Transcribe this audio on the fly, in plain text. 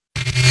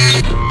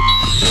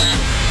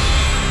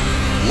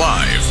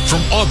Live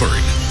from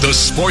Auburn, the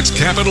sports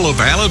capital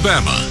of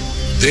Alabama,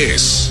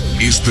 this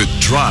is The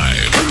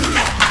Drive.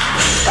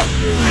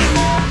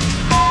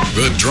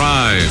 The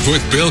Drive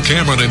with Bill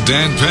Cameron and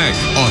Dan Peck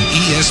on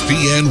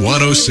ESPN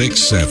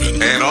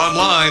 106.7 and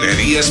online at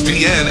ESPNAU.com.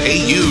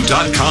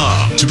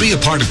 To be a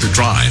part of The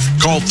Drive,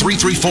 call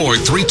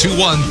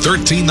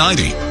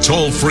 334-321-1390,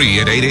 toll free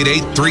at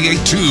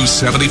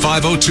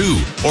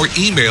 888-382-7502, or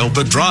email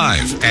The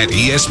Drive at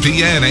ESPNAU.com.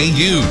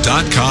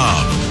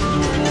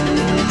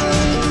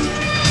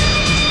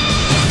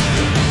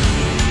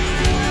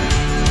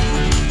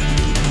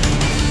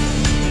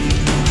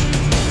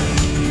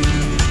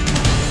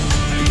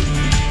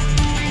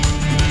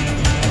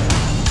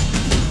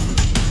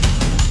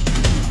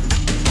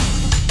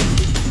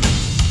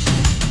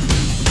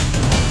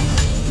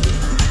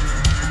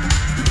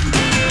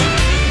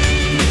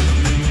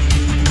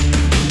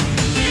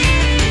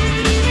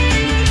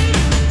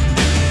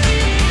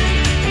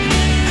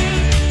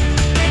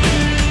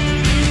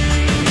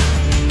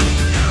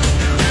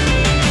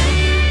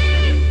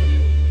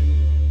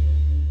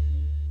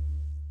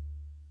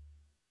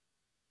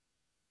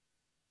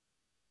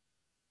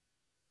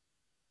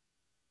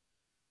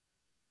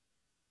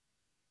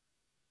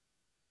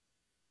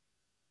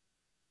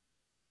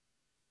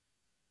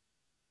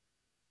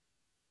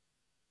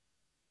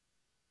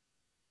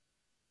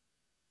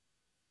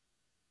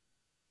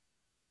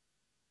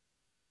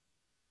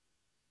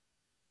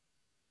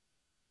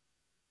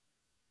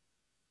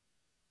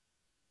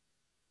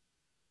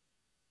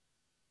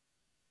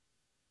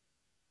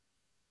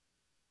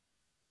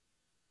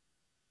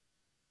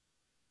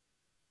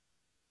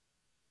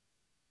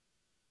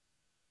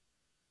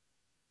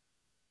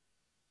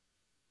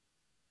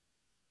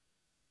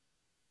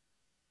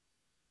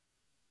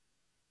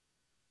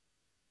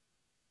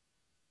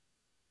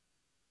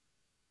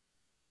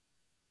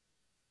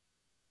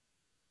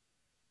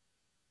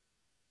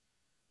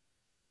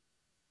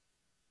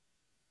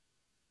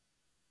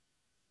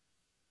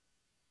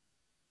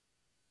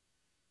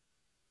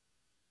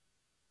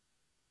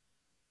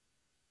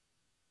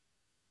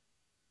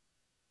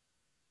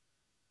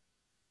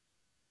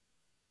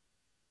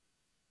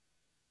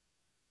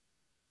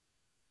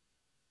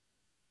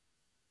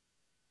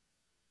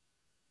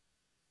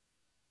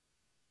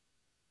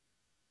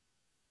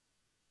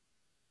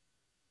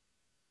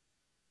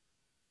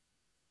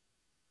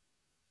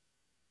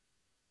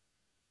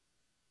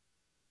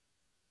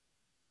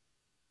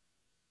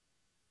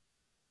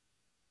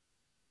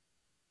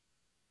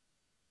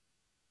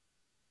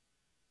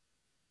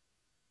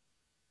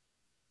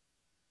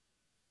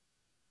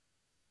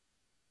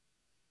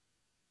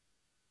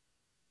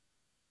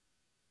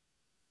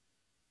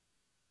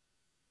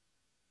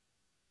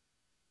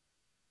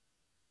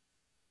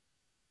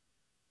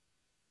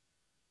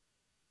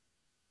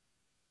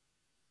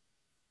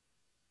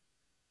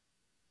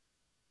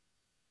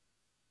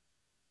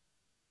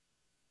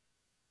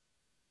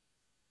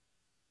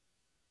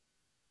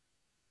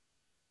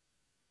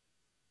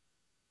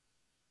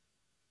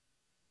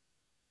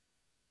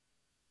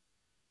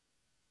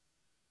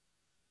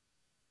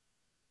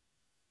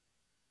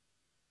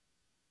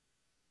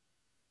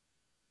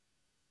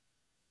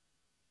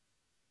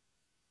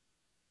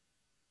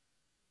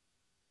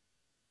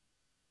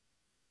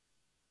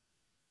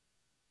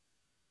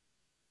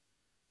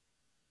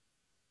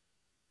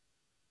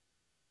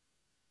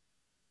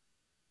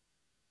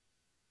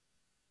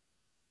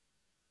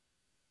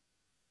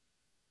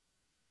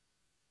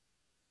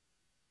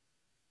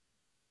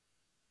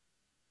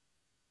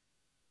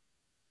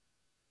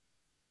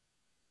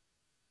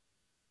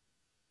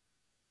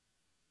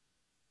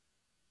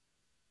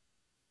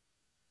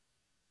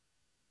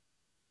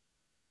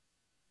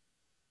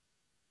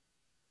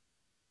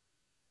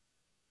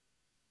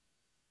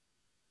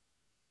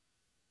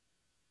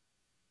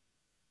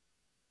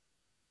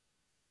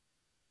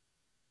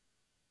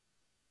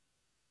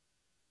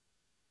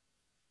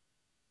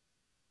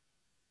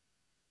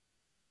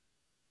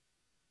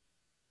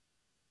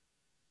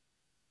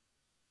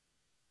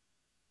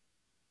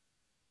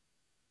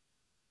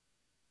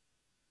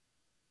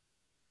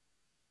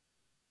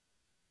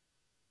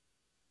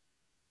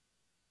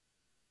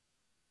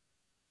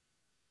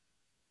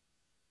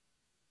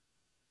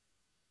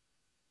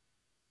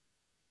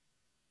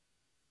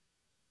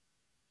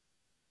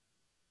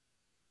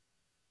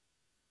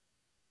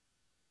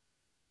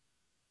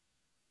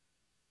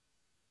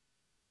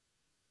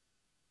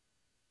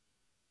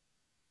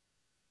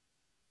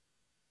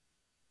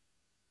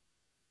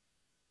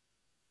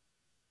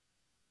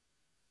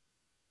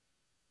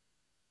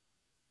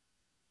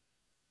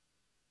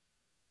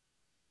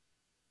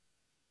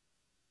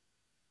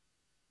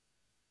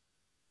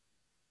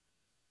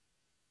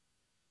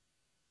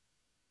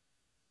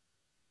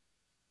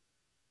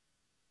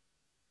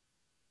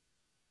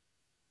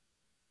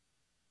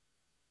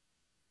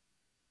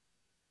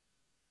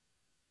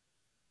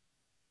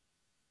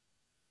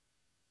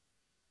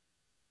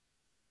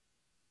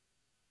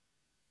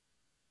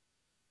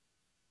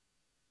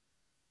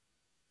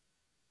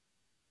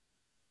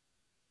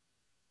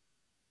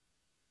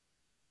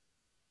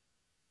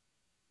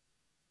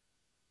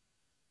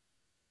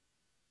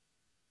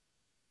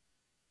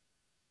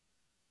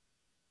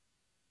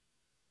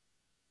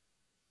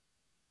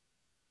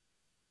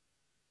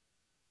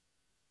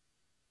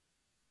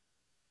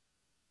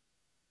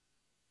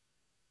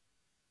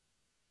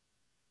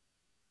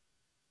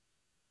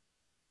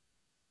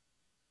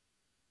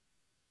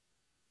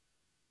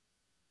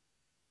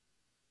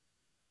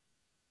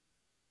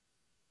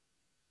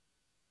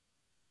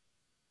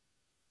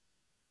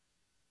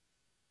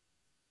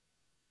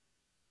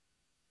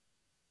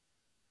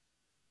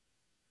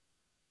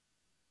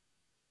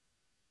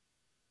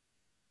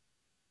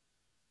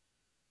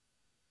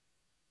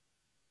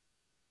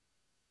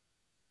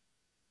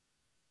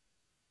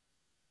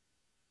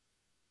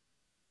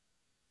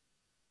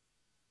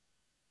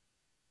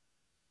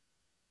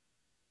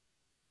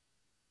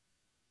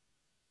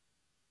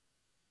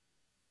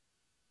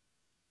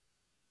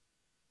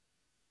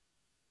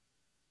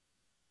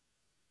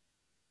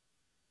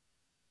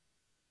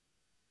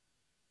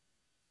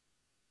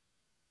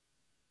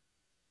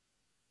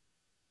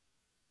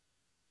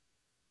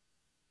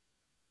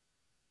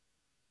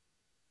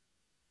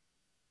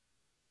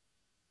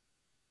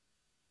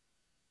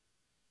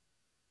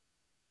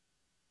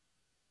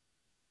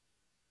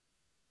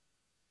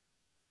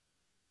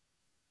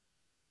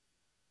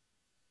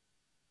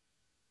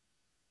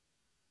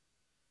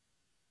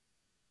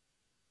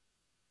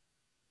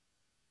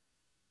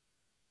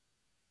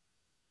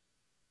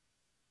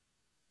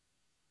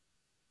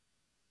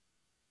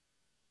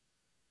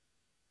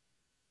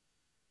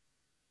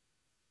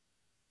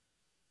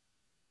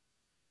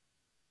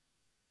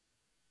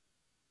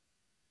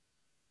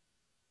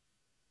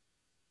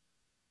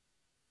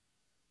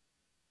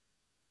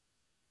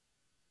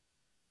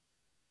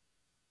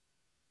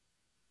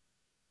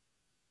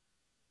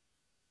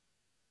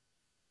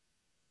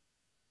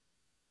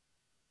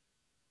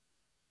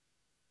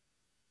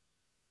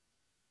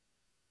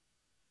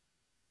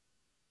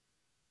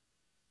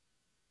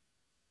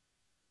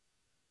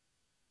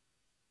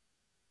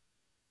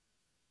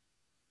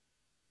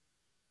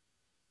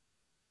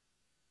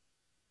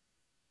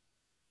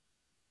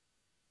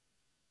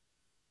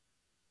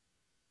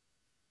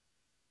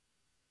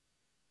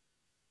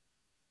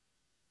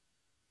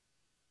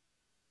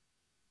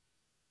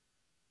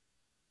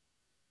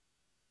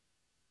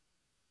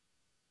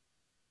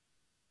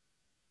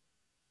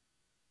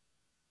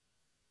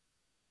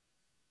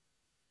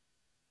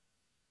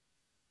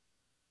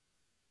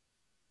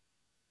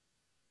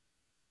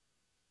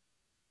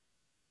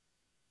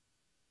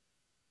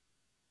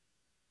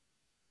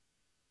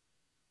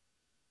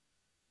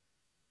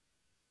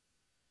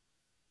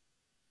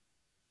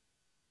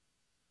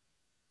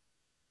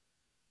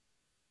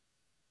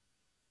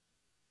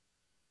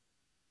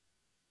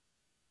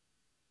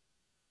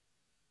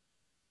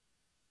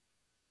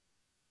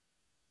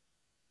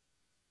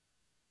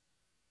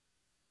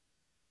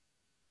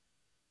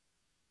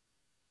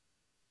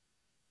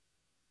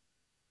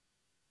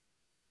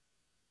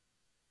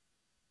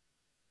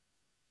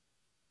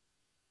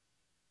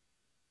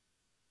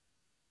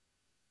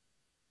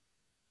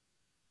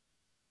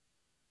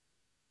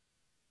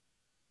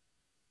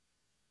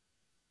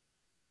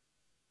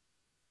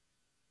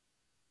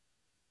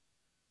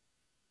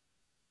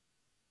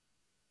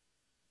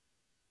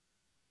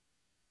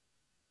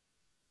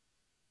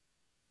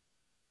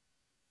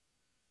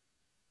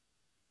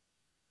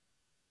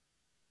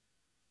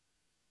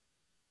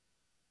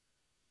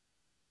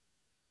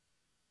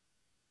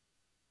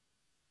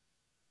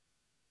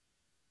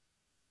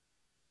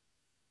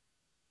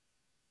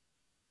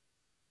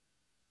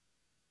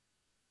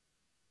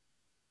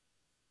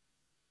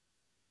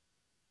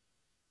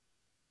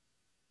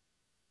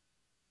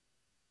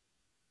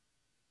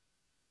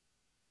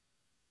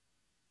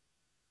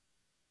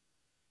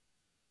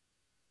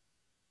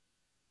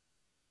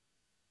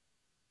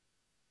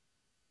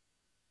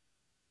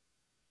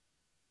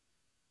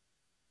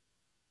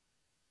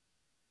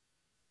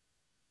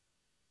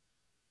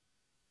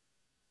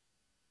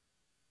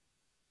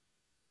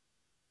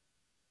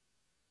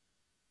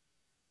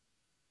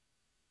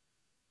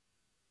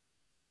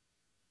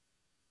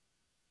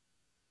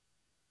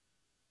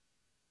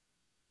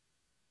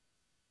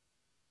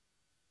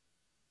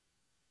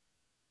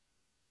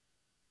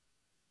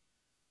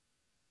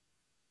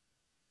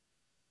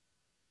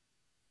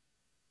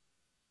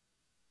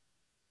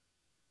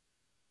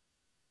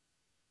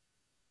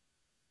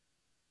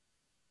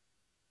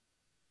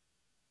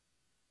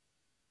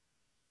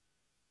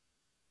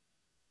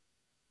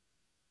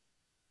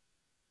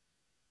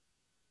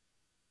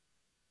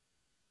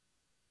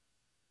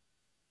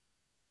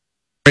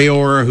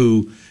 Traore,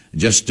 who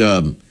just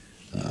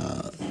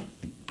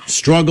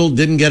struggled,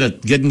 didn't get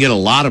a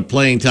lot of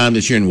playing time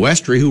this year, and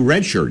Westry, who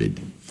redshirted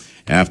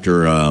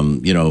after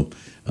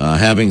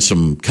having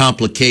some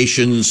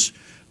complications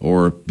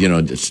or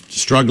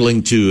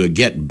struggling to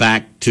get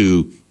back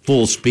to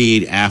full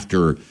speed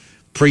after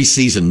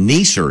preseason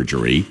knee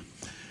surgery.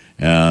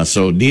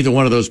 So neither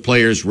one of those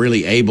players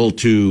really able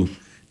to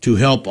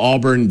help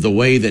Auburn the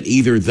way that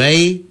either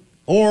they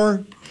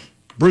or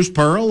Bruce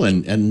Pearl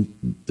and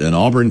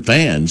Auburn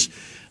fans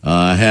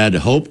had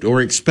hoped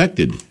or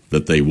expected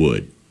that they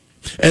would.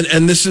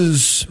 And this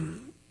is,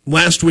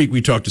 last week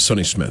we talked to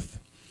Sonny Smith,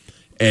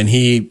 and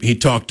he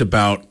talked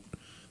about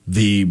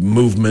the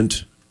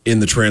movement in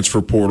the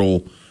transfer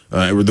portal,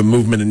 or the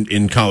movement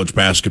in college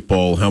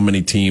basketball, how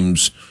many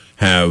teams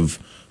have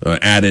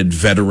added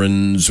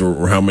veterans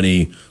or how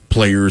many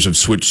players have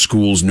switched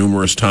schools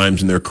numerous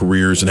times in their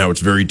careers, and how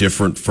it's very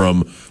different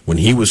from when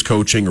he was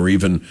coaching or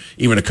even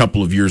a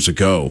couple of years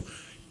ago.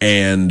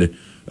 And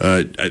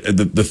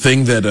the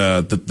thing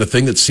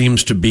that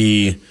seems to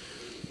be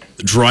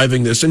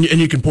driving this, and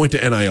you can point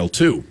to NIL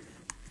too,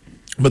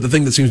 but the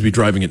thing that seems to be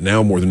driving it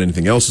now more than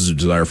anything else is a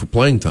desire for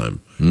playing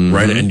time,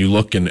 right? And you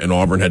look, and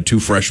Auburn had two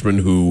freshmen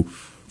who,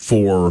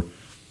 for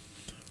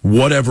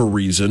whatever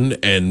reason,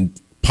 and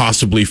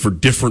possibly for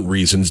different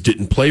reasons,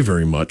 didn't play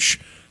very much.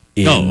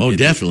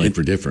 Definitely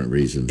for different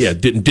reasons. Yeah,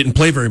 didn't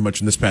play very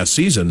much in this past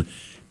season.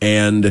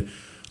 And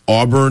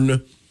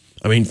Auburn,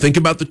 I mean, think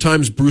about the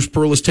times Bruce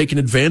Pearl has taken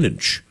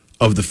advantage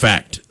of the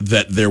fact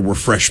that there were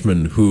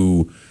freshmen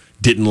who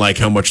didn't like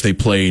how much they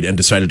played and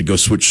decided to go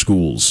switch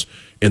schools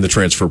in the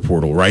transfer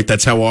portal, right?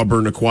 That's how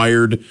Auburn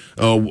acquired.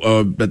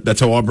 That's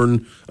how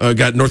Auburn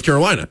got North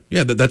Carolina.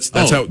 Yeah, that's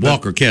how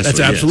Walker Kessler. That's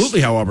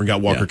absolutely how Auburn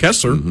got Walker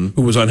Kessler,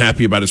 who was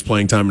unhappy about his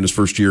playing time in his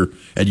first year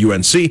at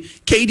UNC.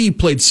 KD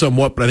played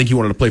somewhat, but I think he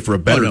wanted to play for a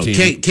better team.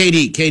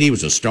 KD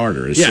was a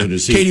starter as soon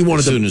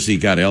as he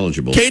got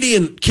eligible.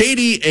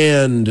 KD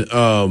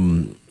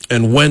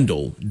and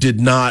Wendell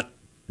did not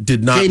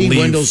leave.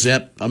 Wendell,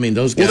 Zepp, I mean,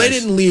 those guys. Well, they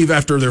didn't leave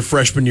after their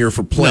freshman year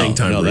for playing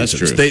time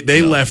reasons. That's true.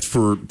 They left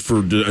for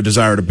a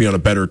desire to be on a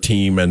better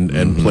team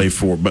and play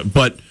for.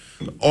 But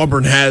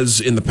Auburn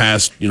has in the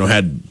past,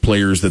 had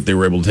players that they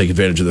were able to take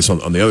advantage of this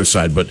on the other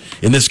side. But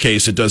in this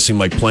case, it does seem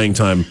like playing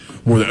time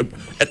more than,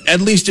 at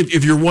least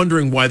if you're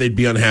wondering why they'd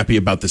be unhappy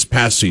about this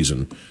past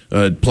season,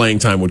 playing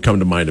time would come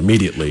to mind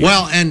immediately.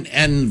 Well, and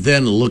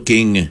then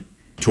looking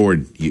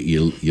toward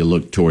you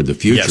look toward the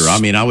future. Yes. I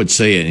mean, I would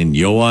say in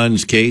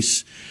Yohan's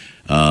case,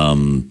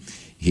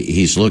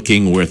 he's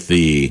looking with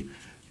the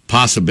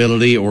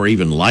possibility or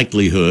even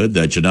likelihood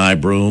that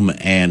Janai Broome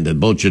and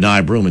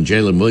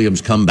Jalen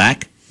Williams come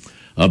back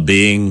of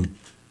being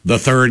the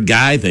third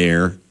guy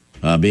there,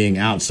 being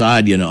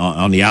outside,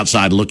 on the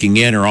outside looking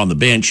in or on the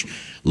bench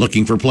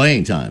looking for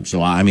playing time.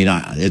 So, I mean,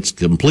 it's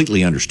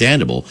completely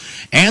understandable.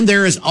 And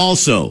there is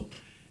also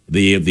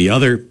the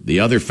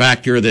other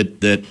factor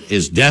that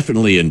is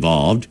definitely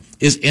involved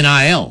is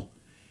NIL.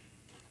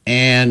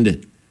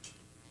 And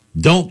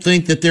don't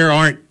think that there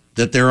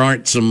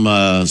aren't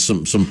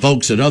some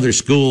folks at other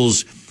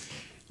schools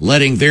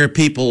letting their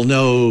people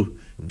know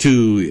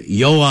to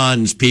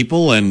Yohan's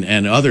people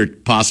and other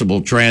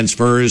possible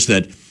transfers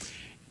that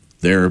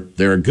there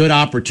are good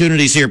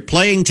opportunities here,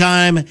 playing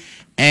time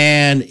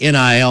and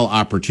NIL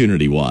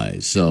opportunity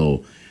wise.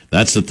 So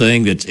that's the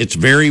thing it's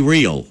very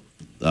real.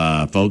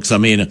 Folks, I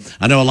mean,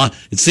 I know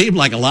it seemed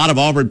like a lot of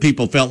Auburn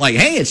people felt like,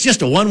 hey, it's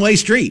just a one-way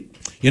street.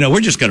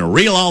 We're just going to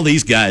reel all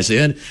these guys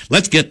in.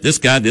 Let's get this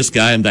guy, and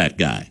that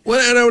guy. Well,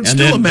 and I would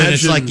still imagine. Then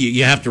it's like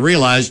you have to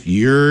realize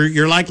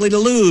you're likely to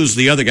lose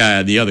the other guy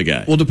and the other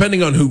guy. Well,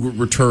 depending on who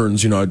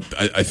returns,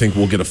 I think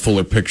we'll get a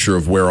fuller picture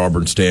of where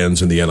Auburn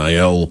stands in the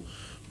NIL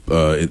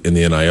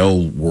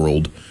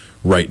world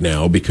right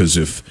now. Because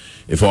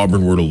if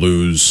Auburn were to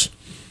lose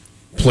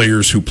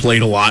players who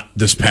played a lot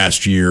this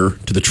past year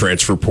to the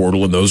transfer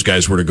portal, and those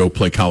guys were to go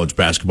play college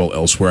basketball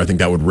elsewhere, I think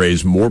that would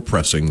raise more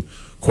pressing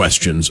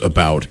questions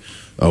about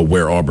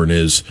where Auburn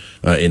is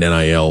in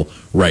NIL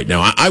right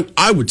now.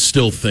 I would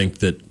still think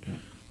that,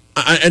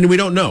 and we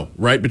don't know,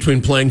 right,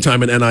 between playing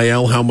time and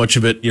NIL, how much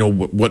of it,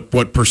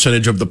 what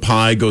percentage of the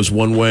pie goes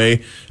one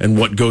way and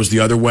what goes the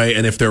other way,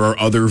 and if there are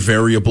other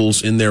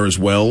variables in there as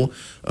well,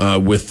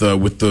 with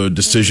the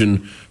decision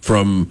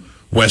from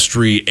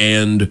Westry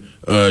and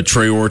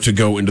Traore to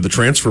go into the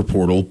transfer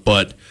portal.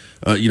 But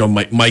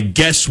my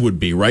guess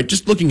would be, right,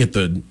 just looking at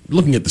the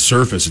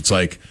surface, it's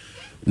like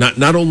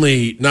not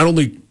only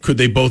could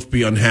they both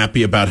be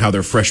unhappy about how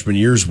their freshman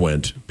years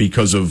went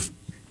because of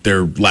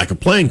their lack of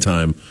playing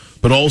time,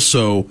 but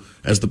also,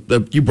 as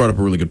you brought up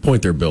a really good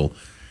point there, Bill,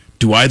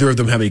 do either of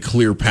them have a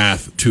clear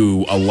path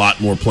to a lot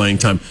more playing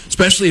time,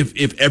 especially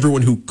if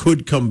everyone who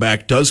could come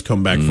back does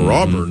come back for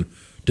Auburn?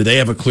 Do they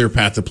have a clear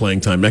path to playing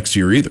time next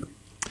year either?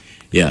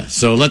 Yeah,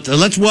 so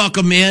let's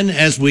welcome in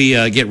as we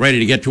get ready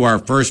to get to our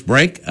first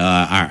break.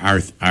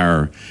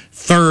 Our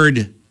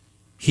third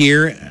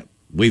here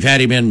we've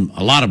had him in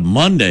a lot of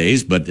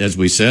Mondays, but as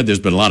we said, there's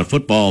been a lot of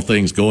football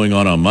things going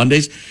on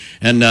Mondays.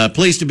 And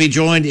pleased to be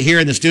joined here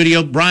in the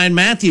studio, Brian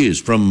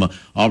Matthews from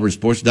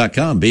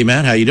auburnsports.com.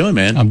 B-Matt, how you doing,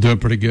 man? I'm doing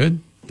pretty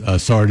good.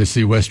 Sorry to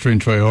see Westry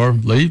and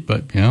Traore leave,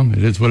 but,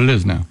 it is what it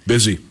is now.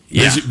 Busy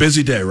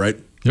day, right?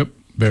 Yep,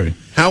 very.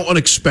 How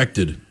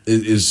unexpected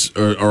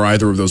are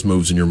either of those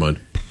moves in your mind?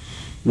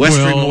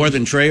 Westry more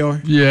than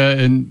Traore? Yeah,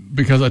 and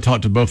because I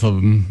talked to both of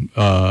them,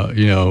 at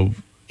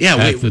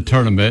the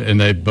tournament,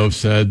 and they both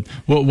said,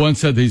 one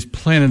said he's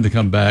planning to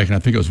come back, and I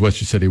think it was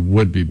Westry said he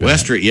would be back.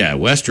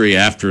 Westry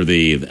after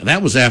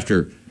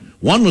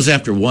one was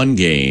after one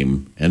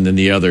game, and then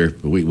the other,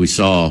 we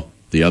saw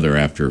the other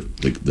after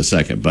the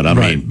second. But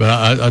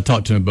I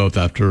talked to them both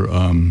after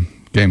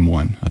game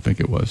one, I think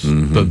it was,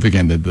 the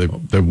game that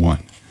they won.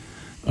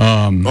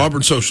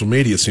 Auburn social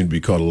media seemed to be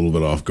caught a little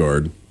bit off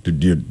guard.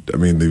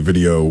 The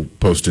video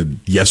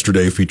posted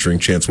yesterday featuring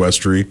Chance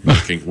Westry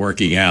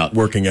working out,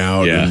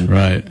 yeah, and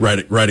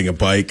riding a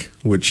bike,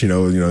 which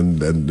and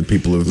the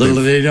people who little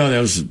did they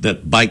know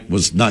that bike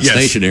was not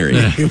stationary.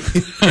 Yeah.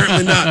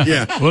 Apparently not.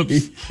 Yeah,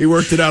 he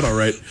worked it out all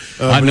right.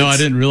 I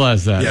didn't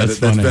realize that. Yeah, That's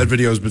funny. that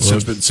video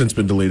has since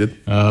been deleted.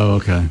 Oh,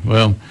 okay.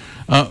 Well,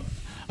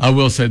 I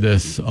will say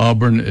this: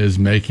 Auburn is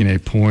making a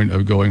point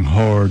of going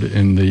hard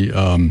in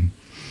the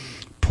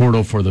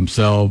portal for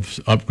themselves,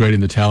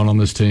 upgrading the talent on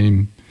this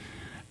team.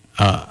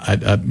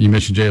 You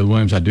mentioned Jalen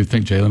Williams. I do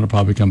think Jalen will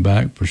probably come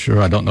back for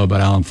sure. I don't know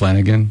about Alan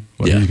Flanagan,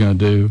 what he's going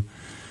to do.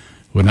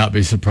 Would not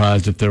be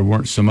surprised if there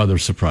weren't some other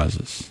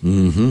surprises.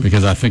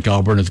 Because I think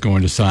Auburn is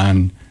going to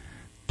sign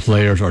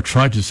players or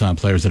try to sign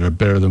players that are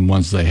better than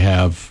ones they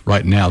have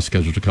right now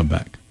scheduled to come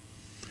back.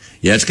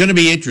 Yeah, it's going to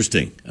be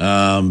interesting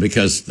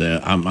because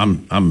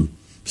I'm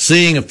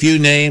seeing a few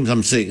names.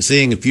 I'm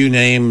seeing a few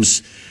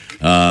names,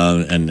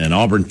 and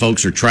Auburn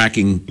folks are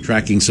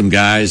tracking some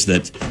guys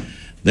that.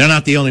 They're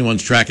not the only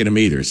ones tracking them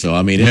either. So,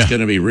 it's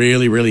going to be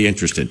really, really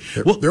interesting.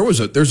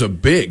 There's a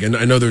big, and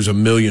I know there's a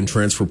million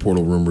transfer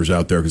portal rumors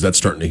out there because that's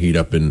starting to heat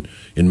up in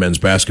men's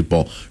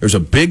basketball. There's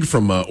a big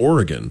from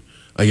Oregon,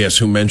 I guess,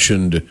 who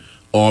mentioned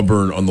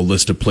Auburn on the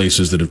list of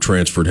places that have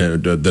transferred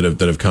him, that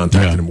have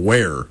contacted him.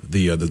 Where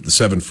the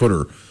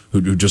 7-footer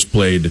who just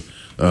played,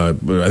 I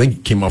think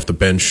he came off the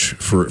bench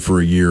for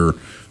a year.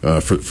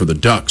 For the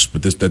Ducks,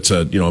 but that's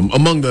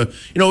among the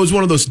it was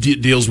one of those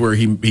deals where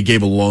he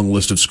gave a long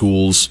list of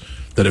schools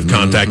that have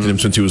contacted him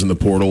since he was in the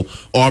portal.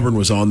 Auburn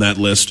was on that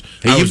list.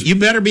 Hey, you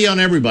better be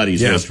on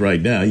everybody's list right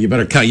now. You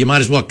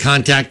might as well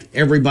contact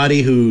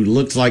everybody who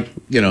looks like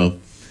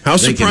How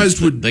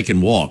surprised they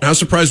can walk? How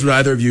surprised would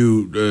either of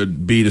you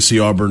be to see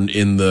Auburn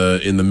in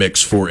the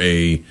mix for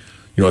a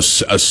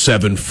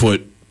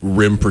 7-foot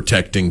rim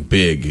protecting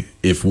big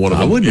if one of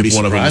them? I wouldn't be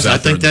surprised. I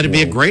think that'd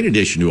be a world. great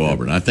addition to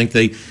Auburn. I think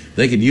they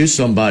could use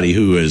somebody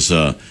who is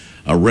a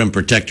rim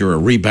protector, a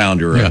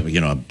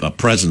rebounder, a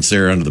presence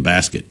there under the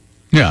basket.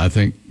 Yeah, I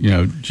think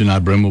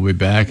Janai Brim will be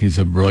back. He's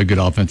a really good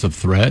offensive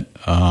threat,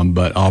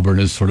 but Auburn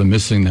is sort of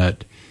missing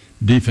that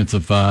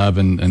defensive five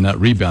and that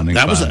rebounding.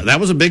 That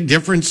was a big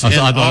difference in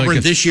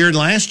Auburn this year and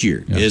last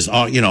year. Yeah. Is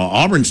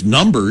Auburn's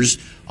numbers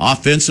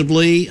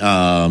offensively.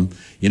 A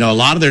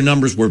lot of their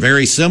numbers were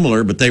very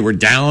similar, but they were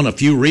down a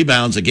few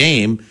rebounds a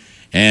game,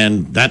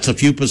 and that's a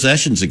few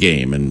possessions a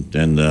game, and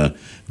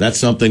that's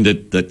something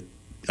that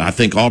I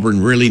think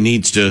Auburn really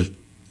needs to,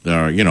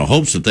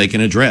 hopes that they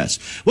can address.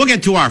 We'll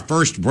get to our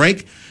first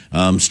break.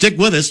 Stick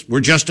with us.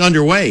 We're just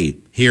underway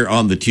here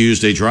on the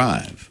Tuesday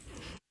Drive.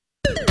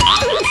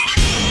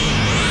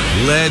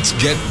 Let's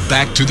get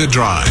back to the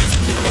drive.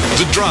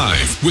 The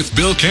Drive with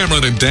Bill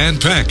Cameron and Dan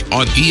Peck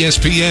on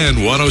ESPN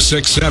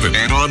 106.7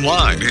 and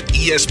online at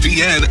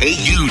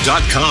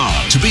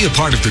ESPNAU.com. To be a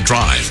part of the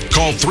Drive,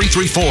 call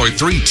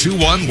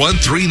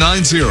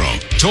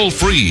 334-321-1390. Toll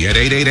free at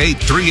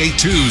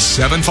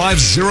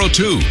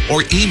 888-382-7502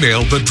 or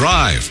email The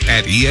Drive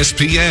at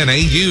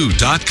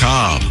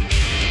ESPNAU.com.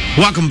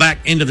 Welcome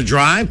back into the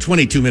Drive,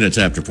 22 minutes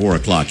after 4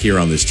 o'clock here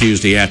on this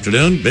Tuesday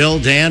afternoon. Bill,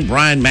 Dan,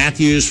 Brian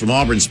Matthews from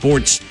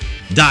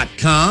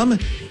AuburnSports.com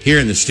here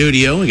in the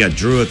studio. We got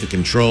Drew at the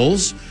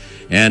controls.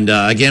 And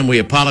again, we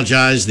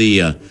apologize.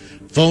 The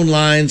phone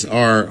lines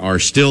are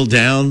still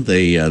down.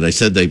 They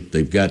said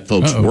they've got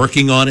folks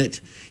working on it.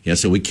 Yeah,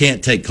 so we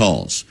can't take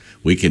calls.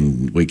 You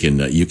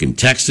can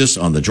text us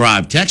on the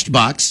Drive text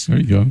box. There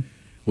you go.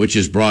 Which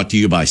is brought to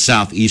you by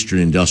Southeastern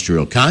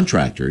Industrial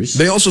Contractors.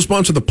 They also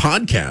sponsor the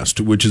podcast,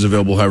 which is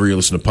available however you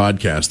listen to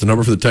podcasts. The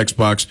number for the text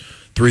box,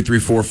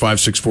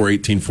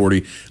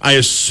 334-564-1840. I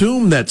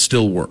assume that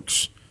still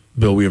works.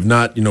 Bill, we have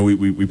not,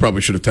 we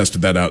probably should have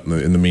tested that out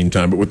in the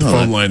meantime, but with the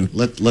phone line.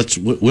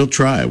 We'll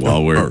try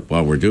while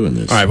we're doing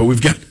this. All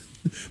right,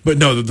 but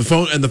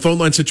the phone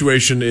line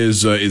situation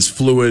is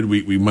fluid.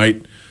 We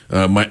might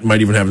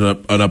even have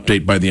an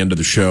update by the end of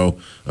the show.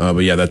 But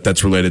yeah,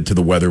 that's related to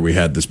the weather we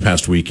had this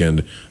past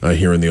weekend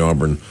here in the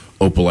Auburn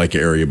Opelika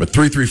area. But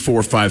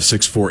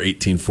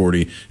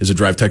 334-564-1840 is a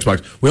drive text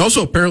box. We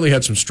also apparently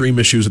had some stream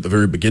issues at the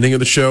very beginning of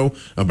the show,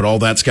 but all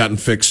that's gotten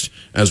fixed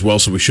as well,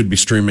 so we should be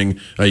streaming.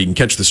 You can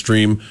catch the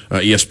stream,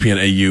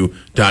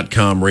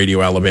 ESPNAU.com,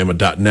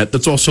 RadioAlabama.net.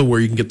 That's also where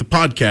you can get the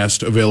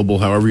podcast available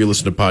however you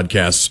listen to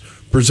podcasts,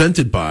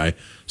 presented by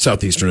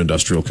Southeastern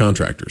Industrial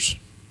Contractors.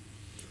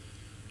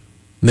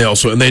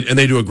 And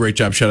they do a great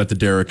job. Shout out to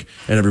Derek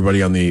and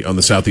everybody on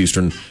the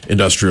Southeastern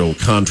Industrial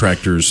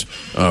Contractors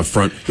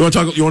front. You want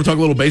to talk a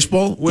little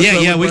baseball? We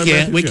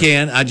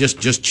can. I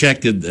just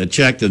checked and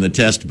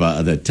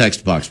the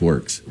text box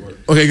works.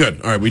 Okay, good.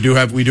 All right, we do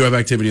have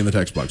activity in the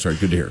text box. All right,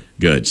 good to hear.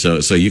 Good. So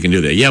you can do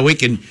that. Yeah, we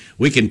can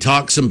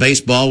talk some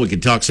baseball. We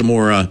can talk some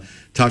more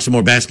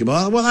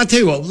basketball. Well, I tell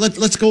you what,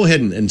 let's go ahead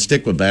and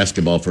stick with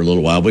basketball for a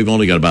little while. We've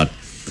only got about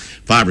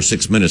 5 or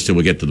 6 minutes till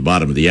we get to the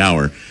bottom of the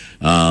hour.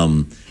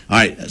 All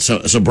right,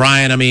 so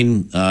Brian, I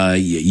mean,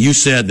 you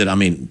said that, I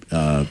mean,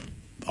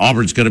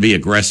 Auburn's going to be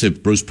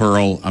aggressive. Bruce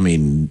Pearl, I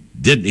mean,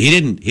 he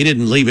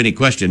didn't leave any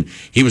question.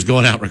 He was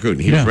going out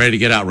recruiting. He was ready to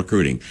get out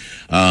recruiting.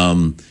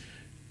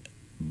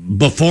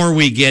 Before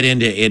we get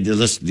into it,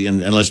 let's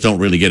don't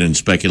really get into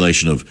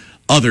speculation of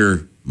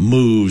other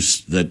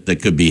moves that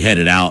could be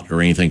headed out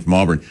or anything from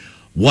Auburn.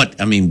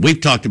 We've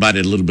talked about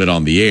it a little bit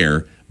on the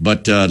air,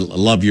 but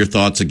love your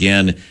thoughts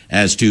again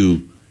as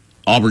to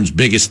Auburn's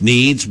biggest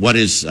needs. What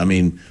does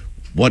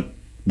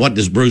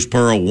Bruce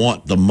Pearl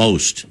want the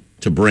most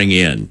to bring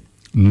in?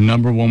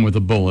 Number one with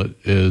a bullet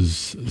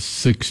is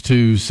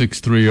 6'2",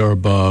 6'3", or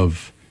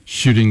above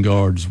shooting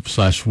guards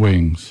 /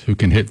 wings who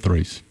can hit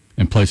threes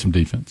and play some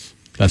defense.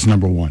 That's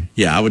number one.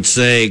 Yeah, I would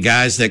say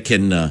guys that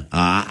can.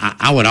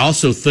 I would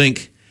also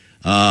think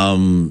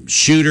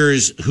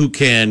shooters who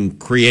can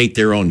create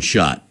their own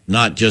shot,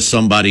 not just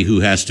somebody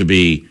who has to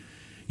be,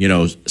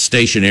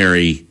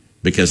 stationary,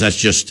 because that's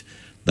just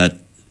that.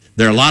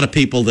 There are a lot of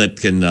people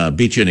that can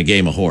beat you in a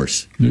game of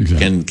horse.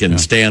 Exactly. Can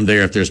stand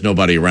there if there's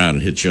nobody around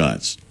and hit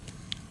shots.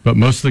 But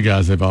most of the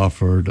guys they've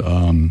offered,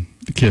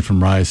 the kid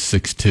from Rice,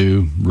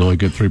 6'2", really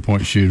good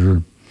three-point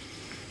shooter.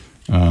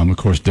 Of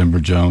course, Denver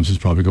Jones is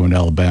probably going to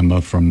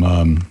Alabama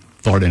from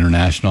Florida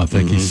International. I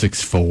think he's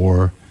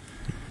 6'4".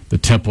 The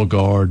Temple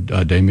guard,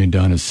 Damian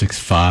Dunn, is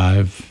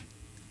 6'5".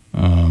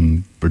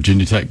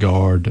 Virginia Tech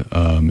guard is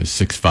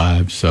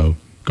 6'5", so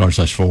guard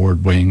 /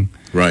 forward, wing.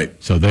 Right.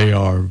 So they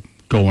are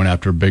going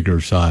after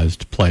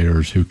bigger-sized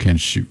players who can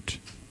shoot.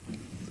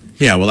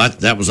 Yeah, well,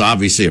 that was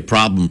obviously a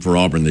problem for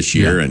Auburn this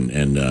year,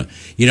 and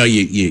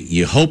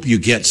you hope you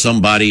get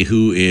somebody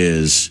who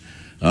is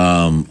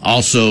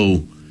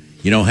also,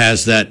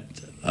 has that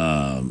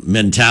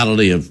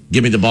mentality of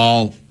give me the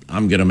ball,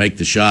 I'm going to make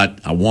the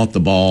shot, I want the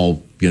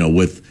ball,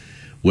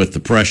 with the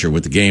pressure,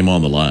 with the game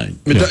on the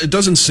line. It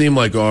doesn't seem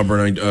like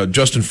Auburn.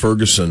 Justin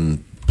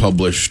Ferguson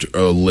published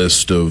a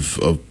list of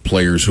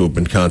players who have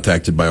been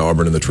contacted by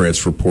Auburn in the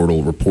transfer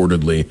portal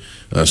reportedly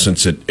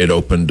since it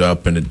opened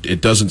up, and it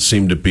doesn't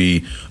seem to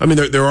be. I mean,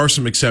 there are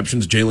some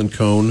exceptions. Jalen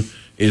Cone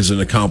is an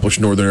accomplished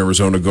Northern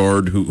Arizona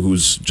guard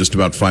who's just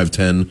about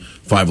 5'10",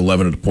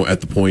 5'11"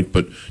 at the point,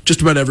 but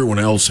just about everyone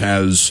else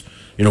has,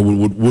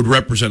 would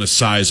represent a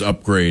size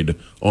upgrade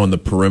on the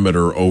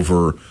perimeter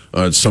over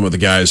some of the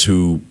guys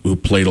who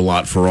played a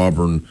lot for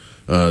Auburn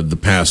the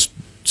past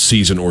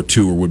season or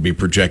two, or would be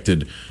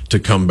projected to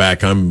come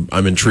back. I'm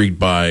intrigued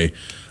by,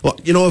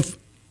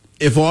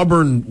 if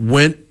Auburn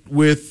went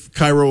with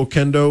Cairo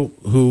Okendo,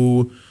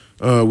 who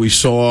we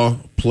saw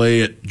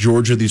play at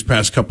Georgia these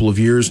past couple of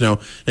years. Now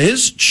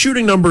his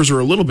shooting numbers are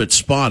a little bit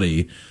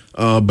spotty,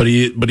 but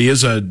he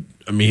is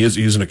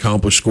he's an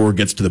accomplished scorer,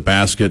 gets to the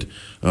basket,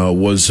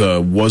 was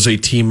a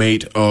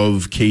teammate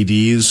of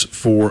KD's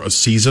for a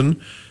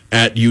season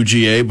at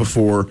UGA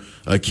before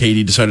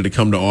KD decided to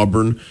come to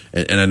Auburn,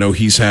 and I know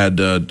he's had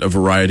a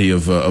variety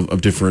of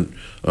different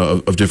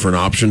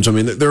options. I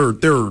mean, there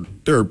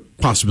are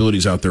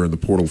possibilities out there in the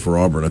portal for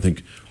Auburn. I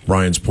think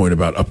Ryan's point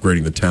about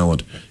upgrading the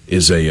talent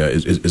is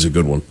a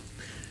good one.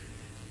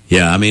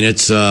 Yeah, I mean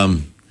it's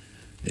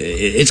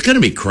going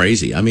to be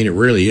crazy. I mean, it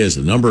really is.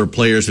 The number of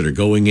players that are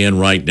going in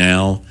right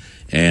now,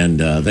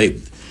 and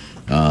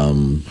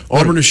Auburn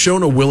has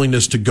shown a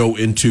willingness to go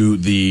into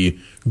the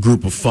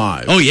group of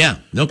five. Oh, yeah,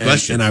 no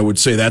question. And I would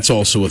say that's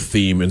also a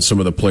theme in some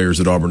of the players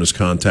that Auburn has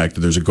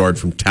contacted. There's a guard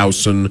from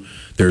Towson.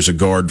 There's a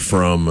guard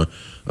from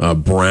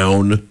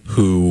Brown,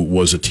 who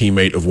was a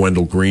teammate of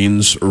Wendell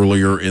Green's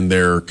earlier in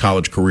their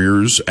college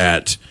careers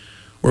at,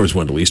 where was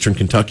Wendell? Eastern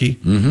Kentucky?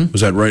 Mm-hmm.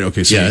 Was that right?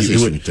 Okay, so yeah,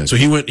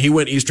 he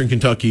went Eastern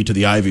Kentucky to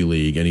the Ivy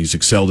League, and he's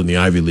excelled in the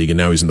Ivy League, and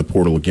now he's in the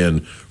portal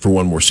again for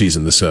one more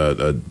season. This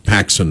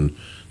Paxson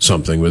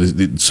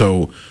something.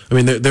 So, I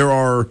mean, there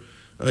are.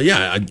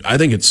 I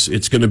think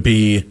it's going to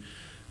be.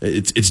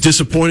 It's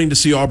disappointing to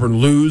see Auburn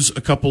lose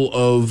a couple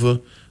of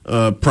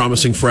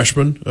promising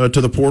freshmen to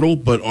the portal,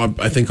 but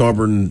I think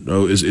Auburn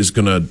is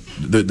going to.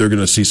 They're going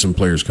to see some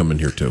players come in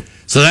here too.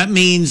 So that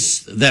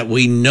means that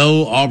we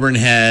know Auburn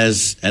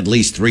has at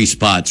least 3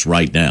 spots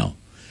right now,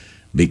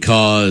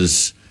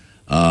 because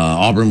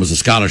Auburn was a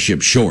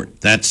scholarship short.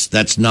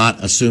 That's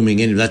not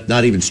assuming any. That's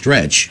not even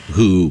Stretch,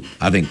 who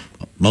I think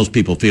most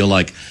people feel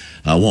like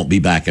won't be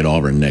back at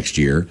Auburn next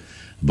year.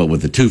 But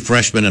with the 2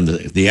 freshmen and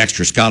the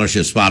extra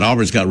scholarship spot,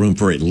 Auburn's got room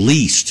for at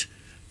least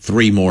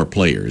 3 more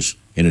players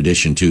in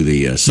addition to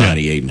the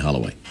signee Aiden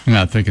Holloway. And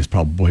I think it's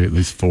probably at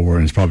least 4,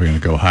 and it's probably going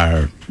to go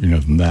higher,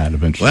 than that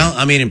eventually. Well,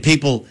 I mean, and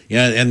people,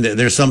 and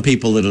there's some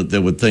people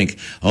that would think,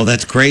 oh,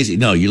 that's crazy.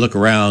 No, you look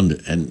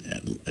around,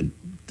 and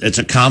it's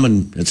a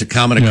common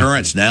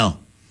occurrence now.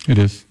 It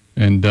is,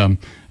 and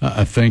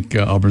I think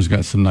Auburn's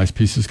got some nice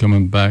pieces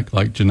coming back,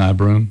 like Janai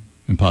Broome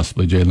and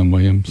possibly Jalen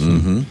Williams.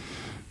 Mm-hmm.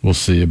 We'll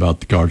see about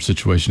the guard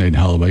situation. Aiden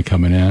Holloway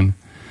coming in,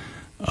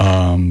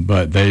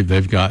 but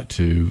they've got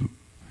to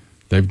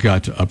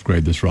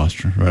upgrade this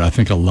roster, right? I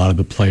think a lot of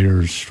the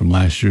players from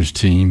last year's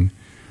team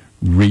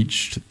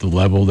reached the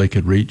level they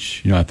could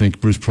reach. I think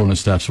Bruce Pearl and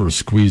his staff sort of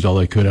squeezed all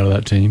they could out of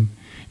that team.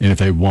 And if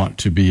they want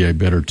to be a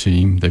better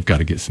team, they've got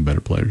to get some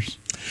better players.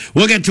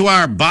 We'll get to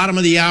our bottom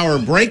of the hour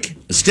break.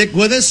 Stick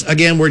with us.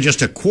 Again, we're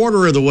just a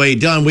quarter of the way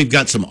done. We've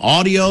got some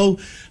audio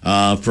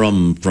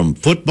from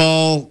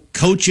football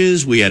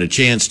coaches. We had a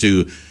chance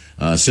to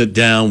sit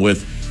down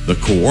with the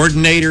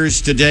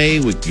coordinators today.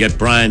 We get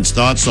Brian's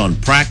thoughts on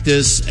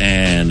practice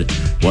and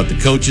what the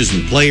coaches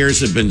and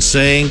players have been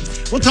saying.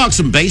 We'll talk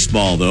some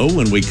baseball, though,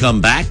 when we come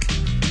back.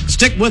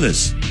 Stick with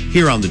us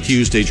here on the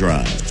Tuesday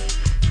Drive.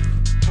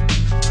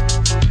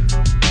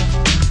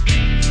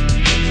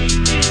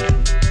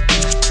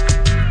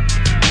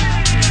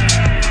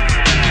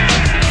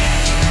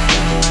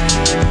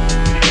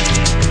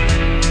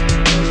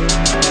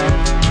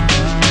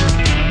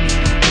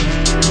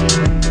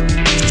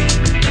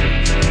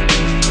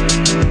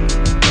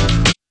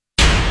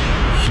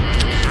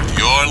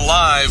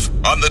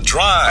 On The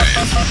Drive.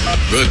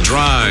 The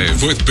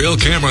Drive with Bill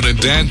Cameron and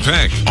Dan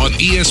Peck on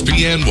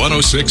ESPN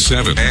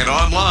 106.7 and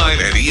online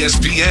at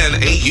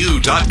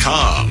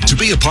ESPNAU.com. To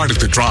be a part of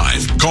The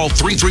Drive, call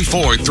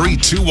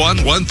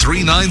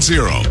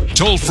 334-321-1390.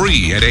 Toll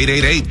free at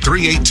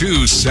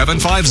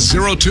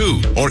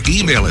 888-382-7502 or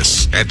email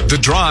us at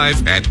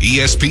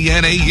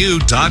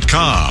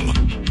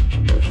thedrive@ESPNAU.com.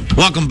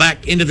 Welcome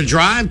back into The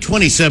Drive,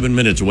 27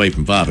 minutes away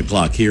from 5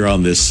 o'clock here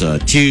on this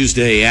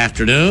Tuesday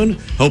afternoon.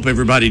 Hope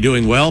everybody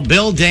doing well.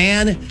 Bill,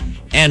 Dan,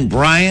 and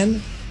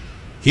Brian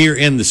here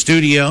in the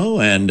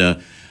studio.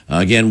 And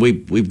again,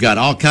 we've got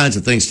all kinds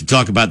of things to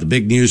talk about. The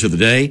big news of the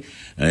day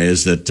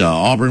is that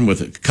Auburn,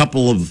 with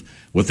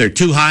their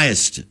 2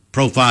 highest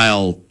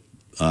profile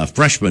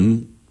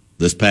freshmen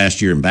this past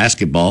year in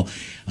basketball,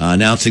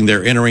 announcing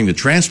they're entering the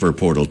transfer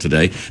portal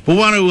today. But we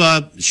want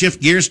to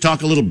shift gears,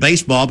 talk a little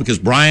baseball, because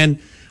Brian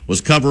was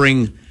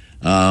covering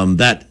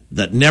that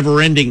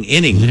never-ending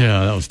inning.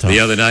 Yeah, that was tough. The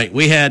other night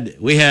we had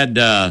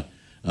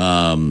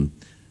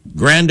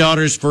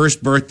granddaughter's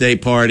first birthday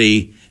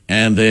party,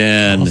 and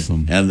then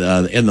awesome.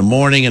 In the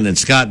morning, and then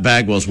Scott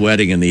Bagwell's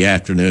wedding in the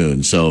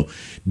afternoon. So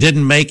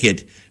didn't make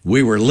it.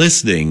 We were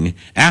listening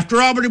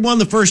after Auburn had won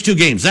the first 2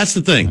 games. That's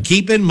the thing.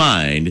 Keep in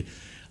mind,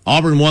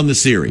 Auburn won the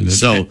series,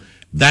 so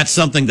that's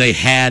something they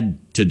had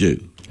to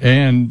do.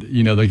 And,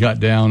 they got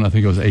down, I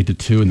think it was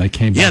 8-2, and they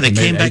came back. Yeah, they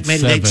came back,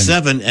 made it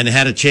 8-7, and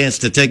had a chance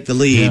to take the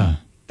lead. Yeah.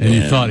 And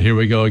you thought, here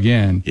we go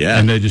again. Yeah.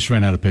 And they just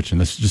ran out of pitching.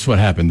 That's just what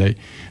happened.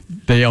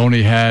 They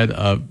only had,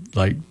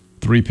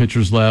 3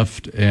 pitchers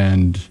left,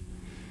 and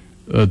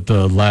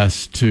the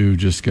last 2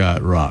 just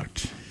got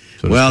rocked.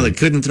 Well, they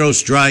couldn't throw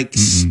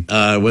strikes.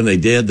 When they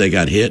did, they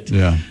got hit.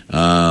 Yeah.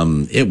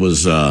 It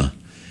was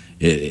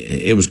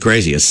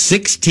crazy. A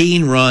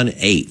 16-run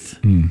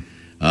 8th.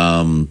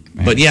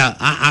 But yeah,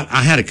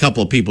 I had a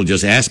couple of people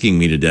just asking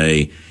me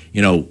today,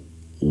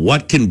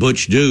 what can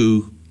Butch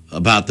do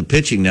about the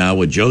pitching now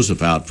with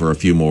Joseph out for a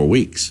few more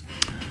weeks?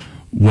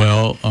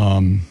 Well,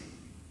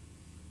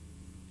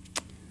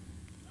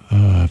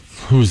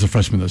 who was the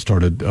freshman that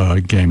started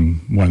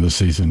game 1 of the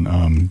season?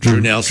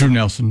 Drew Nelson. Drew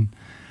Nelson.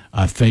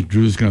 I think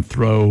Drew's going to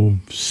throw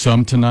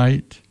some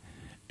tonight,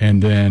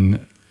 and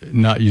then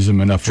not use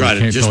him enough. Try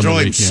to just throw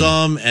him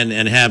some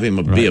and have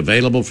him be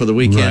available for the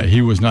weekend. Right.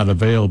 He was not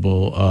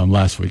available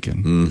last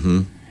weekend.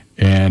 Mm-hmm.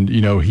 And,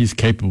 he's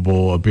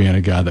capable of being a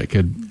guy that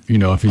could,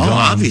 if he's on.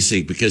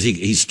 Obviously, because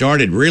he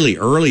started really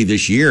early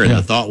this year, and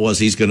the thought was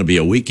he's going to be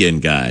a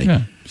weekend guy.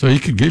 Yeah. So he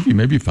could give you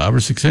maybe 5 or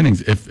 6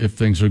 innings if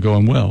things are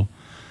going well.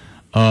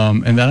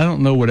 And then I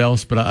don't know what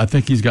else, but I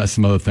think he's got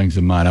some other things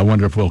in mind. I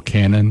wonder if Will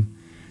Cannon,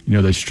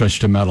 they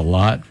stretched him out a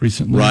lot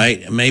recently.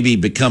 Right. Maybe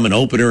become an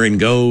opener and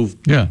go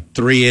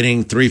 4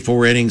 innings,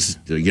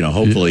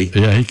 hopefully.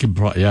 Yeah, he could.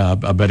 I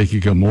bet he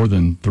could go more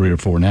than 3 or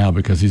 4 now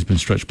because he's been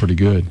stretched pretty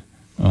good.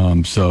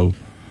 So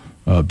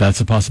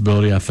that's a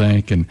possibility, I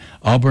think. And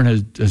Auburn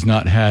has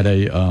not had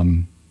a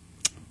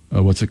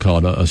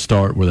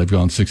start where they've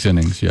gone 6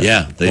 innings yet.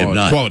 Yeah, they have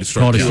not. Quality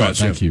start.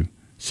 Thank you.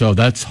 So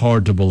that's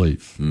hard to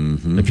believe.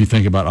 Mm-hmm. If you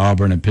think about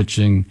Auburn and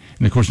pitching,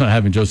 and of course not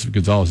having Joseph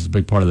Gonzalez is a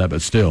big part of that,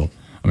 but still.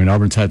 I mean,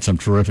 Auburn's had some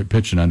terrific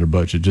pitching under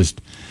Butch.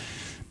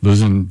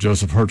 losing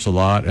Joseph hurts a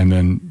lot, and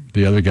then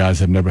the other guys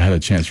have never had a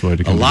chance really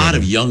to come together.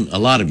 A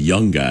lot of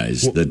young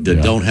guys that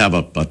don't have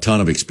a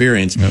ton of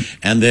experience. Yep.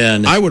 And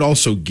then I would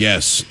also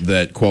guess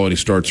that quality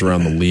starts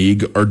around the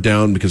league are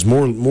down because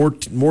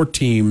more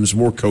teams,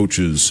 more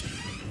coaches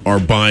are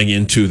buying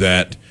into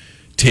that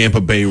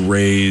Tampa Bay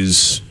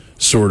Rays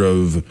sort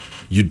of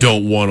you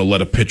don't want to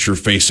let a pitcher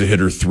face a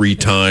hitter 3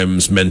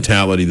 times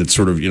mentality that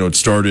sort of, it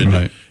started,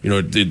 right.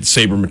 The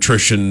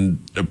sabermetrician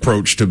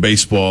approach to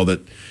baseball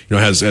that,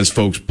 has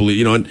folks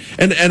believe,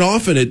 and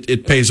often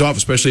it pays off,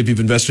 especially if you've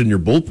invested in your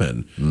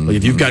bullpen. Mm-hmm. Like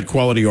if you've got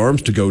quality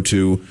arms to go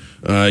to,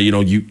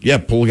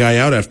 pull a guy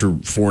out after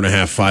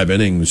 4.5, 5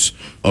 innings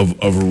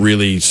of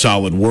really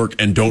solid work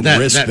and don't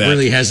risk that. That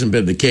really hasn't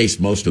been the case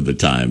most of the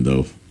time,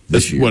 though.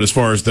 What, as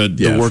far as the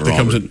work that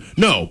comes in?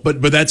 No, but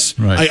that's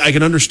right. I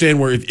can understand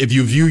where if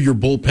you view your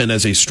bullpen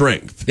as a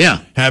strength,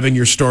 having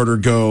your starter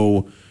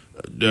go,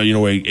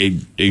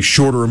 a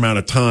shorter amount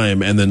of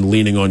time and then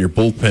leaning on your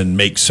bullpen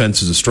makes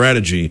sense as a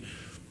strategy,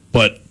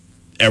 but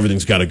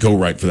everything's got to go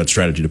right for that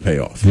strategy to pay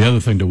off. The other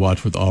thing to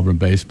watch with Auburn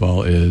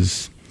baseball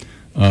is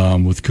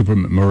with Cooper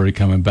McMurray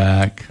coming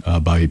back,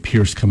 Bobby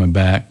Pierce coming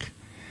back.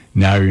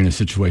 Now you're in a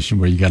situation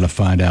where you got to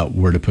find out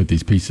where to put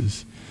these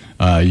pieces.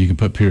 You can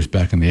put Pierce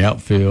back in the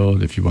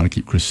outfield if you want to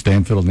keep Chris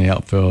Stanfield in the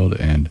outfield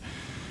and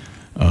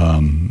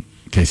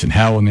Kason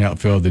Howell in the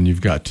outfield. Then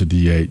you've got to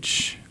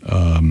DH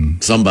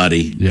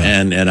somebody,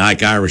 and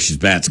Ike Irish's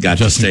bat's got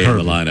Justin to stay Kirby,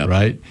 in the lineup,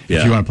 right? Yeah.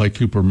 If you want to play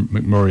Cooper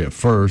McMurray at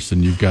first,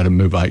 then you've got to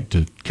move Ike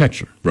to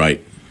catcher,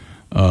 right?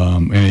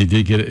 And he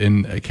did get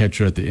in a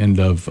catcher at the end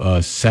of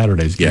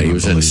Saturday's game. Yeah, he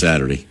was in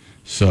Saturday.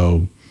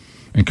 So.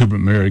 And Cooper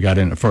McMurray got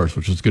in at first,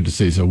 which was good to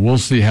see. So we'll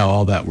see how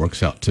all that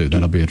works out, too.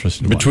 That'll be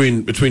interesting to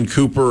watch. Between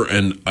Cooper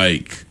and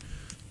Ike,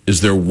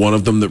 is there one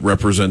of them that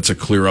represents a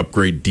clear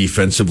upgrade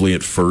defensively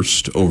at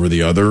first over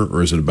the other,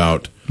 or is it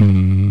about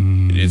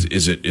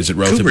is it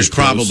relatively Cooper's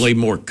close? Probably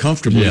more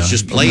comfortable. Yeah, He's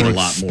just played a more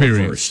lot more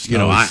experienced,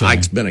 first.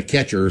 Ike's been a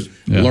catcher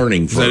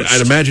learning first. I'd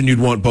imagine you'd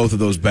want both of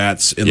those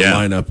bats in the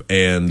lineup.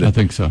 And I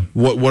think so.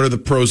 What are the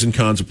pros and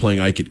cons of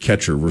playing Ike at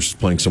catcher versus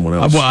playing someone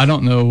else? Well, I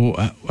don't know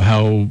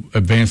how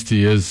advanced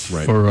he is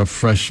for a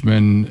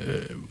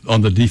freshman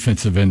on the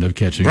defensive end of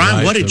catching. Brian,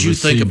 right? what did you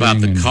think about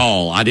the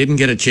call? I didn't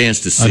get a chance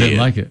to see it. I didn't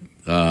like it.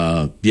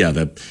 All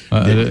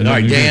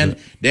right,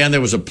 Dan,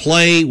 there was a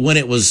play when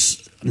it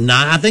was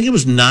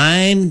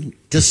 9-7.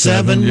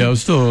 Yeah,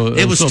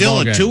 it was still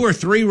a 2 or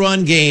 3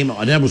 run game.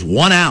 There was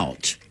 1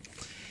 out,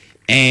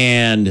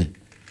 and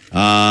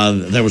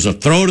there was a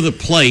throw to the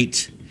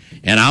plate,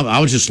 and I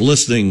was just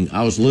listening.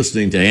 I was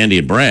listening to Andy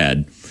and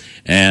Brad,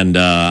 and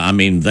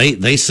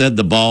they said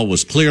the ball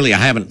was clearly. I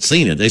haven't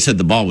seen it. They said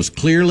the ball was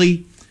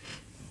clearly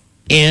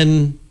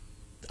in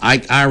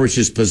Ike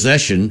Irish's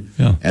possession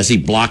as he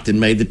blocked and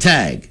made the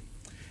tag.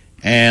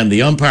 And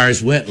the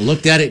umpires went and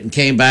looked at it and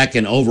came back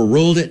and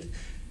overruled it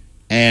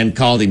and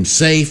called him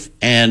safe.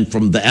 And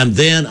that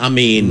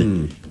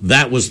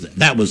was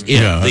it.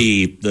 Yeah.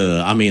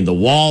 The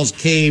walls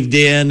caved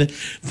in,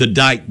 the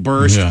dike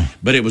burst. Yeah.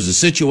 But it was a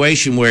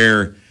situation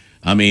where,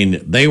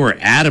 they were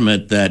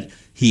adamant that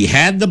he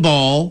had the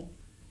ball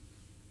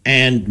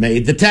and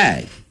made the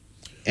tag.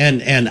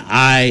 And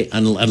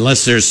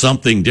unless there's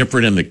something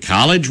different in the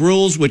college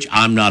rules, which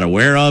I'm not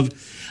aware of,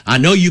 I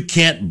know you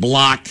can't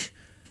block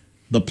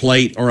the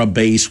plate or a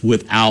base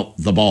without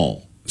the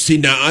ball. See,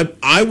 now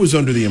I was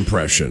under the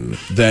impression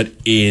that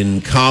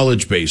in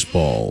college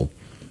baseball,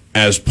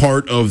 as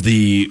part of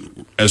the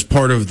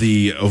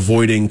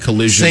avoiding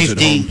collisions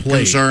safety at home plate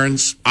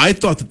concerns, I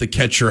thought that the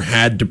catcher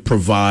had to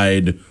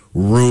provide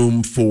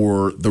room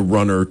for the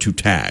runner to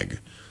tag.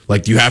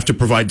 Like, you have to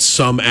provide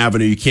some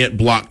avenue. You can't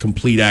block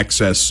complete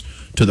access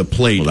to the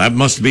plate. Well, that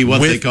must be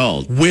what they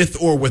called.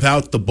 With or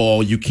without the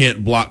ball, you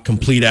can't block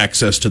complete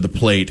access to the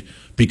plate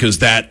because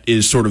that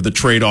is sort of the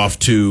trade-off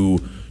to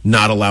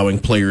not allowing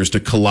players to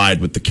collide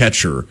with the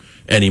catcher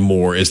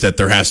anymore, is that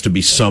there has to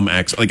be some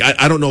access. Like,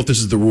 I don't know if this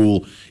is the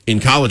rule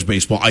in college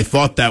baseball. I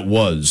thought that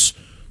was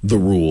the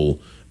rule.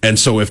 And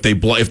so if they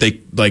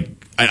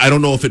I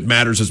don't know if it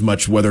matters as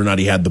much whether or not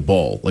he had the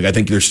ball. Like, I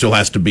think there still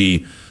has to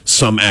be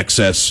some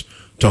access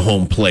to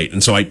home plate.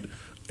 And so I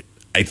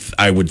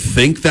would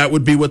think that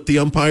would be what the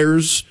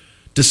umpires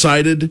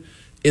decided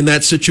in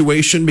that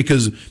situation,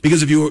 because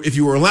if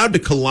you were allowed to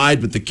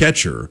collide with the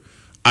catcher,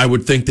 I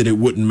would think that it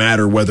wouldn't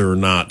matter whether or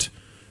not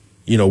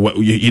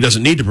he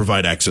doesn't need to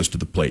provide access to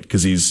the plate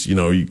because you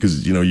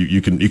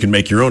can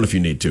make your own if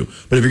you need to.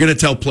 But if you're going to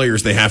tell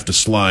players they have to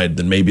slide,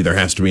 then maybe there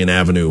has to be an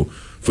avenue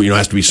for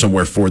has to be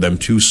somewhere for them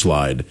to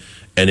slide.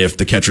 And if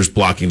the catcher's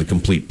blocking the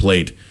complete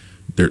plate,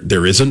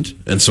 there isn't,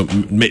 and so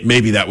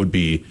maybe that would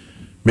be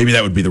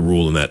the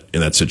rule in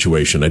that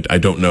situation. I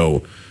don't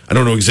know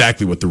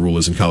exactly what the rule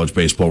is in college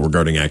baseball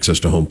regarding access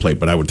to home plate,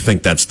 but I would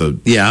think that's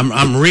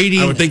I'm reading.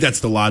 I would think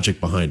that's the logic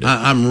behind it.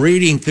 I'm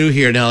reading through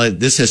here now.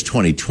 This says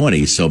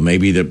 2020, so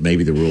maybe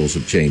the rules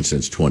have changed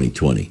since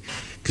 2020.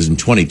 Because in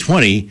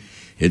 2020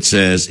 it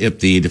says if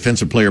the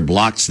defensive player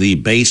blocks the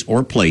base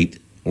or plate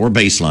or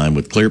baseline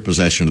with clear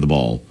possession of the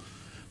ball,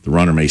 the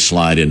runner may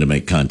slide in to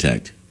make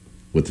contact.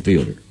 with the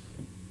fielder.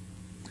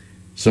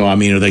 So I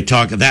mean, are they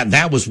talking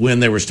that was when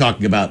they was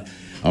talking about,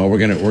 oh, we're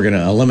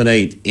gonna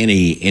eliminate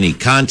any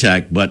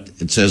contact, but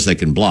it says they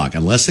can block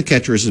unless the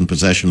catcher is in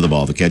possession of the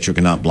ball. The catcher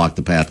cannot block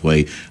the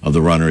pathway of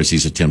the runner as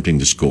he's attempting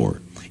to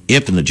score.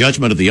 If, in the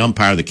judgment of the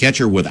umpire, the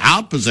catcher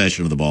without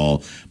possession of the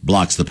ball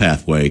blocks the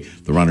pathway,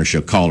 the runner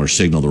shall call or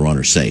signal the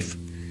runner safe.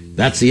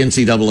 That's the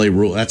NCAA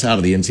rule. That's out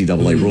of the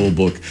NCAA rule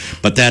book,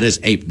 but that is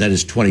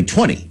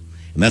 2020,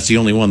 and that's the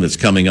only one that's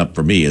coming up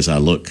for me as I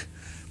look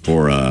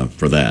for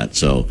that.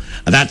 So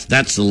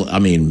that's I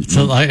mean,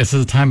 so it's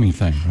a timing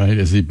thing, right?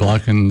 Is he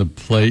blocking the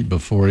plate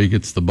before he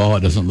gets the ball?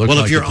 It doesn't look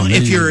like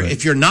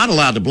if you're not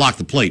allowed to block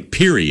the plate,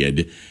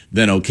 period,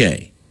 then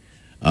okay.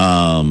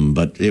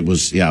 But it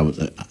was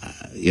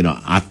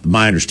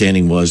my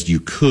understanding was you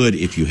could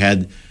if you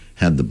had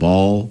the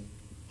ball.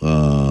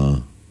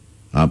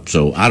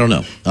 So I don't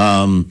know.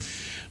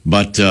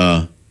 But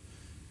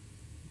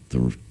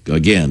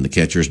the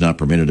catcher is not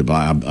permitted to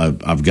block.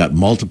 I've got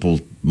multiple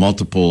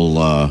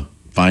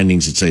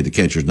findings that say the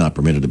catcher is not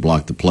permitted to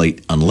block the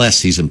plate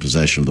unless he's in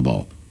possession of the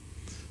ball.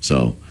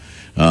 So,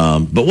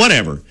 but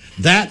whatever.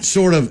 That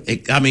sort of,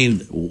 I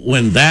mean,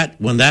 when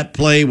that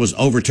play was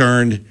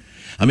overturned,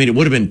 I mean, it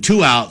would have been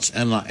 2 outs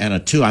and a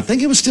 2. I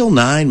think it was still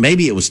 9.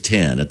 Maybe it was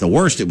 10. At the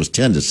worst, it was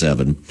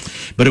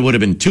 10-7. But it would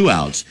have been 2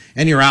 outs,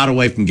 and you're out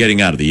away from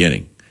getting out of the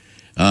inning.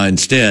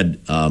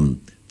 Instead,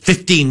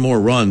 15 more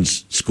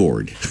runs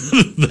scored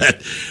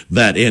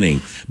that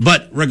inning.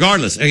 But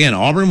regardless, again,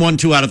 Auburn won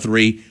 2 out of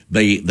 3.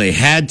 They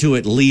had to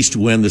at least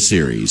win the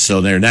series.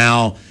 So they're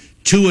now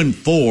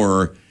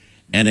 2-4,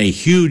 and a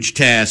huge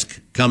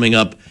task coming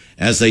up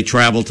as they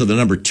travel to the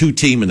number 2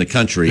 team in the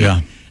country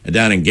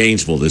down in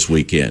Gainesville this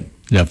weekend.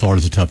 Yeah,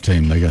 Florida's a tough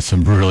team. They got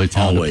some really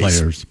talented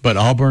players. But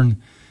Auburn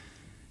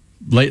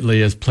lately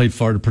has played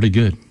Florida pretty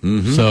good.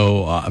 Mm-hmm.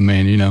 So, I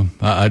mean,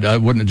 I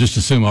wouldn't just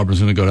assume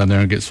Auburn's going to go down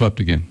there and get swept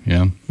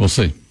again. We'll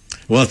see.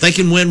 Well, if they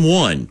can win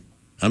one,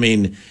 I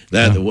mean,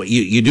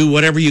 you do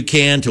whatever you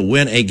can to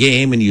win a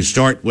game, and you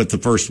start with the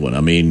first one.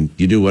 I mean,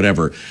 you do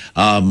whatever.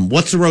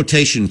 What's the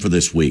rotation for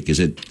this week?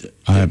 Is it?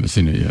 I haven't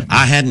seen it yet.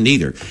 I hadn't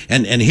either.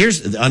 And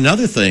here's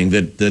another thing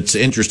that's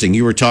interesting.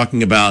 You were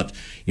talking about,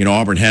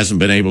 Auburn hasn't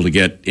been able to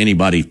get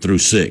anybody through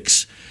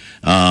 6.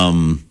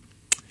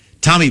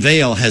 Tommy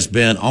Vale has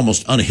been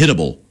almost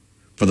unhittable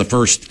for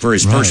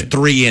his first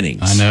 3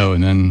 innings. I know,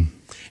 and then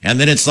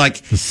it's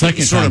like the second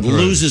he sort of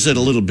loses it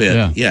a little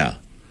bit. Yeah.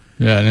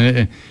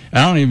 And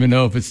I don't even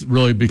know if it's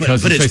really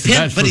because he's facing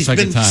that for the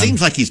second time. It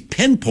seems like he's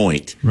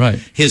pinpoint. Right.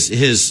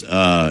 His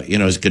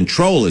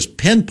control is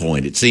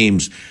pinpoint. It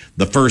seems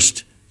the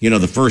first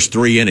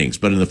 3 innings,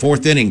 but in the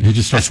 4th inning, he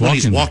just starts that's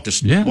walking.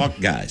 when he's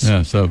walked guys.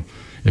 Yeah. So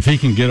if he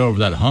can get over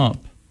that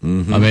hump, I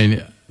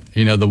mean,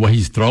 the way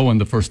he's throwing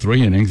the first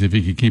 3 innings, if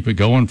he could keep it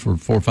going for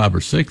 4, 5,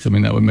 or 6, I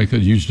mean, that would make a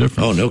huge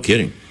difference. Oh, no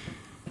kidding.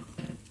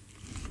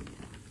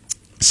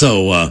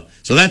 So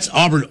that's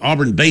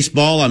Auburn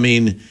baseball. I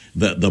mean,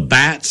 the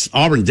bats.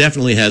 Auburn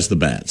definitely has the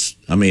bats.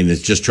 I mean,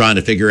 it's just trying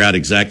to figure out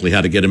exactly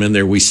how to get them in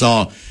there. We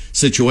saw a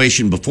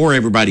situation before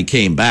everybody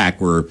came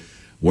back where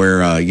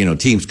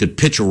teams could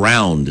pitch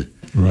around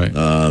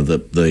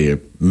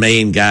the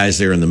main guys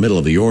there in the middle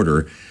of the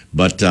order.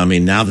 But I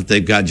mean, now that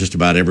they've got just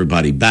about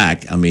everybody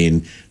back, I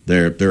mean,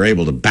 they're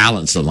able to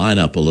balance the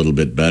lineup a little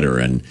bit better,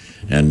 and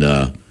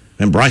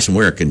Bryson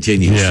Ware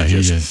continues to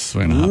just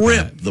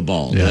rip the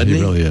ball. Yeah, he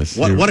really is.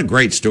 What a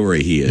great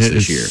story he is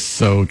this year.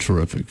 So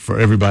terrific for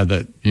everybody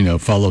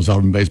that follows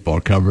Auburn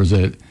baseball, covers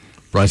it.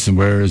 Bryson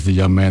Ware is the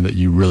young man that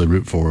you really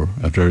root for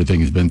after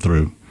everything he's been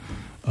through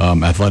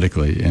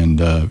athletically, and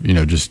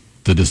just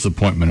the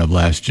disappointment of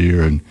last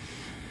year and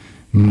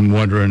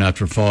wondering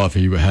after fall if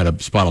he had a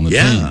spot on the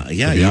team.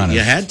 Yeah, you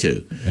had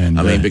to. And,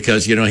 I mean,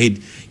 because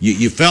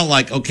you felt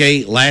like,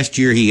 okay, last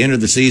year he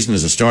entered the season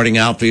as a starting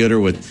outfielder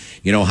with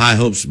high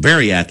hopes,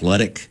 very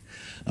athletic.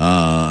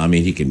 I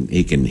mean, he can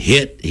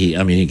hit. He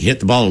can hit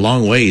the ball a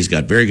long way. He's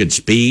got very good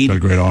speed. Got a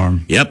great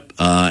arm. Yep.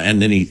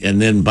 And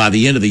then by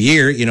the end of the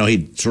year,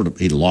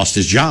 he lost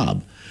his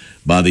job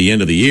by the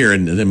end of the year,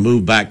 and then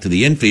moved back to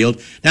the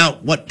infield. Now,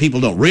 what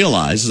people don't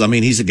realize is, I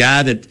mean, he's a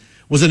guy that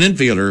was an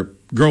infielder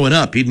growing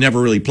up. He'd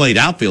never really played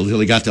outfield until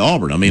he got to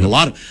Auburn. I mean, a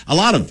lot of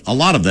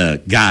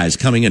the guys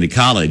coming into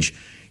college,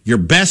 your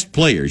best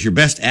players, your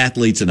best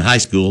athletes in high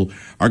school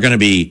are going to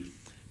be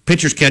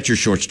pitchers, catchers,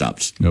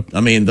 shortstops. Yep. I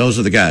mean, those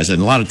are the guys,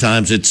 and a lot of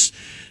times it's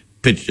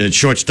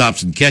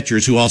shortstops and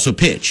catchers who also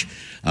pitch,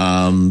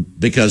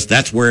 because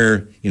that's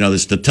where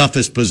it's the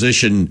toughest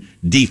position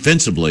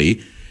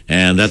defensively.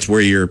 And that's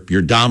where your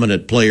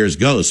dominant players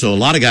go. So a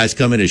lot of guys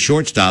come in as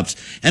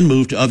shortstops and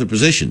move to other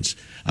positions.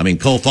 I mean,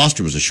 Cole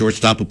Foster was a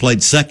shortstop who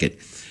played second.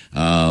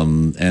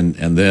 And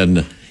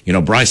then,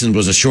 Bryson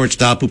was a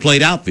shortstop who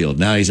played outfield.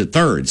 Now he's at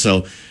third.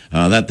 So,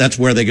 that's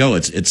where they go.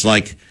 It's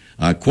like,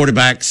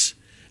 quarterbacks,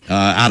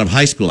 out of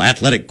high school,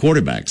 athletic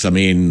quarterbacks. I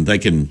mean, they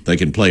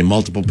can play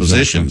multiple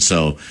positions.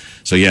 So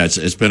yeah,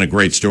 it's been a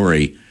great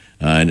story.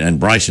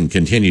 And Bryson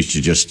continues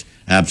to just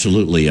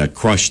absolutely,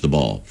 crush the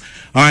ball.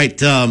 All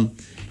right.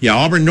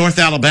 Auburn, North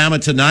Alabama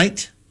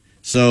tonight,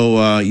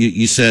 So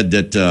you said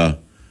that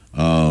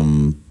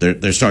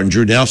they're starting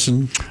Drew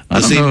Nelson. I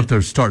don't know if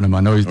they're starting him.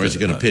 I know he's. Or is he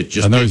going to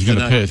pitch? I know he's going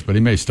to pitch, but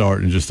he may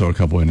start and just throw a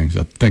couple innings.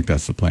 I think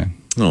that's the plan.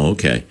 Oh,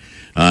 okay.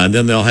 And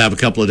then they'll have a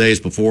couple of days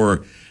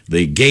before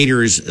the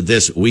Gators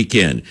this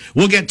weekend.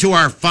 We'll get to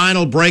our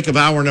final break of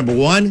hour number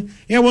one.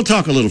 Yeah, we'll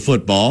talk a little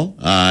football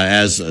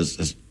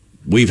as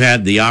we've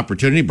had the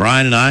opportunity.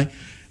 Brian and I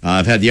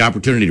have had the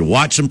opportunity to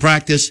watch some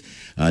practice.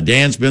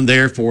 Dan's been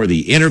there for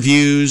the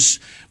interviews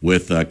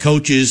with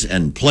coaches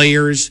and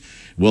players.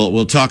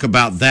 We'll talk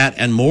about that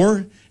and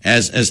more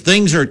as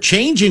things are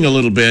changing a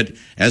little bit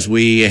as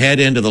we head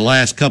into the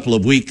last couple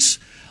of weeks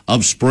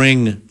of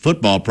spring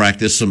football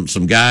practice.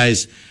 Some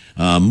guys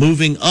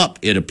moving up,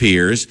 it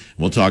appears.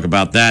 We'll talk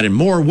about that and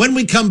more when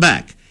we come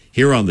back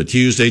here on the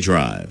Tuesday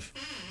Drive.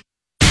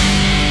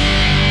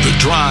 The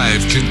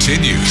Drive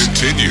continues.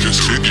 The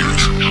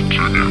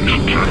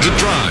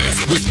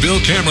Drive with Bill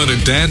Cameron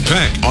and Dan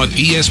Peck on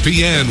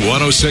ESPN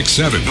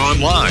 106.7.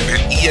 Online at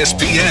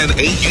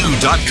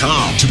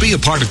ESPNAU.com. To be a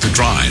part of The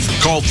Drive,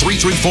 call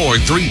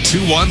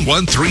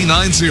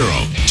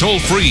 334-321-1390. Toll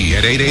free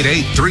at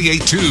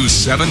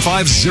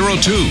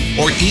 888-382-7502.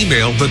 Or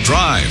email The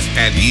Drive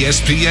at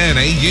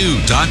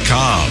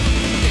ESPNAU.com.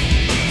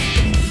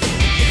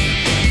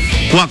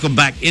 Welcome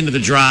back into the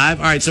Drive.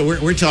 All right, so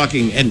we're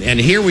talking, and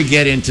here we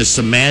get into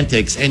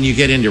semantics, and you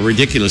get into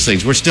ridiculous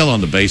things. We're still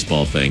on the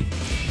baseball thing.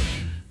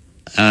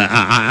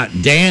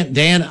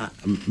 Dan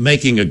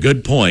making a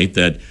good point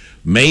that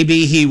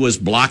maybe he was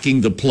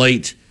blocking the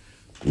plate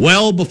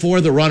well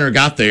before the runner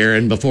got there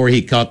and before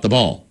he caught the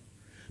ball.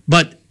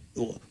 But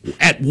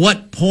at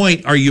what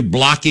point are you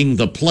blocking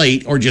the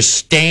plate or just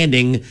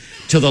standing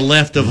to the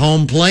left of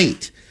home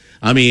plate?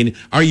 I mean,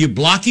 are you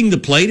blocking the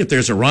plate if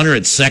there's a runner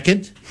at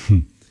second?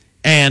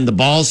 And the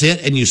ball's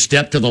hit, and you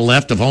step to the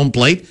left of home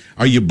plate?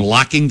 Are you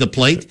blocking the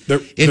plate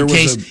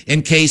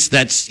in case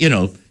that's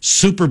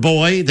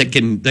Superboy that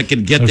can get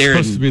there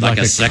supposed to be like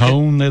a second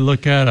cone they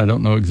look at? I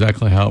don't know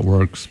exactly how it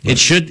works. It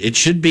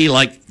should be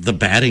like the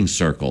batting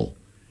circle.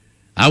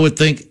 I would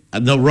think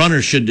the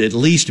runner should at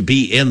least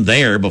be in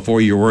there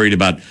before you're worried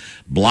about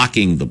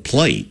blocking the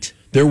plate.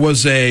 There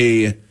was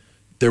a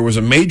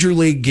major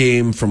league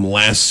game from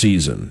last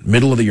season,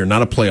 middle of the year,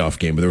 not a playoff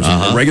game, but there was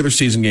a regular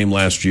season game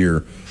last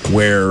year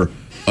where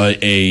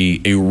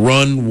a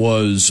run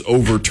was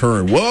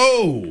overturned.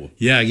 Whoa!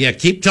 Yeah.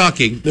 Keep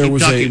talking. Keep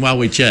talking while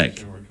we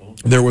check.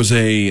 There was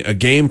a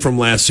game from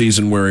last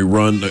season where a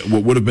run,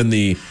 what would have been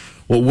the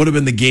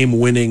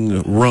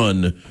game-winning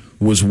run,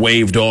 was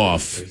waved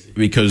off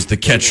because the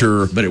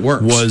catcher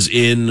was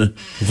in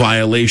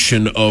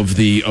violation of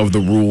the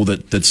rule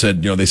that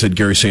said, they said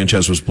Gary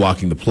Sanchez was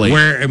blocking the plate.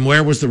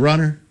 Where was the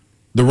runner?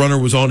 The runner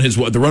was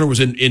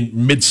in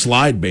mid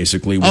slide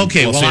basically. While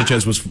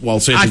Sanchez was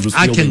fielding.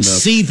 I can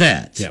see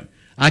that. Yeah.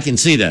 I can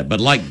see that. But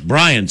like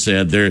Brian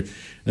said, there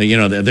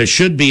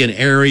should be an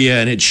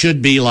area, and it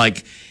should be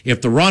like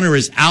if the runner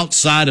is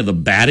outside of the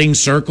batting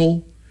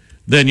circle,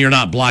 then you're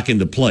not blocking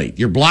the plate.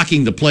 You're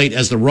blocking the plate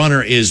as the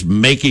runner is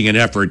making an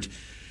effort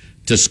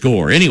to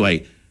score.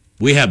 Anyway,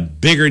 we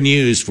have bigger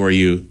news for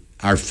you.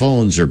 Our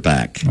phones are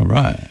back. All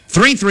right.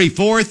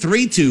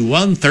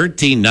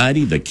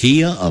 334-321-1390. The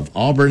Kia of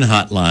Auburn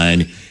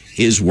hotline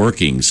is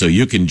working, so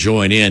you can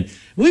join in.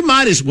 We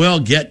might as well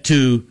get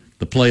to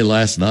the play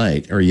last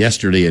night or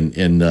yesterday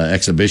in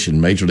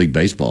exhibition Major League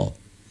Baseball.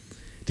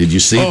 Did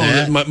you see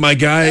that? My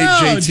guy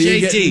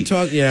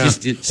JT. Yeah.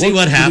 Just see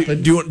what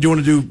happened. Do you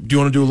want to do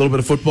a little bit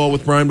of football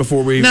with Brian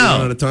before we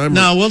run out of time?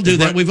 No, we'll do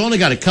that. We've only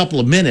got a couple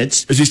of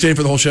minutes. Is he staying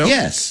for the whole show?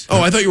 Yes.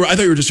 Oh, I thought you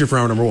were just here for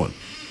hour number one.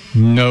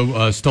 No,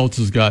 Stoltz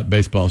has got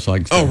baseball, so I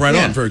can stay. Oh, right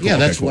on. Very cool. Yeah,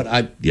 that's cool. what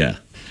I. Yeah.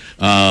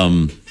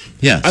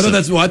 Yeah. I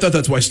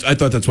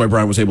thought that's why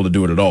Brian was able to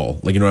do it at all.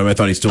 Like, I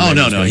thought he still. Oh,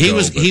 no.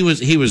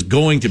 He was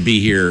going to be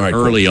here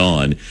early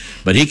on,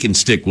 but he can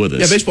stick with us.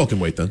 Yeah, baseball can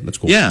wait then. That's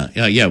cool. Yeah.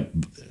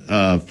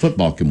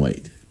 Football can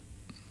wait.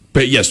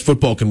 But yes,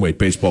 football can wait.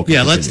 Baseball can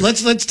continue.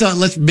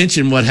 Let's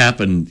mention what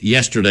happened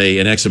yesterday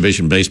in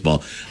exhibition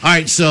baseball. All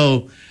right,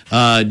 so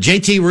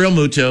JT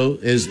Realmuto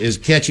is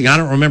catching. I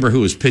don't remember who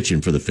was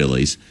pitching for the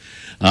Phillies,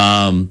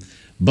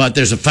 but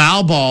there's a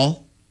foul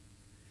ball,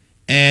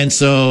 and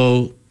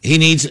so he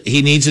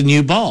needs a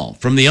new ball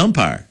from the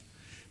umpire.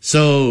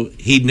 So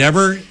he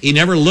never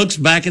looks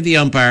back at the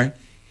umpire.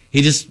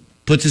 He just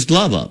puts his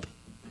glove up.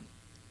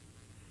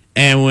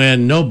 And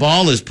when no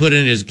ball is put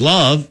in his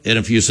glove in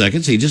a few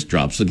seconds, he just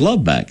drops the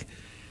glove back.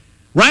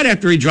 Right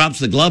after he drops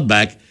the glove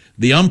back,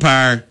 the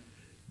umpire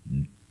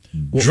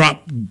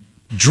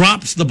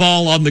drops the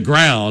ball on the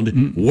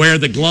ground where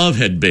the glove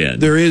had been.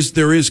 There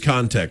is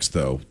context,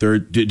 though.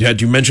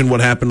 Had you mentioned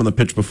what happened on the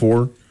pitch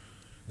before?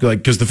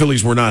 Because the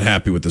Phillies were not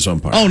happy with this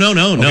umpire. Oh,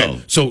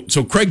 no. So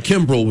Craig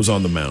Kimbrell was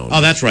on the mound.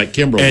 Oh, that's right.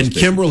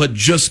 Kimbrell had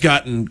just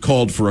gotten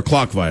called for a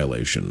clock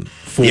violation.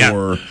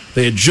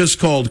 They had just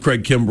called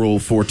Craig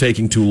Kimbrell for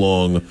taking too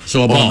long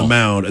on the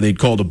mound, and they'd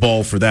called a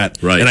ball for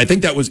that. Right. And I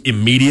think that was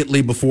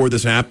immediately before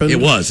this happened.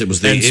 It was. It was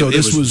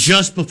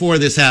just before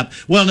this happened.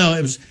 Well, no,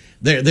 it was.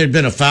 There'd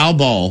been a foul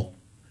ball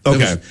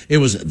Okay. It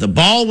was the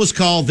ball was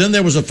called, then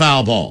there was a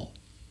foul ball.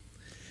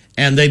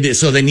 And they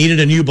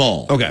needed a new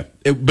ball. Okay.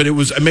 But it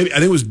was, I think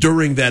it was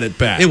during that at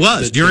bat. It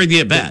was during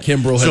the at bat.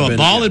 So a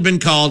ball had been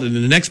called, and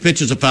the next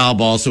pitch is a foul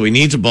ball, so he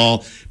needs a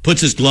ball,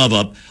 puts his glove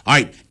up. All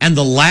right. And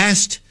the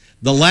last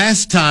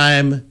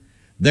time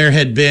there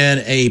had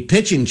been a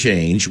pitching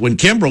change, when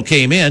Kimbrel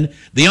came in,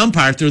 the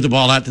umpire threw the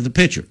ball out to the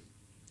pitcher.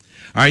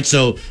 All right.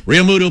 So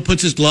Real Muto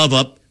puts his glove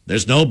up.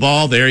 There's no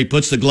ball there. He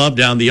puts the glove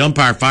down. The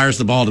umpire fires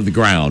the ball to the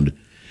ground.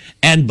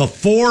 And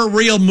before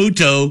Real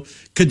Muto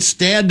could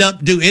stand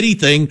up, do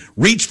anything,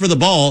 reach for the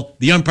ball,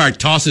 the umpire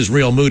tosses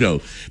Real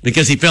Muto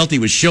because he felt he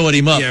was showing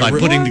him up by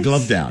putting the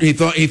glove down. He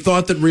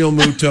thought that Real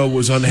Muto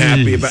was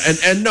unhappy about,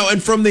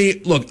 and from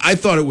the look, I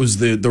thought it was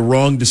the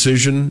wrong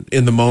decision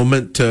in the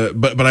moment.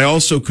 But I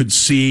also could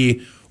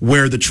see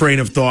where the train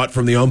of thought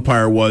from the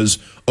umpire was,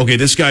 okay,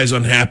 this guy's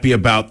unhappy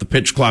about the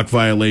pitch clock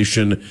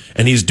violation,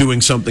 and he's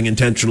doing something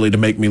intentionally to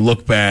make me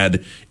look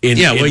bad. You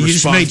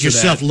just made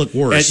yourself look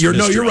worse. You're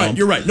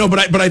right. No,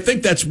 but I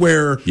think that's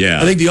where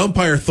I think the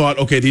umpire thought,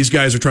 okay, these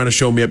guys are trying to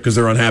show me up because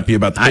they're unhappy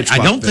about the pitch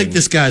clock. I don't think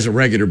this guy's a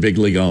regular big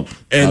league ump,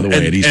 by the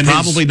way, and he's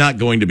probably not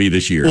going to be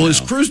this year. Well,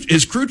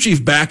 his crew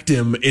chief backed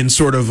him in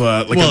sort of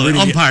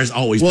umpires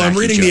always. Well, I'm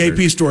reading the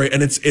AP story,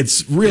 and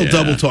it's real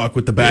double talk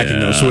with the backing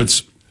though. So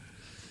it's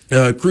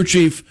crew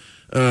chief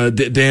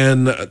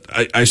Dan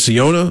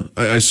Isiona.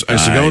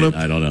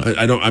 I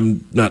don't know.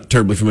 I'm not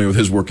terribly familiar with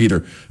his work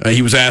either.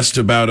 He was asked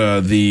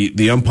about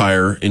the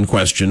umpire in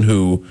question,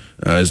 who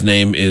his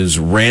name is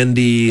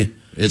Randy.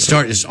 It's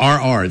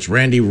RR. It's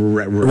Randy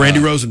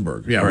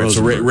Rosenberg. Yeah, right?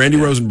 Rosenberg. So Randy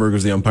Rosenberg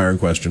was the umpire in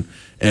question,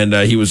 and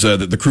he was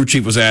the crew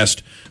chief was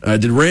asked,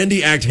 did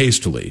Randy act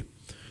hastily?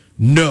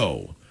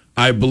 No.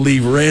 I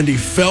believe Randy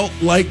felt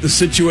like the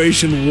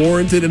situation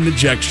warranted an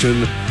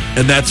ejection,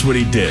 and that's what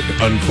he did,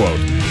 unquote.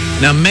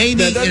 Now,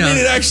 maybe that doesn't mean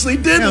it actually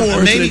did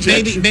warrant an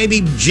ejection.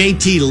 Maybe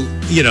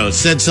JT,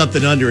 said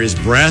something under his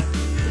breath,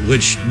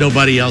 which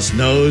nobody else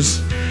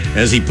knows,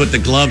 as he put the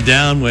glove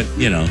down.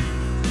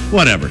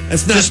 Whatever.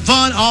 It's just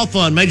fun, all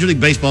fun. Major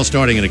League Baseball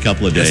starting in a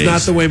couple of days. It's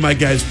not the way my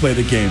guys play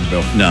the game,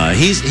 Bill. No,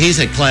 he's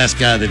a class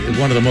guy,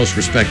 one of the most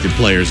respected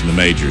players in the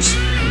majors,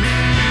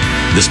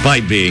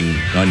 despite being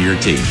on your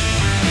team.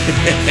 All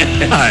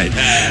right.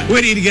 We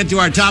need to get to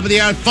our top of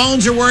the hour.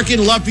 Phones are working.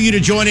 Love for you to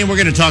join in. We're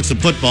going to talk some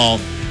football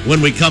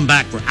when we come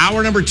back for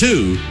hour number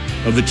 2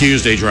 of the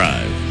Tuesday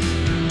Drive.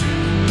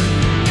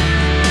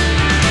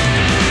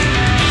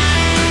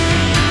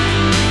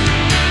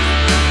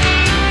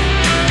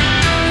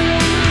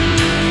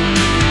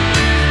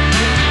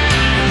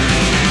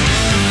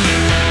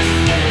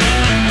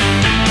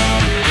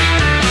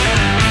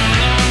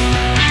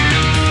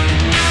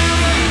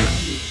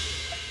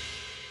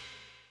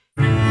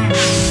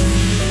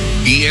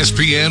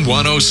 ESPN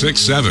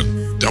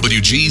 106.7,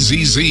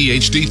 WGZZ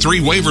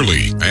HD3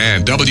 Waverly,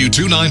 and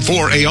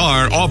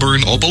W294AR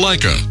Auburn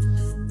Opelika.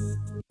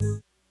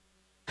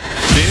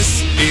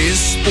 This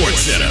is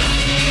SportsCenter.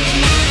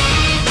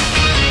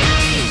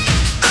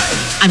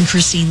 I'm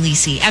Christine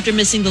Lisi. After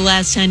missing the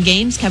last 10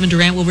 games, Kevin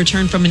Durant will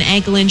return from an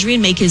ankle injury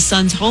and make his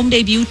son's home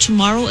debut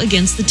tomorrow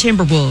against the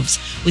Timberwolves.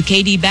 With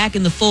KD back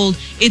in the fold,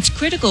 it's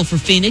critical for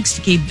Phoenix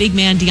to keep big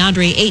man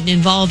DeAndre Ayton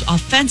involved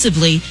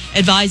offensively,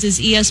 advises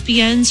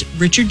ESPN's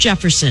Richard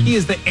Jefferson. He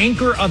is the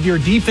anchor of your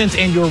defense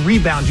and your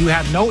rebound. You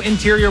have no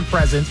interior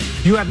presence.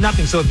 You have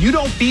nothing. So if you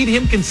don't feed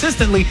him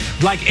consistently,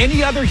 like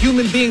any other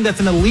human being that's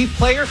an elite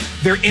player,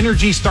 their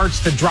energy starts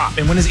to drop.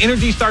 And when his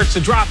energy starts to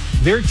drop,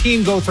 their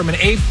team goes from an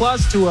A+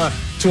 to a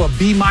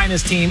B-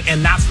 team,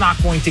 and that's not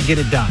going to get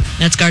it done.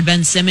 Nets guard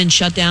Ben Simmons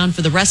shut down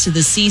for the rest of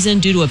the season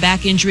due to a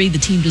back injury. The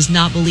team does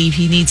not believe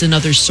he needs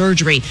another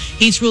surgery.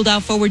 He's ruled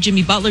out forward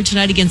Jimmy Butler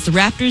tonight against the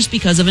Raptors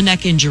because of a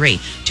neck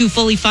injury. 2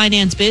 fully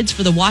financed bids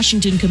for the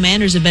Washington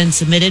Commanders have been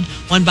submitted,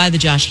 one by the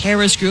Josh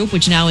Harris Group,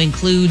 which now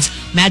includes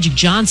Magic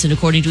Johnson,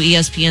 according to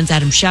ESPN's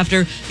Adam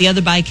Schefter, the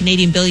other by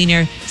Canadian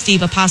billionaire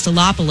Steve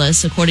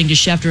Apostolopoulos, according to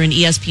Schefter and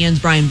ESPN's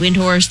Brian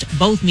Windhorst.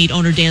 Both meet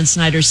owner Dan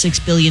Snyder's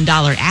 $6 billion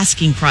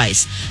asking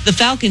price. The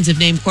Falcons have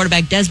named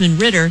quarterback Desmond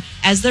Ridder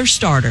as their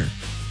starter.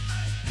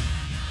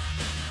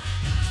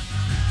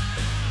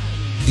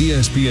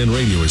 ESPN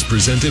Radio is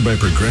presented by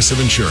Progressive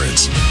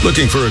Insurance.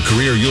 Looking for a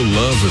career you'll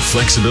love with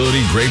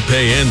flexibility, great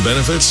pay, and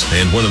benefits,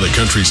 and one of the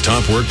country's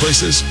top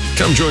workplaces?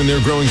 Come join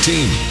their growing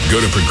team. Go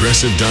to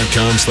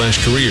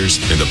progressive.com/careers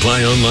and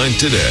apply online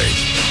today.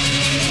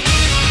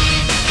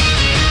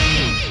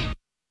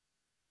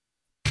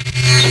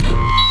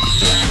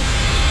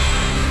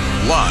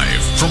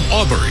 Live from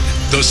Auburn,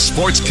 the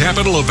sports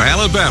capital of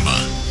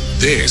Alabama,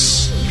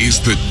 this is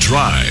The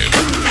Drive.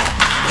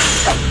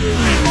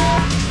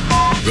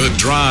 The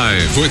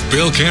Drive with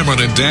Bill Cameron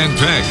and Dan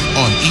Peck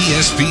on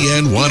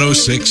ESPN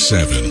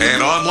 106.7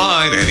 and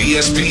online at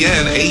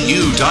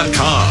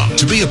ESPNAU.com.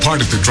 To be a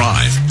part of The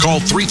Drive, call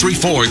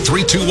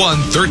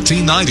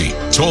 334-321-1390,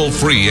 toll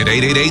free at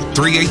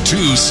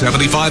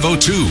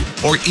 888-382-7502,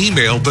 or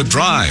email The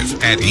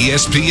Drive at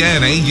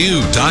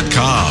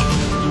ESPNAU.com.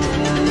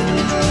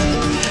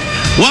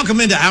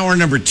 Welcome into hour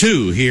number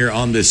 2 here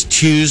on this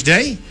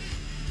Tuesday.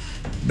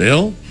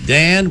 Bill,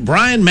 Dan,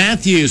 Brian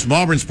Matthews from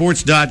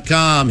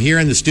AuburnSports.com here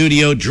in the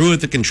studio, Drew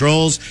at the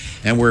controls,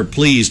 and we're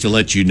pleased to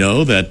let you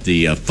know that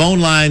the phone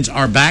lines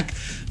are back.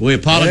 We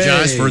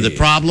apologize for the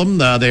problem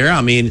there. I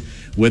mean,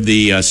 when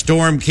the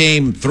storm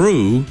came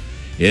through,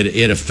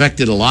 it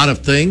affected a lot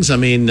of things. I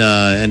mean,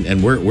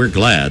 and we're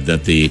glad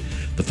that the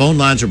phone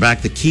lines are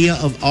back. The Kia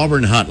of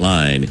Auburn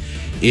hotline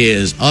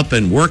is up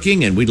and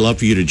working, and we'd love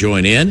for you to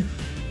join in.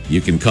 You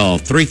can call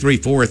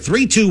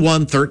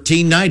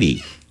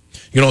 334-321-1390.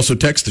 You can also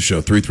text the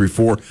show,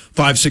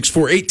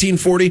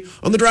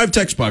 334-564-1840 on the Drive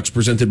text box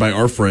presented by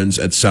our friends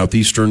at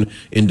Southeastern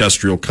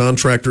Industrial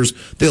Contractors.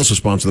 They also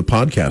sponsor the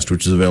podcast,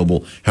 which is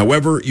available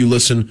however you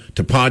listen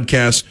to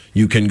podcasts.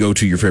 You can go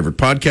to your favorite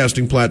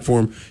podcasting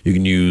platform. You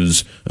can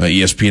use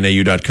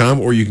ESPNAU.com,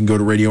 or you can go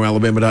to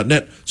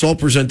RadioAlabama.net. It's all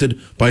presented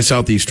by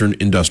Southeastern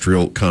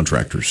Industrial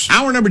Contractors.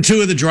 Hour number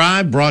 2 of the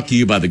Drive brought to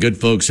you by the good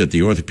folks at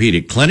the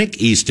Orthopedic Clinic,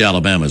 East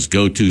Alabama's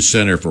go-to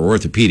center for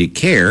orthopedic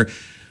care,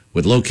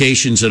 with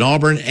locations in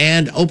Auburn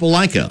and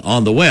Opelika,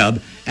 on the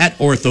web at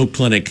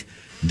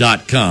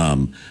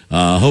orthoclinic.com.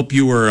 Hope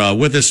you were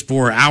with us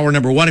for hour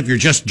number 1. If you're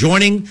just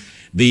joining,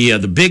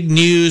 the big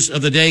news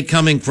of the day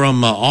coming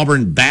from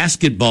Auburn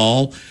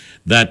basketball,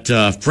 that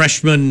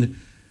freshman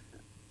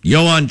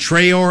Johan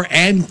Traore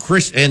and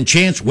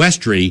Chance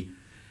Westry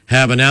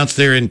have announced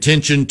their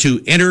intention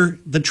to enter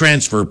the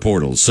transfer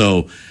portal.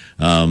 So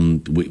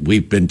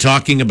we've been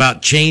talking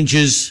about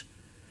changes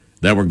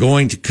that were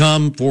going to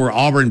come for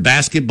Auburn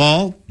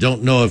basketball.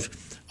 Don't know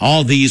if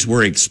all these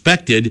were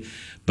expected,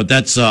 but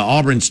that's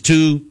Auburn's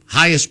 2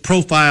 highest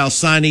profile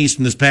signees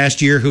from this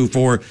past year, who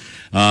for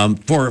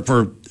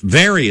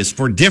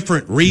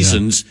different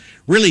reasons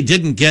really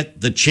didn't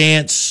get the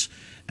chance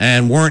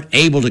and weren't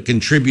able to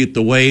contribute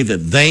the way that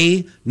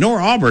they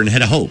nor Auburn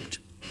had hoped.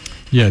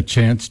 Yeah,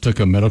 Chance took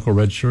a medical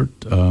red shirt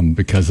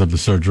because of the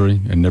surgery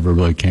and never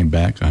really came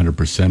back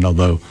 100%,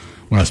 although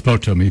when I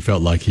spoke to him, he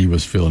felt like he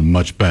was feeling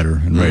much better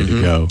and ready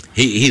to go.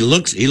 He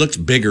looks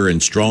bigger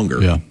and stronger.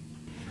 Yeah.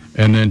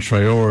 And then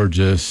Traore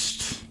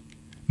just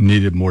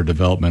needed more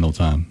developmental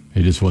time.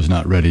 He just was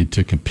not ready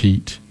to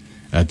compete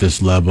at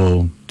this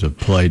level, to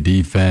play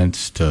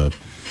defense, to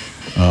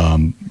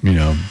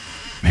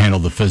handle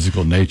the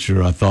physical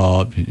nature, I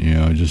thought. He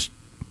just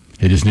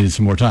needed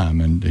some more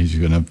time, and he's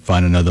going to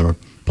find another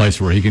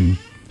place where he can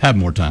have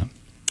more time.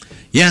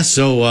 Yeah,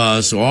 so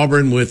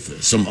Auburn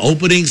with some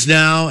openings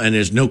now, and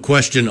there's no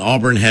question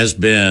Auburn has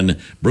been,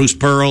 Bruce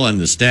Pearl and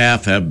the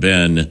staff have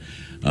been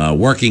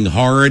working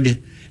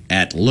hard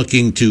at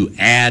looking to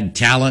add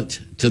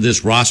talent to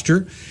this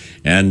roster.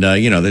 And,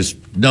 there's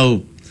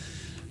no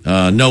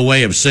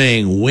way of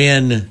saying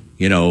when,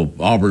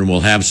 Auburn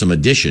will have some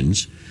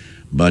additions.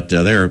 But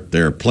there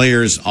are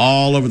players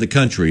all over the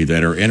country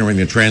that are entering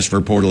the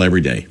transfer portal every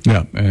day.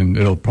 Yeah, and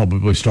it'll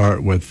probably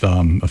start with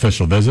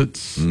official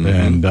visits.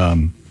 Mm-hmm.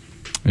 And,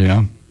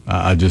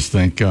 I just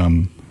think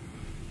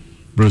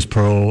Bruce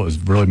Pearl is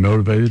really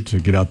motivated to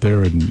get out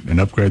there and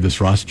upgrade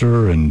this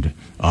roster, and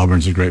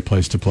Auburn's a great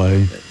place to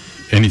play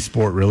any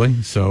sport,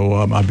 really. So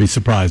I'd be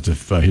surprised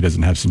if he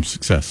doesn't have some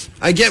success.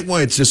 I get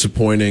why it's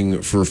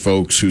disappointing for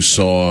folks who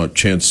saw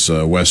Chance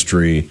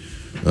Westry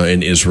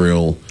in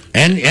Israel.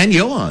 And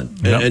Johan.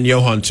 And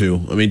Johan,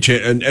 too. I mean,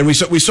 and we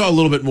saw a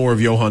little bit more of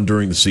Johan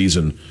during the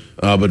season.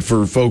 But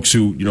for folks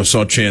who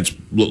saw Chance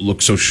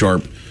look so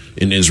sharp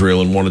in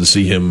Israel and wanted to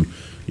see him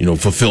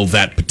fulfill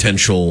that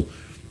potential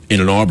in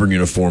an Auburn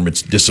uniform,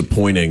 it's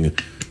disappointing.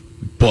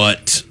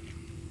 But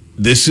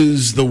this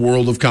is the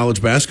world of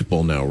college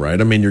basketball now,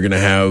 right? I mean, you're going to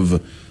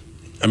have...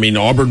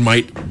 Auburn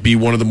might be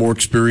one of the more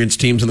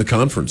experienced teams in the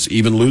conference,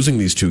 even losing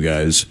these 2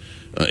 guys.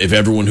 If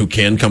everyone who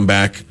can come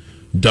back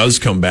does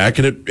come back,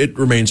 and it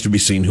remains to be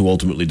seen who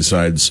ultimately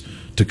decides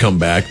to come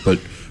back. But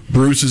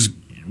Bruce is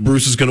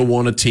going to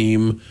want a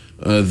team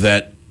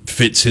that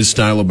fits his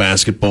style of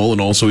basketball,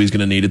 and also he's going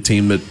to need a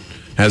team that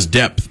has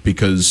depth,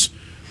 because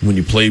when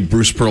you play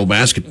Bruce Pearl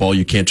basketball,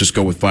 you can't just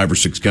go with 5 or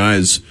 6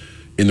 guys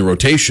in the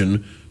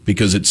rotation,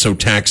 because it's so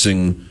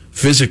taxing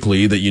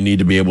physically that you need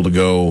to be able to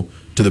go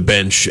to the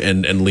bench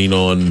and lean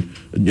on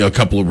a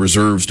couple of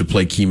reserves to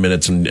play key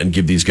minutes and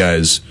give these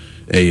guys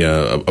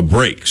a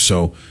break.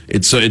 So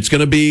it's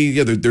going to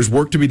be there's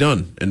work to be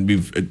done, and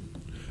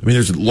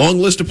there's a long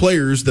list of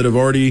players that have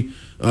already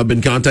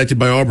been contacted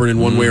by Auburn in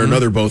one way or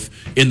another, both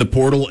in the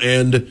portal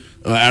and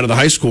out of the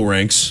high school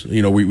ranks.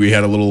 We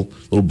had a little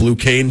Blue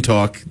Cane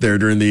talk there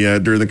during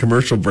the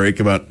commercial break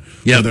about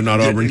whether or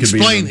not Auburn could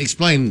be.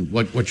 Explain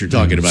what you're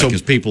talking about,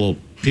 because people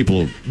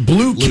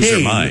Blue lose Cane,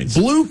 their minds.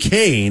 Blue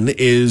Cane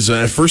is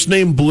first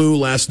name Blue,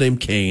 last name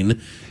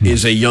Cane.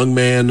 Is a young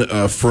man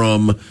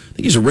from, I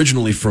think he's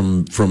originally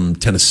from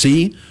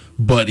Tennessee,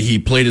 but he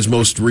played his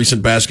most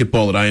recent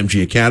basketball at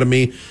IMG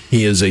Academy.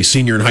 He is a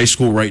senior in high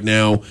school right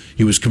now.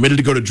 He was committed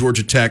to go to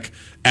Georgia Tech,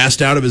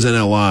 asked out of his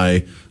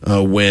NLI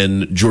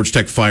when Georgia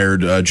Tech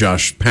fired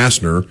Josh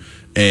Pastner,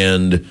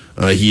 and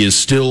he is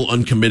still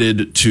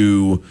uncommitted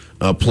to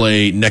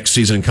play next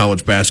season in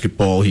college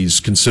basketball. He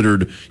was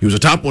a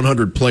top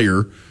 100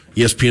 player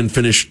ESPN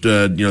finished,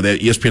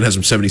 ESPN has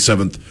him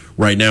 77th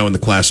right now in the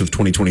class of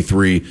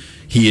 2023.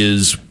 He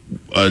is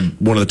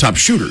one of the top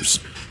shooters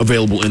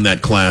available in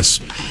that class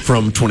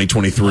from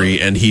 2023,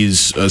 and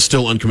he's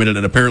still uncommitted.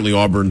 And apparently,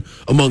 Auburn,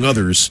 among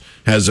others,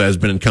 has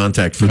been in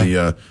contact for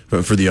the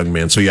young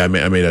man. So yeah, I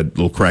made a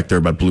little crack there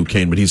about Blue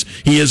Cane, but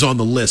he is on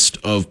the list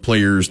of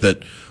players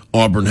that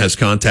Auburn has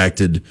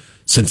contacted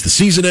since the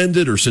season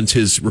ended, or since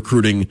his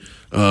recruiting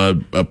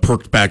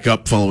perked back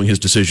up following his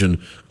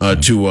decision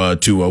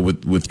to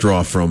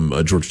withdraw from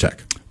Georgia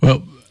Tech.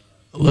 Well,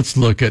 let's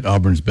look at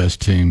Auburn's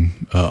best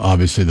team.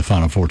 Obviously, the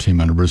Final Four team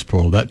under Bruce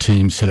Pearl. That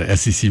team set an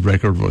SEC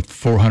record with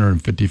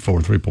 454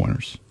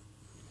 3-pointers.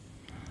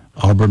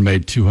 Auburn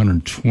made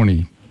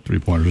 220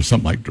 3-pointers, or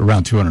something like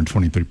around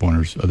 220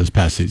 3-pointers this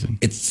past season.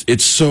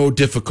 It's so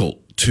difficult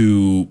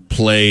to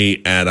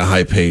play at a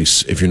high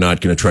pace if you're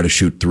not going to try to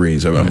shoot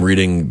threes. I'm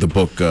reading the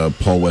book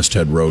Paul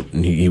Westhead wrote,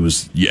 and he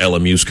was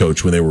LMU's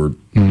coach when they were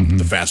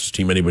the fastest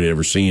team anybody had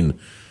ever seen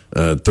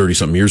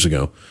 30-something years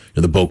ago.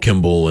 The Bo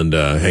Kimball and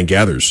Hank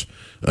Gathers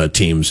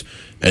teams.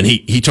 And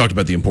he talked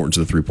about the importance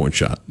of the three-point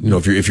shot.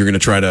 If you're going to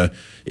try to,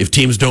 if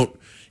teams don't,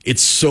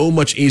 it's so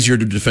much easier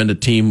to defend a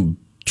team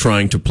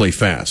trying to play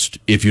fast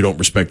if you don't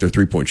respect their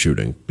three-point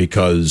shooting,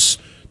 because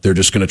they're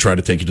just going to try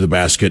to take you to the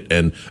basket.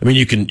 And I mean,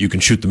 you can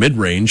shoot the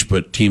mid-range,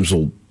 but teams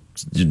will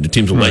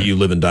let you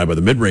live and die by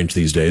the mid-range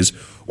these days.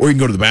 Or you can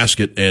go to the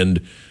basket and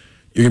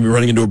you're going to be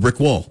running into a brick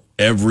wall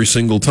every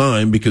single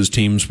time, because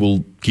teams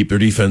will keep their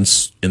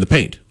defense in the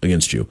paint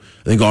against you.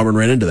 I think Auburn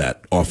ran into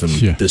that often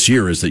this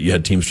year, is that you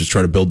had teams just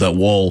try to build that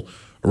wall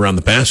around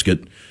the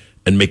basket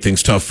and make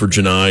things tough for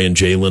Janai and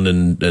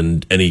Jalen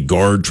and any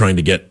guard trying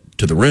to get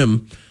to the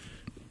rim.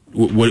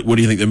 What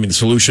do you think? I mean, the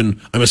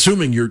solution, I'm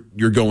assuming you're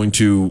going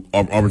to,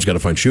 Auburn's got to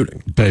find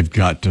shooting. They've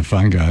got to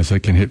find guys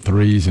that can hit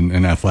threes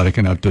and athletic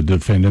enough to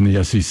defend in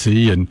the SEC.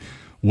 And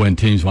when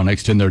teams want to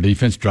extend their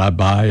defense, drive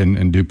by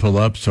and do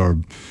pull-ups or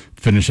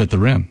finish at the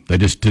rim. They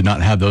just did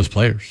not have those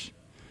players.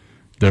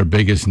 Their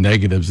biggest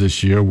negatives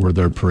this year were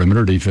their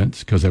perimeter defense,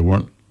 because they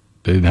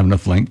didn't have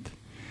enough length.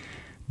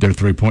 Their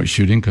three-point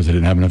shooting, because they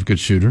didn't have enough good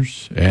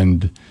shooters.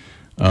 And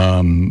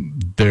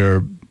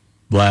their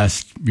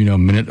last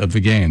minute of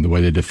the game, the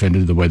way they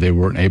defended, the way they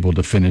weren't able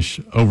to finish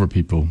over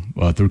people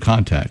through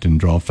contact and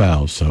draw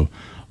fouls. So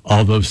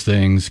all those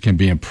things can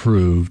be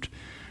improved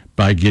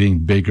by getting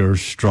bigger,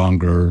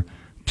 stronger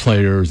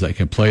players that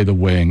can play the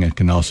wing and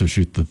can also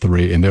shoot the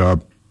three. And there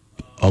are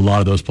a lot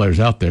of those players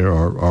out there,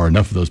 or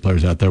enough of those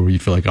players out there, where you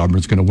feel like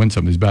Auburn's going to win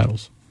some of these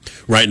battles.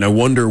 Right, and I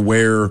wonder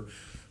where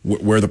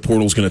the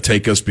portal's going to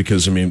take us,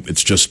 because, I mean,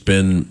 it's just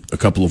been a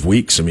couple of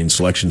weeks. I mean,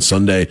 Selection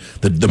Sunday,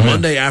 the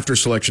Monday after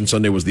Selection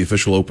Sunday was the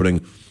official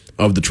opening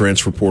of the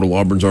transfer portal.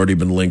 Auburn's already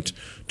been linked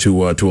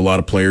to a lot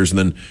of players, and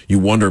then you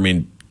wonder, I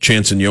mean,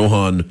 Chance and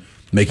Johan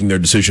making their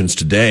decisions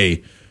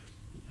today,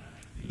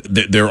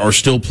 there are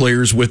still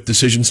players with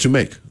decisions to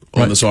make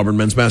on this Auburn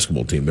men's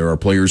basketball team. There are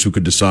players who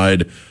could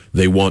decide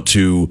they want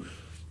to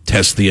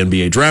test the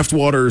NBA draft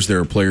waters. There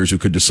are players who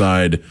could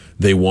decide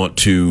they want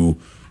to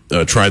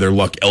try their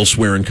luck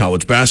elsewhere in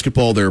college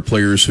basketball. There are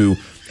players who,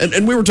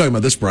 and we were talking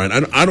about this, Brian,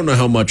 I don't know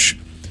how much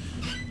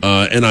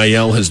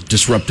NIL has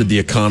disrupted the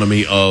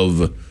economy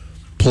of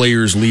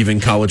players leaving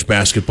college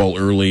basketball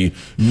early,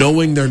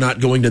 knowing they're not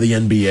going to the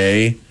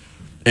NBA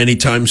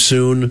anytime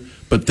soon,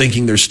 but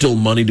thinking there's still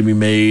money to be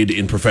made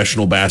in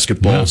professional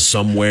basketball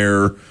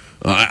somewhere.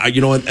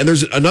 And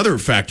there's another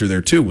factor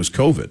there too, was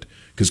COVID,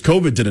 because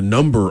COVID did a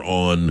number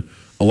on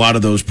a lot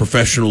of those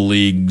professional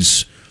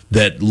leagues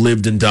that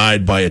lived and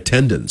died by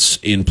attendance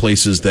in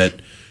places that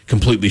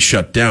completely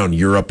shut down,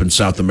 Europe and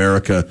South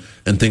America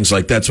and things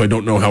like that. So I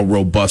don't know how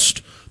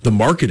robust the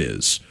market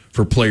is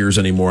for players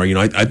anymore.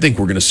 I think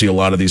we're going to see a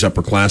lot of these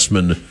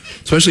upperclassmen,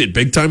 especially at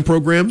big time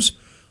programs.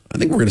 I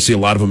think we're going to see a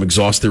lot of them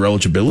exhaust their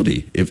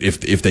eligibility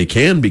if they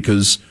can,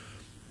 because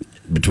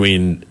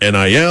between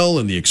NIL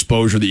and the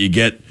exposure that you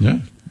get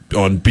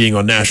on being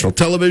on national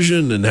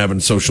television and having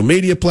social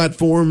media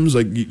platforms,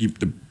 like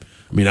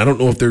I don't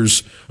know if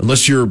there's,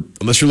 unless you're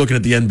looking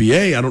at the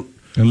NBA,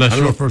 unless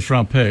you're a first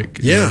round pick.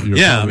 You're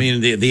I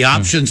mean, the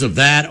options of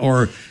that,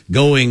 or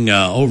going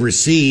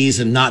overseas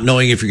and not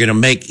knowing if you're going to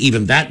make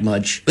even that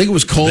much. I think it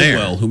was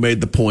Caldwell who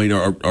made the point,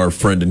 our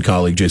friend and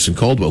colleague Jason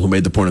Caldwell, who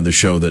made the point on the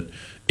show that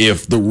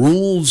if the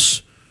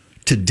rules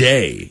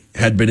today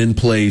had been in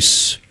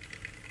place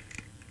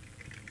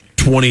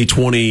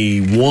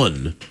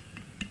 2021,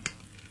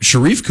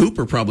 Sharif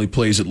Cooper probably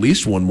plays at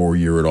least one more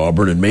year at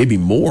Auburn, and maybe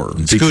more.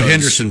 Scoot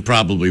Henderson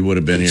probably would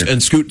have been here.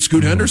 And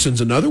Scoot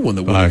Henderson's another one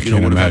that would have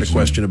had a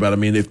question about. I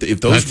mean, if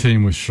those, that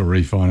team with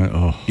Sharif on it,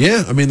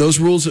 I mean, those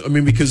rules. I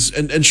mean, because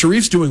and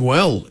Sharif's doing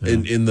well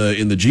in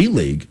the G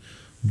League,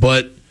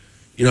 but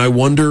I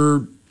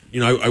wonder.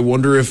 I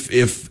wonder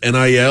if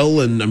NIL,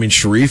 and I mean,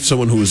 Sharif,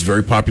 someone who was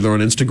very popular on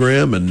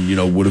Instagram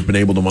and would have been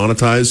able to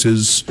monetize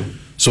his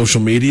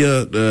social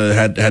media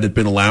had it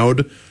been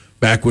allowed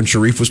back when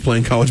Sharif was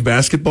playing college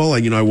basketball.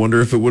 I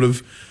wonder if it would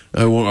have.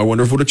 I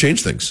wonder if it would have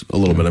changed things a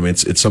little bit. I mean,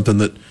 it's something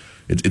that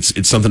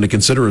it's something to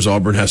consider as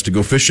Auburn has to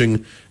go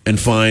fishing and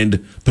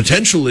find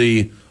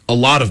potentially a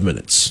lot of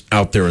minutes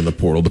out there in the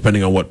portal,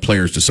 depending on what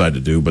players decide to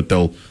do, but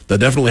they'll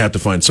definitely have to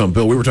find some.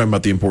 Bill, we were talking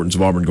about the importance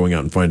of Auburn going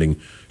out and finding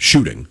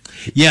shooting.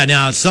 Yeah,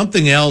 now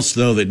something else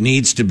though that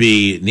needs to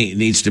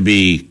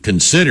be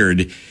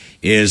considered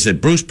is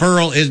that Bruce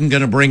Pearl isn't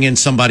going to bring in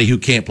somebody who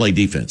can't play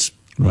defense.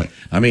 Right.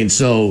 I mean,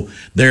 so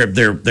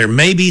there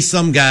may be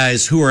some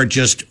guys who are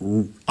just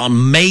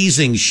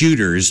amazing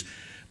shooters,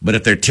 but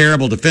if they're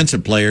terrible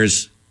defensive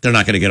players, they're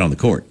not going to get on the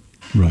court.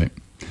 Right.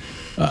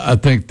 I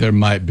think there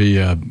might be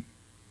an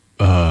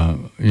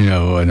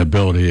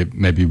ability,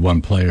 maybe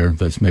one player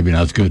that's maybe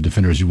not as good a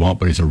defender as you want,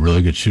 but he's a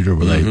really good shooter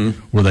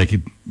where they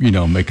could,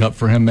 make up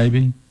for him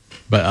maybe.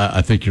 But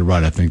I think you're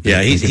right. I think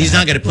he's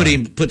not going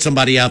to put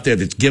somebody out there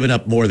that's given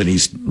up more than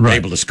he's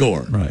able to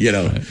score. Right.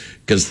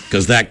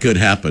 Because that could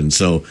happen.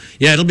 So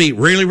yeah, it'll be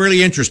really,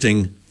 really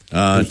interesting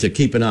to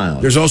keep an eye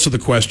on. There's also the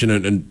question,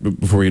 and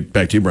before we get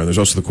back to you, Brian, there's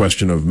also the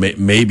question of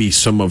maybe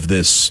some of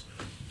the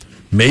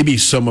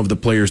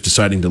players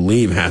deciding to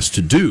leave has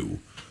to do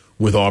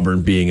with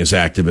Auburn being as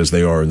active as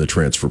they are in the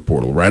transfer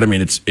portal, right? I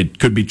mean, it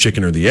could be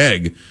chicken or the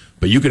egg,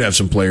 but you could have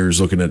some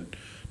players looking at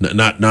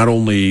not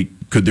only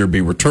could there be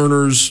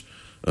returners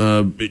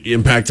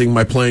impacting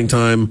my playing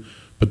time,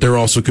 but there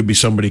also could be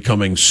somebody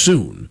coming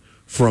soon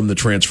from the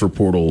transfer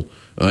portal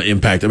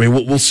impact. I mean,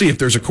 we'll see if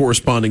there's a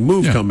corresponding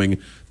move coming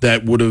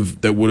that would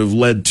have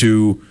led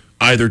to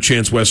either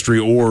Chance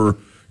Westry or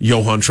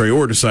Johan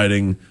Traore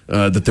deciding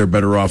that they're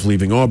better off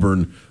leaving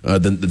Auburn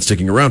than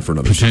sticking around for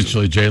another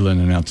potentially season.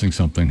 Jalen announcing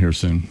something here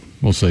soon.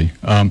 We'll see.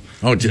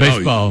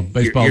 Baseball.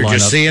 You're lineup.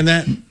 just seeing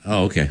that?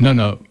 Oh, okay. No.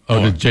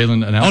 Did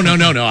Jalen announce? Oh,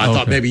 no. I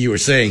thought maybe you were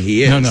saying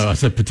he is. No. I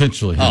said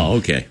potentially. Oh,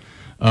 okay.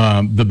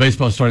 The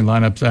baseball starting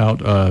lineups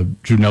out.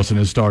 Drew Nelson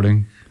is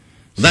starting.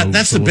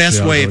 That's the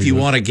best way if you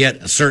want to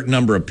get a certain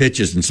number of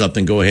pitches and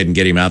something. Go ahead and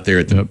get him out there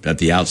at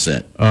the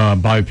outset.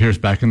 Bobby Pierce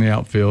back in the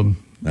outfield.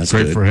 That's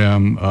great good for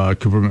him.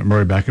 Cooper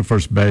McMurray back at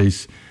first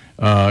base.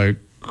 Carter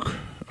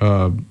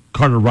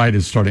Wright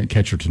is starting at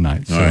catcher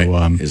tonight. All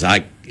right. Is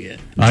Ike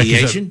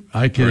DHing?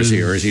 Or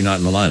is he not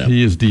in the lineup?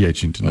 He is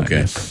DHing tonight.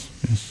 Okay. Yes.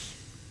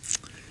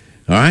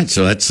 All right,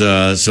 so that's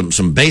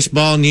some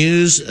baseball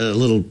news, a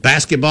little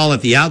basketball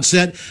at the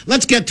outset.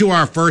 Let's get to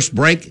our first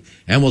break,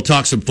 and we'll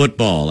talk some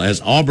football.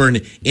 As Auburn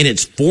in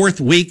its fourth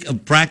week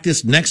of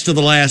practice, next to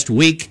the last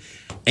week,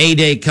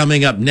 A-Day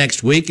coming up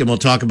next week, and we'll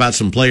talk about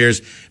some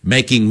players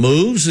making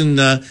moves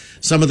and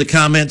some of the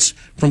comments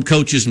from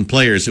coaches and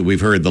players that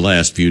we've heard the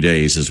last few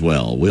days as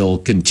well. We'll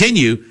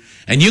continue,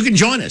 and you can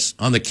join us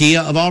on the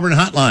Kia of Auburn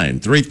hotline,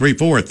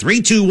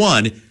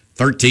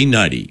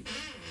 334-321-1390.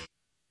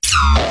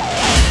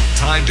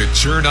 Time to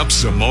churn up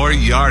some more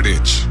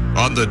yardage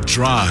on The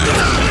Drive.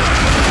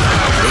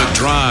 The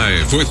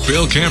Drive with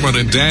Bill Cameron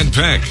and Dan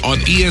Peck on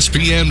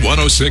ESPN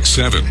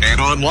 106.7 and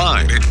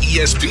online at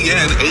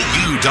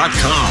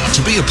ESPNAU.com.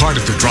 To be a part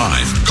of The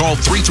Drive, call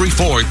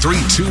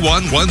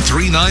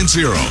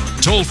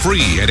 334-321-1390. Toll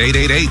free at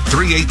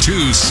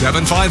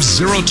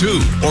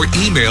 888-382-7502 or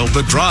email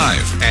The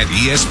Drive at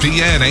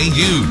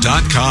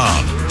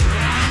ESPNAU.com.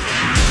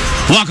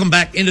 Welcome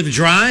back into The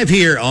Drive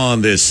here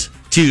on this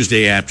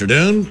Tuesday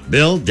afternoon.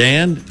 Bill,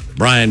 Dan,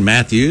 Brian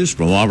Matthews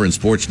from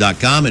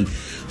auburnsports.com. And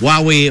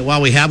while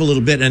we have a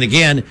little bit, and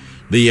again,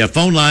 the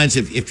phone lines,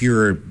 if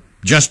you're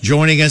just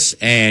joining us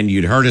and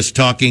you'd heard us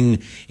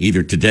talking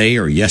either today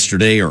or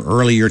yesterday or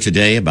earlier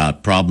today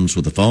about problems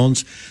with the phone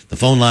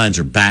lines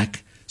are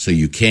back, so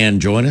you can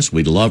join us.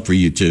 We'd love for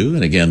you to.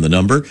 And again, the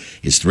number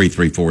is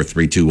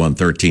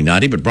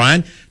 334-321-1390. But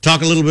Brian,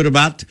 talk a little bit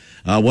about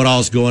what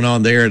all's going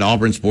on there at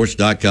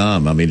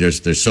auburnsports.com. I mean,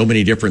 there's so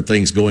many different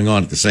things going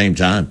on at the same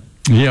time.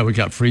 Yeah, we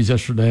got Freeze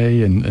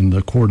yesterday and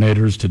the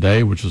coordinators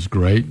today, which was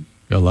great.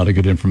 Got a lot of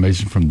good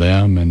information from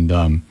them. And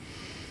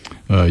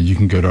you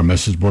can go to our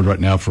message board right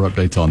now for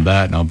updates on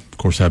that. And I'll, of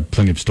course, have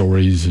plenty of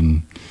stories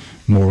and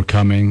more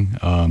coming.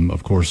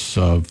 Of course,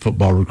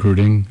 football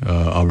recruiting.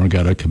 Auburn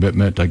got a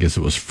commitment, I guess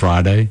it was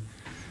Friday,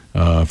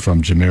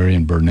 from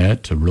Jamarian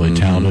Burnett, a really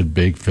talented,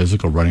 big,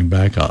 physical running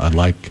back. I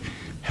like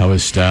how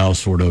his style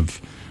sort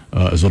of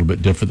is a little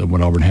bit different than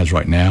what Auburn has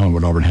right now and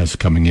what Auburn has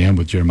coming in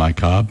with Jeremiah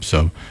Cobb.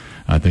 So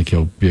I think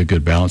he'll be a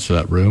good balance to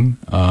that room.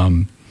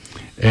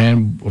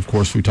 And, of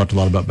course, we talked a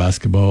lot about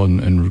basketball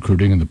and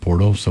recruiting in the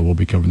portal, so we'll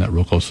be covering that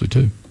real closely,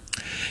 too.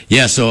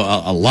 Yeah, so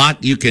a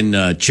lot you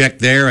can check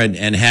there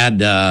and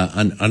had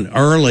an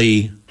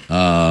early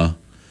I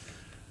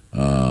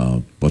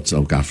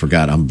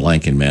forgot. I'm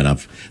blanking, man.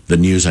 The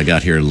news I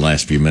got here in the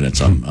last few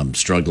minutes. I'm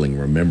struggling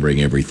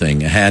remembering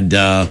everything. I had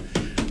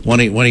one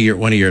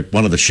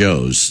of the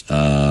shows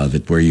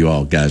where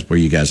you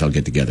guys all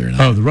get together. And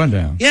the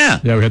rundown. Yeah,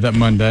 we had that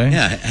Monday.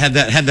 Yeah, had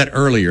that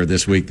earlier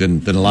this week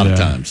than a lot of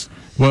times.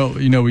 Well,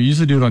 we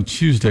usually do it on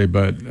Tuesday,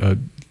 but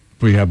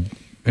we have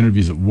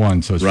interviews at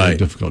 1, so it's really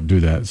difficult to do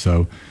that.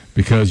 So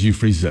because you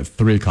freeze at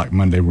 3:00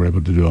 Monday, we're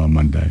able to do it on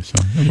Monday. So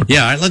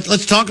yeah, all right,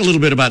 let's talk a little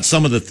bit about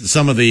some of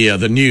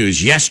the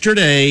news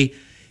yesterday.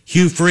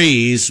 Hugh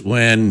Freeze,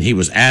 when he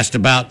was asked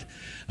about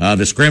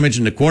the scrimmage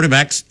and the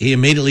quarterbacks, he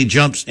immediately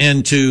jumps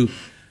into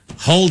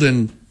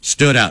Holden.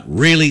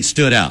 Really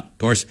stood out. Of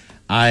course,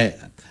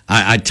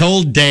 I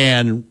told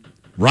Dan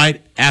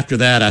right after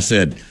that, I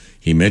said,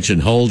 he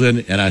mentioned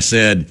Holden, and I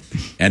said,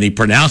 and he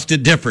pronounced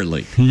it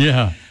differently.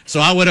 Yeah. So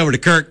I went over to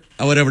Kirk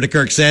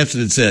Sampson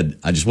and said,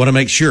 I just want to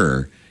make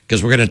sure,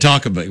 because we're going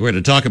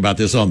to talk about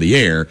this on the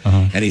air.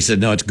 And he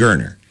said, no, it's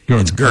Gurner.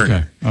 It's Gurner.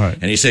 Okay. All right.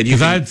 And he said,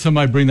 because I had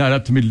somebody bring that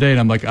up to me today, and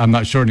I'm like, I'm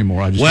not sure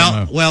anymore. I just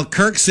don't know. Well,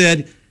 Kirk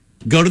said,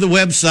 go to the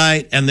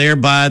website, and there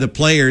by the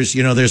players,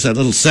 there's that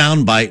little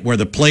sound bite where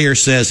the player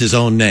says his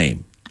own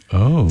name.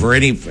 Oh, for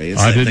any,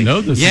 I didn't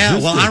know this. Yeah,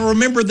 well, I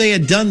remember they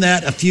had done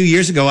that a few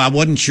years ago. I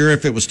wasn't sure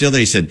if it was still there.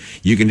 He said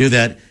you can do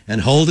that,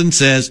 and Holden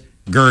says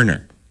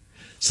Gurner.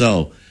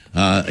 So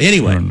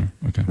anyway,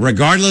 okay.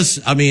 Regardless,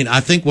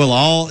 I think we'll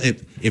all,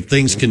 if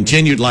things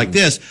continued like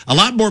this, a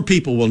lot more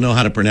people will know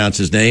how to pronounce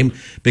his name,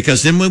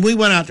 because then when we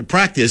went out to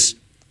practice,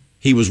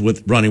 he was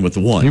running with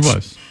the ones. He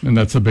was, and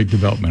that's a big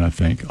development, I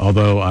think.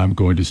 Although I'm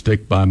going to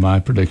stick by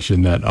my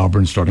prediction that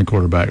Auburn's starting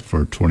quarterback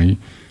for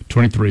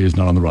 2023 is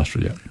not on the roster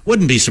yet.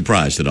 Wouldn't be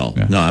surprised at all.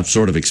 Yeah. No, I've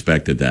sort of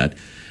expected that.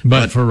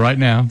 But for right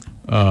now,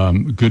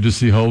 good to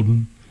see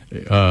Holden,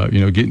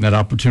 getting that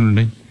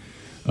opportunity.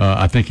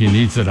 I think he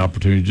needs that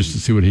opportunity just to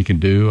see what he can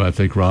do. I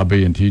think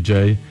Robbie and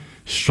TJ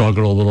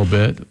struggle a little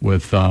bit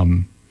with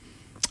in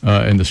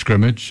the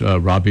scrimmage.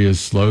 Robbie is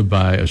slowed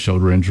by a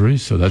shoulder injury,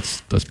 so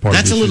that's part of the issue.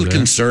 That's a little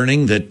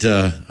concerning. That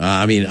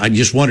I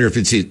just wonder if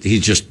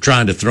he's just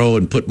trying to throw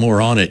and put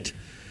more on it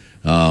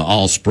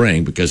all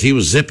spring, because he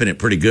was zipping it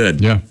pretty good.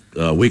 Yeah.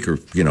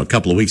 A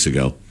couple of weeks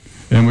ago.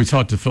 And we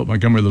talked to Philip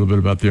Montgomery a little bit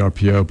about the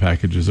RPO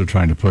packages they're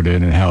trying to put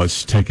in and how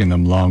it's taking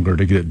them longer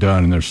to get it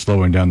done, and they're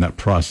slowing down that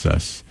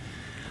process,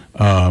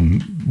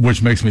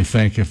 which makes me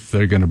think if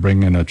they're going to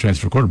bring in a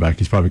transfer quarterback,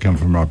 he's probably coming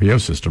from an RPO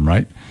system,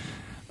 right?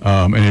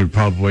 And he would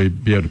probably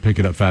be able to pick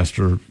it up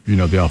faster,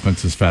 the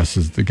offense as fast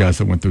as the guys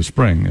that went through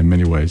spring in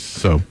many ways.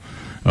 So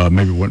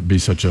maybe it wouldn't be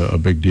such a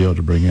big deal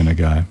to bring in a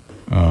guy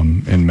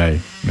in May.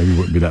 Maybe it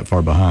wouldn't be that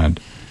far behind.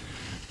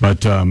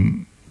 But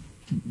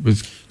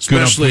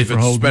especially if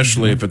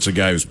it's a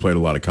guy who's played a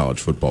lot of college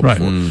football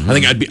before. Mm-hmm. I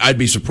think I'd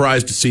be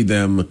surprised to see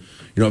them.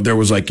 If there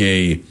was like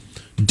a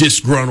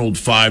disgruntled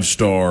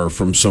 5-star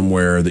from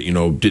somewhere that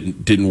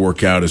didn't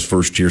work out his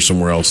first year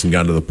somewhere else and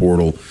got into the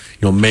portal.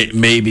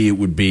 Maybe it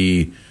would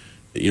be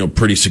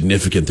pretty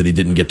significant that he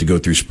didn't get to go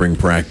through spring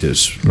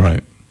practice.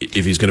 Right.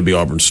 If he's going to be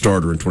Auburn's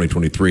starter in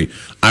 2023,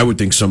 I would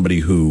think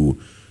somebody who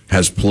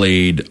has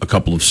played a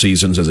couple of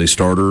seasons as a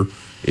starter,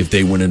 if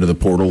they went into the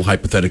portal,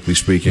 hypothetically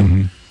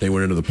speaking, they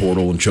went into the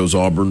portal and chose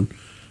Auburn,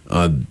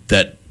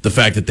 that the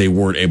fact that they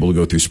weren't able to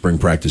go through spring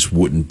practice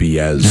wouldn't be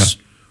as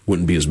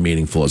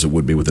meaningful as it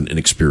would be with an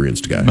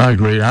inexperienced guy. I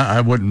agree.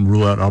 I wouldn't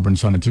rule out Auburn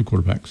signing 2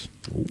 quarterbacks,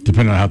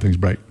 depending on how things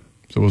break.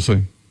 So we'll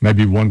see.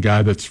 Maybe one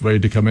guy that's ready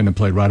to come in and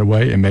play right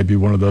away, and maybe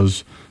one of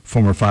those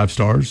former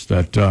 5-stars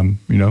that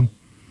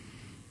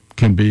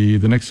can be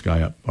the next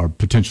guy up, or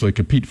potentially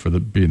compete for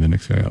being the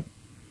next guy up.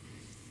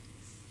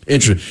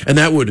 Interesting,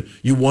 and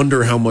you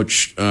wonder how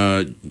much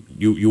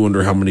you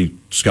wonder how many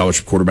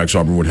scholarship quarterbacks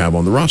Auburn would have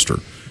on the roster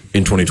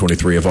in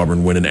 2023 if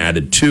Auburn went and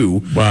added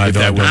 2. Well,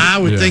 I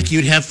would think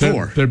you'd have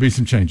 4. There'd be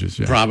some changes.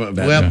 Yeah. Probably.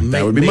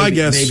 That would be my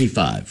guess. Maybe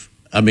 5.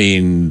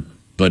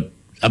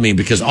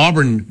 Because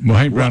Auburn. Well,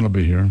 Hank Brown will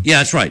be here. Yeah,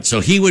 that's right.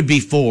 So he would be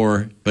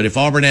 4. But if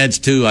Auburn adds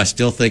 2, I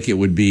still think it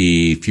would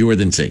be fewer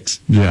than 6.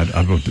 Yeah,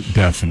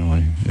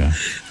 definitely. Yeah,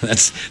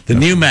 that's the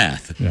new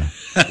math. Yeah.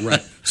 Right.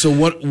 So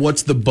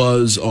what's the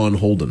buzz on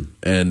Holden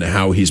and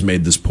how he's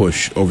made this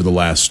push over the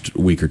last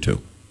week or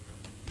 2?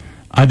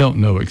 I don't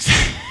know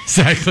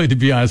exactly, to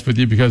be honest with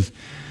you, because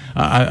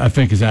I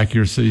think his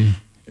accuracy,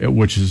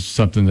 which is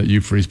something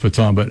that Freeze puts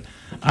on, but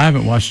I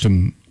haven't watched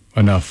him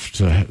enough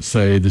to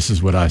say this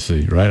is what I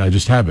see, right? I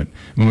just haven't.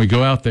 When we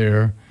go out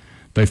there,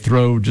 they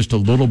throw just a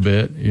little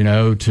bit,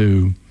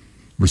 to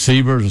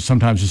receivers or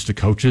sometimes just to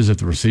coaches if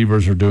the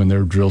receivers are doing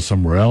their drill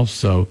somewhere else.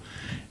 So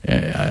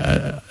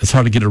it's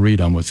hard to get a read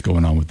on what's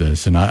going on with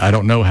this. And I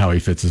don't know how he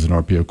fits as an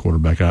RPO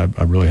quarterback. I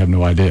really have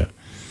no idea.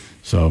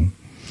 So,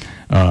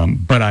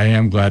 but I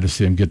am glad to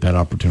see him get that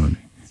opportunity,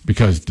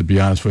 because to be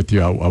honest with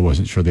you, I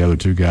wasn't sure the other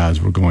 2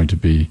 guys were going to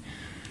be,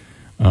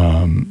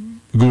 were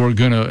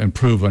going to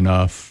improve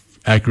enough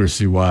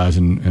accuracy-wise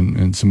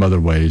and some other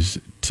ways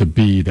to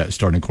be that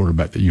starting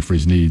quarterback that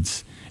Freeze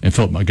needs and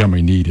Philip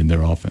Montgomery need in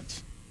their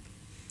offense.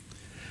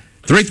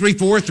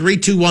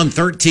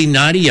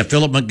 334-321-1390.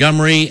 Philip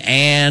Montgomery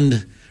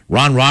and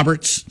Ron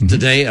Roberts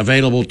today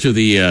available to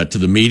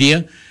the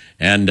media,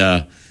 and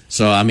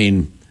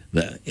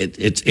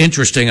it's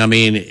interesting.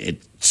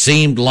 It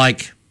seemed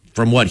like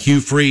from what Hugh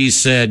Freeze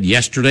said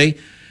yesterday,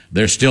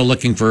 they're still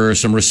looking for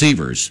some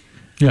receivers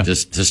to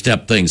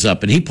step things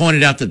up, and he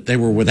pointed out that they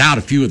were without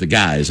a few of the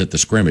guys at the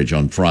scrimmage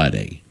on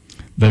Friday.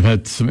 They've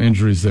had some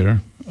injuries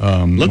there.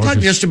 Looked like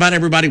just about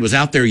everybody was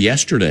out there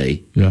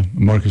yesterday. Yeah,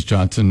 Marcus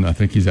Johnson, I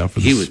think he's out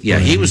for this.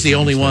 He was the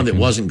only one that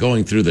wasn't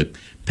going through the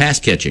pass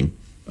catching.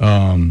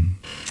 I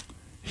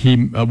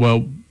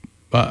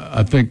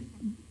think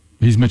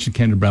he's mentioned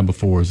Camden Brown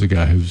before as a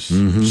guy who's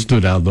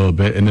stood out a little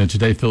bit. And then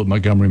today, Philip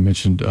Montgomery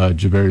mentioned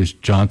Javarius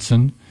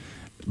Johnson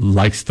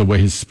likes the way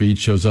his speed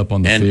shows up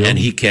on the field. And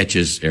he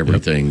catches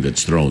everything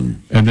that's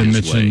thrown And then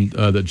his mentioned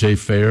way. that Jay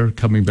Fair,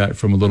 coming back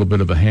from a little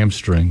bit of a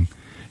hamstring,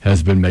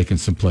 has been making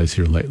some plays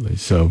here lately.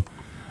 So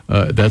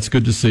that's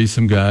good to see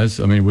some guys.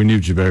 I mean, we knew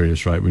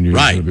Javarius, right? We knew he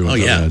was going to be one of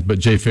those guys. But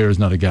Jay Fair is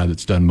not a guy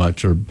that's done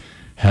much or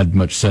had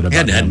much said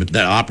about him. Had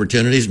the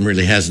opportunities and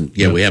really hasn't.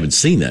 Yeah, we haven't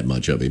seen that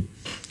much of him.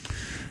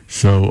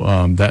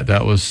 So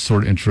that was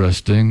sort of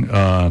interesting.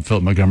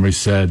 Philip Montgomery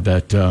said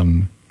that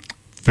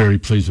very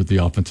pleased with the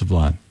offensive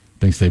line.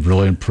 Thinks they've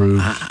really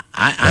improved.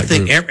 I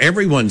think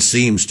everyone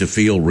seems to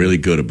feel really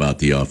good about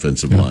the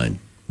offensive line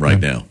right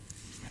now.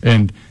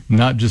 And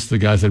not just the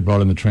guys they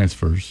brought in the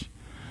transfers,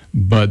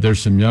 but there's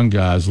some young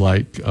guys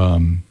like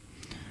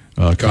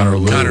Connor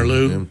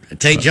Lew.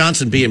 Tate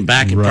Johnson being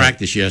back in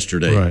practice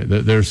yesterday. Right.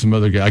 There's some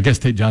other guys. I guess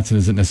Tate Johnson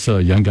isn't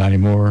necessarily a young guy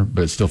anymore,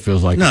 but it still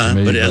feels like it to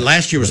me. But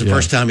last year was the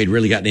first time he'd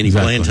really gotten any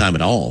playing time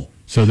at all.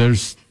 So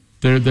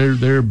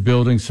they're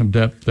building some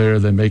depth there.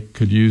 They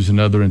could use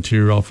another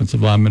interior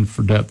offensive lineman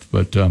for depth,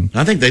 but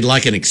I think they'd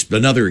like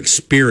another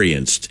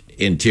experienced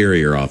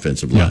interior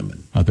offensive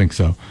lineman. I think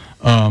so.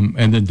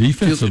 And then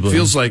defensively, it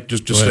feels like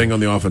just staying on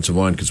the offensive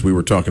line, because we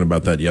were talking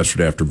about that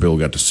yesterday after Bill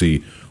got to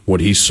see what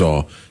he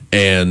saw,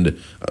 and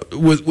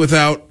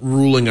without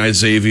ruling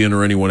Isavian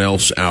or anyone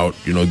else out,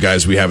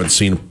 guys we haven't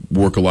seen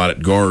work a lot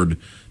at guard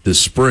this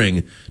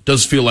spring,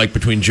 does feel like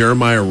between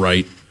Jeremiah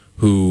Wright,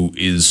 who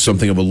is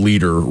something of a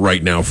leader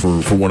right now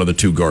for one of the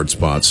two guard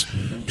spots,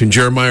 between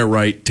Jeremiah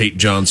Wright, Tate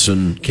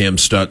Johnson, Cam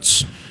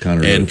Stutz,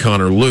 and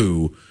Connor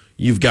Lew,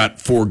 you've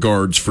got 4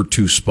 guards for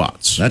 2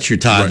 spots. That's your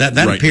top.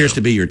 That appears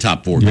to be your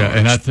top 4 guards. Yeah,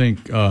 and I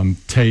think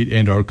Tate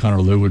and/or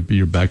Connor Lew would be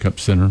your backup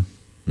center.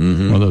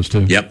 Mm-hmm. One of those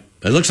two. Yep.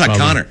 It looks like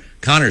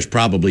Connor's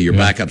probably your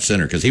backup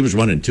center because he was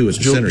running 2 as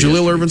a center.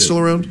 Jaleel Irvin's still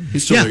around?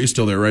 He's still there. He's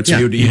still there, right?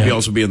 So he'd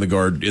also be in the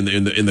guard in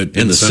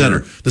the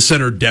center. The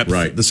center depth,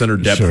 right? The center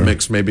depth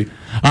mix, maybe.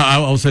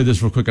 I'll say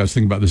this real quick. I was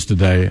thinking about this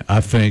today.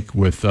 I think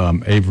with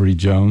Avery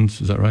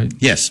Jones, is that right?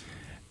 Yes.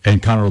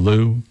 And Connor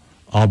Lew,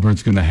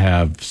 Auburn's going to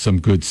have some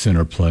good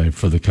center play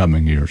for the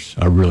coming years.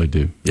 I really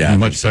do. Yeah,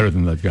 much better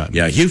than they've gotten.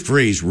 Yeah, Hugh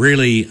Freeze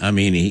really. I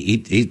mean,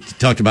 he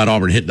talked about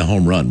Auburn hitting the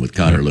home run with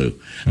Connor Lew.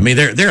 I mean,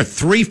 there are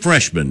 3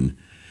 freshmen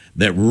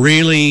that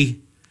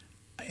really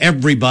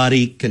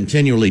everybody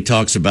continually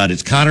talks about.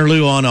 It's Connor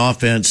Lew on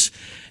offense,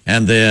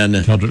 and then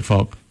Keldrick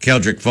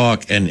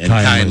Falk, and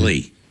Kyan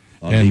Lee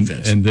on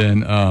defense. And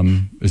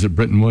then is it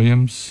Brenton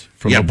Williams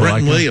from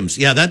Brenton Williams.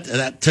 Yeah,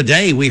 that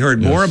today we heard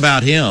more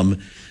about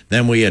him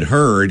than we had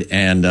heard,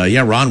 and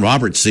Ron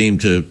Roberts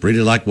seemed to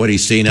really like what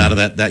he's seen out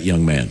of that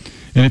young man.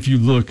 And if you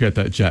look at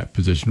that jack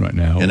position right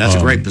now, and that's a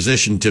great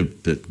position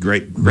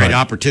great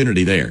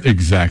opportunity there.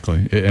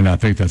 Exactly, and I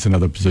think that's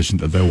another position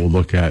that they will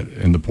look at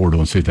in the portal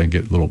and see if they can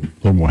get a little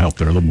more help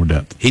there, a little more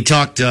depth. He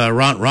talked.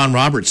 Ron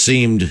Roberts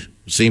seemed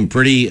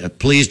pretty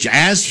pleased,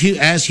 as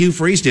Hugh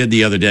Freeze did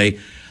the other day.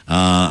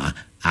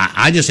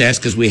 I just asked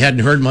because we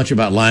hadn't heard much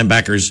about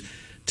linebackers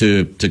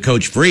to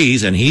Coach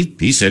Freeze, and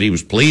he said he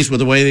was pleased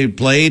with the way they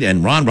played.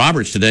 And Ron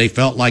Roberts today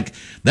felt like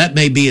that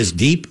may be as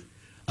deep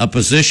a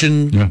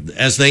position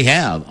as they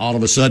have all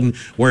of a sudden,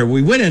 where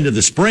we went into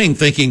the spring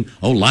thinking,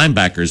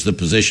 linebacker's the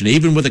position.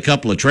 Even with a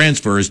couple of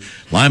transfers,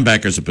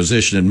 linebacker's a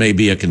position that may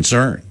be a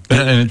concern.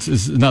 And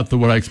it's not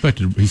what I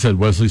expected. He said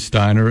Wesley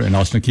Steiner and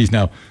Austin Keys.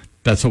 Now,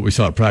 that's what we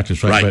saw at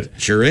practice, right? Right,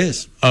 but sure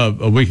is.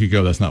 A week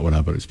ago, that's not what I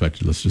would have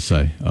expected, let's just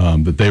say.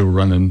 That they were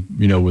running,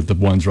 with the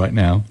ones right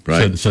now.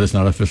 Right. So it's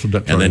not official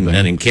depth chart. And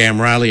then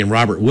Cam Riley and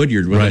Robert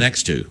Woodyard were the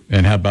next 2.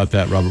 And how about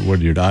that, Robert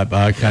Woodyard?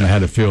 I kind of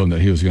had a feeling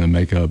that he was going to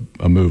make a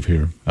move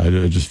here. I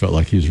just felt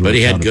like he's really. But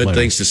he had good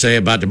things to say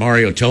about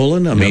DeMario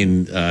Tolan. I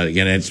mean,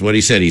 it's what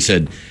he said. He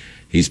said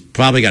he's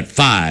probably got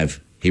 5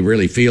 he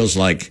really feels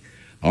like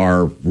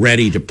are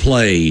ready to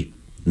play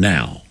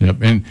now. Yep,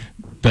 and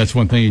that's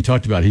one thing he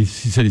talked about. He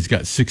said he's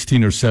got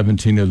 16 or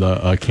 17 of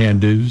the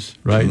can-dos,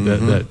 right,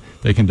 that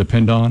they can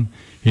depend on.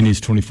 He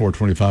needs 24,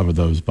 25 of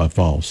those by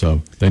fall,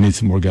 so they need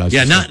some more guys.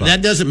 Yeah,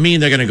 that doesn't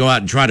mean they're going to go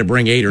out and try to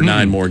bring 8 or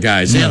 9 more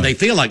guys in. They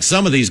feel like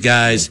some of these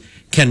guys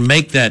can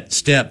make that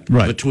step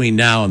between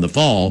now and the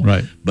fall.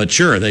 Right. But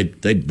sure,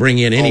 they'd bring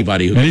in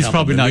anybody who can help. And he's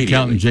probably not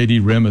counting J.D.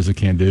 Rim as a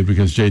can-do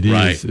because J.D.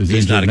 is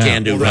he's not a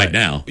can-do right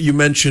now. You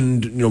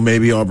mentioned,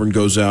 maybe Auburn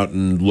goes out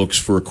and looks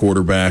for a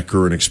quarterback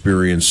or an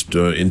experienced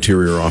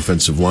interior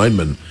offensive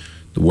lineman.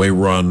 The way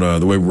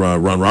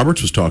Ron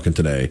Roberts was talking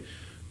today,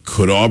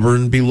 could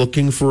Auburn be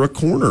looking for a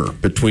corner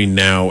between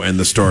now and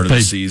the start of the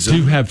season? They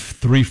do have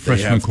 3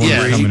 freshman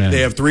corners coming in.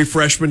 They have 3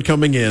 freshmen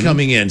coming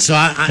in. So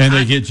and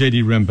they get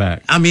J.D. Rim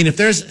back. I mean,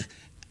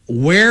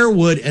 where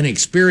would an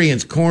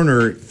experienced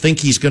corner think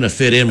he's going to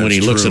fit in when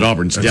he looks at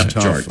Auburn's depth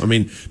chart? I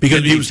mean,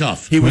 because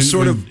he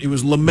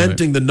was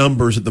lamenting the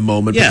numbers at the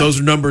moment, but those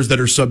are numbers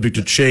that are subject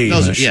to change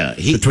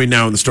between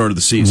now and the start of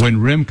the season. When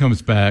Rim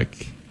comes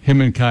back, him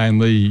and Kyan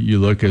Lee, you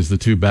look as the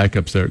 2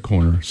 backups there at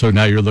corner. So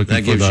now you're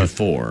looking for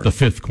the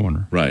 5th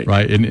corner.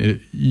 Right. And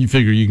you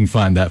figure you can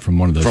find that from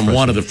one of those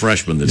one of the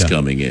freshmen that's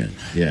coming in.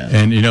 Yeah.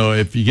 And,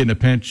 if you get in a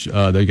pinch,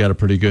 they got a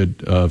pretty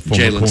good former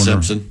Jalen corner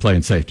Simpson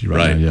playing safety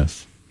right now,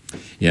 yes.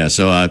 Yeah,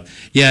 so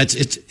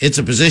it's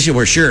a position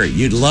where sure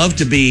you'd love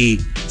to be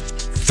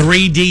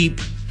 3 deep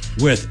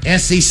with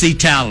SEC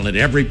talent at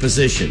every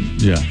position.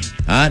 Yeah,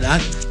 I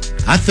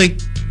think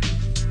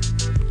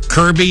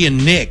Kirby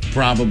and Nick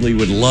probably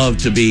would love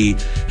to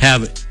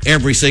have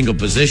every single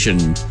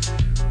position.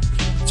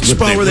 It's a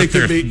spot where they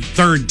could be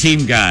third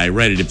team guy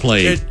ready to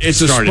play.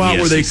 It's a spot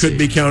where they could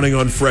be counting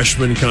on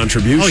freshman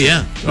contributions. Oh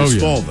yeah, this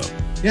fall though.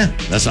 Yeah,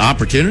 that's an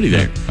opportunity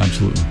there. Yeah,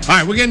 absolutely. All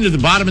right, we're getting to the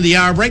bottom of the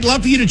hour break.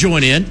 Love for you to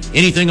join in.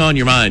 Anything on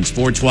your mind,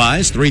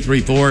 sports-wise,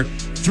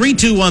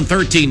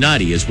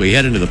 334-321-1390 as we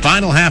head into the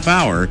final half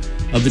hour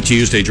of the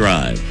Tuesday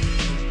Drive.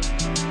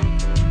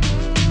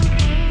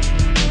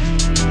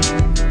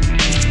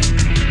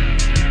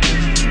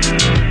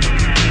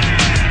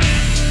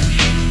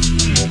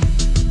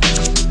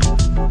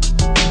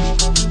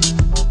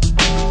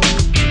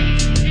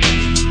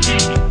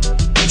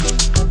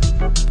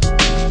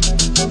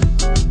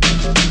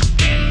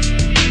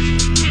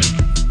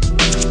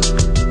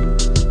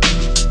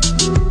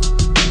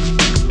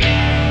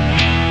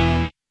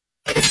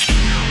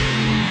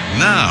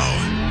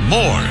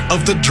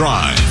 Of The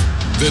Drive.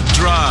 The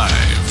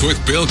Drive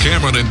with Bill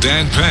Cameron and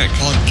Dan Peck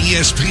on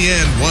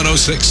ESPN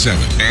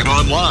 106.7 and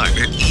online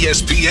at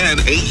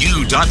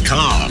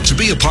ESPNAU.com. To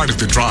be a part of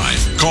The Drive,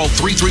 call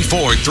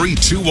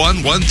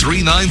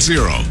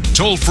 334-321-1390.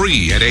 Toll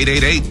free at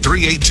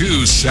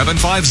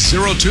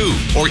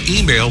 888-382-7502 or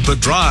email The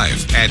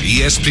Drive at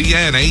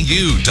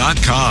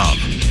ESPNAU.com.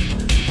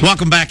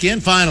 Welcome back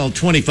in. Final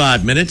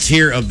 25 minutes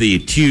here of the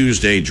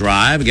Tuesday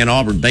Drive. Again,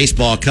 Auburn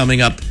baseball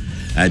coming up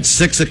at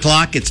 6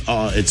 o'clock.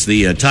 It's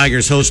the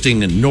Tigers hosting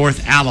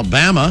North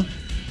Alabama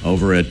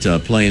over at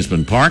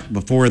Plainsman Park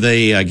before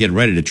they get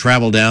ready to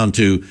travel down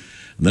to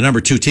the number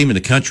 2 team in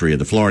the country,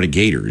 the Florida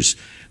Gators,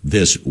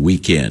 this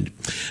weekend.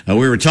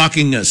 We were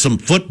talking some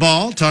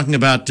football, talking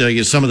about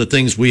some of the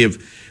things we've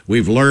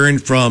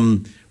learned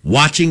from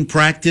watching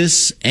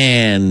practice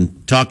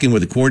and talking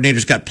with the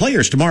coordinators. Got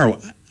players tomorrow.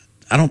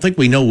 I don't think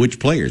we know which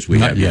players we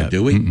have yet,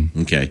 do we?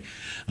 Mm-mm. Okay.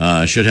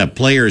 Should have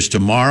players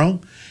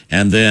tomorrow.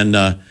 And then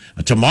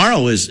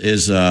tomorrow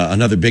is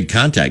another big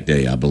contact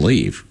day, I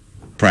believe,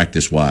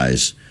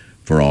 practice-wise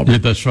for Auburn. Yeah,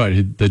 that's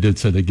right. They did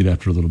say they get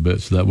after a little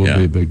bit, so that will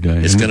be a big day.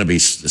 It's going to be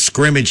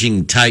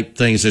scrimmaging type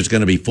things. There's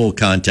going to be full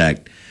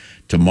contact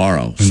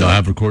tomorrow. And they'll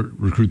have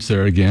recruits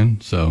there again,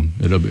 so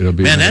it'll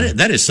be. Man,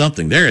 that is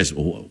something.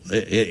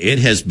 It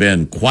has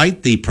been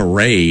quite the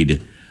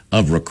parade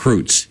of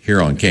recruits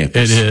here on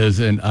campus. It is,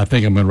 and I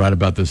think I'm going to write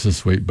about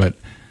this week, but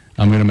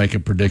I'm going to make a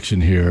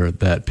prediction here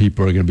that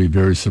people are going to be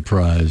very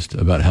surprised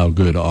about how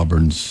good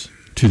Auburn's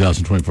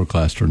 2024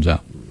 class turns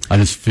out. I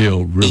just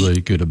feel really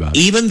good about it.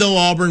 Even though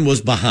Auburn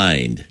was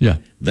behind, yeah,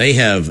 they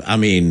have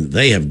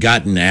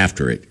gotten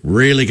after it,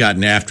 really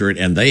gotten after it,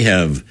 and they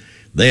have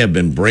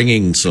been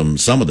bringing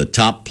some of the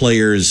top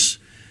players,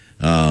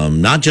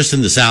 not just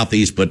in the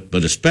Southeast, but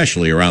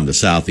especially around the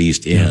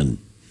Southeast in.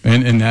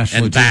 And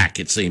nationally and back,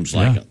 it seems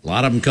like. A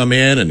lot of them come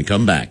in and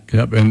come back.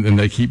 Yep, and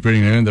they keep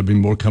bringing in. There'll be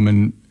more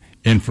coming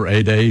in for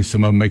A-Day,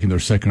 some of them making their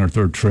second or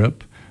third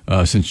trip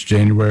since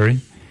January.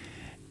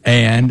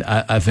 And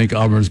I think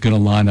Auburn's going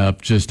to line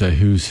up just a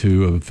who's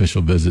who of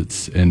official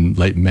visits in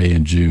late May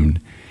and June.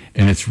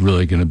 And it's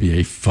really going to be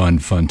a fun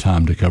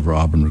time to cover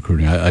Auburn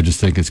recruiting. I just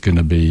think it's going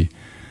to be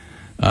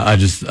I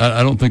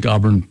don't think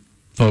Auburn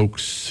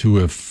folks who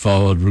have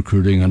followed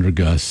recruiting under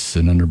Gus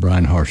and under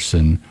Brian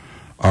Harsin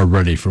are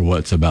ready for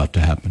what's about to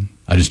happen.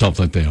 I just don't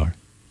think they are.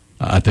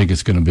 I think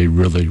it's going to be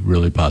really,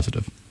 really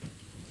positive.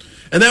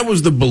 And that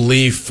was the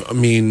belief. I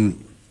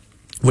mean,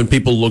 when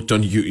people looked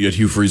at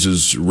Hugh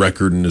Freeze's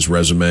record and his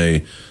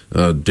resume,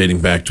 dating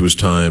back to his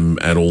time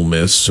at Ole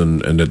Miss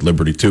and at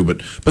Liberty too, but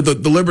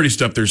the Liberty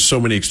stuff, there's so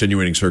many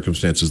extenuating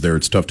circumstances there.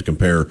 It's tough to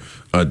compare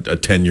a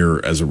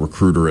tenure as a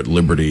recruiter at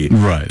Liberty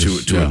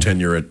to a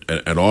tenure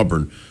at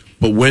Auburn.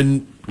 But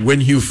when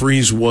Hugh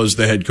Freeze was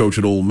the head coach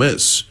at Ole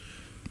Miss,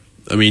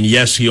 I mean,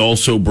 yes, he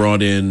also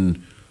brought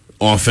in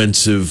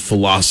offensive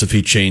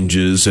philosophy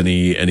changes, and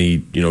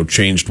he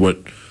changed what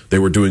they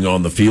were doing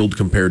on the field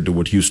compared to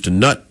what Houston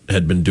Nutt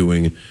had been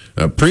doing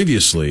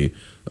previously.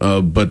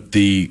 But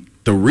the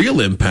real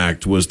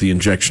impact was the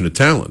injection of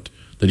talent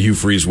that Hugh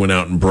Freeze went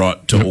out and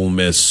brought to Ole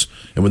Miss.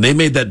 And when they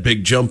made that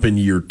big jump in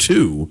year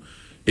 2,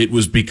 it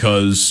was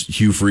because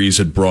Hugh Freeze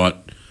had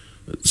brought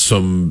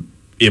some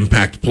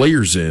impact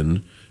players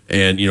in,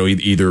 and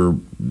either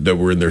that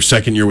were in their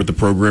second year with the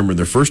program or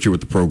their first year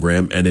with the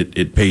program, and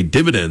it paid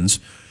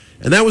dividends.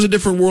 And that was a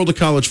different world of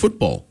college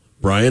football,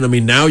 Brian. I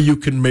mean, now you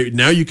can. I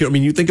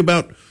mean, you think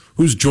about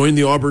who's joined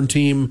the Auburn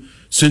team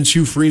since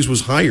Hugh Freeze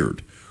was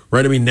hired,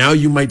 right? I mean, now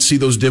you might see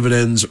those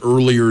dividends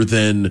earlier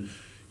than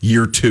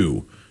year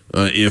 2,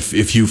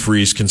 if Hugh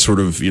Freeze can sort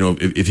of,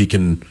 if he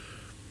can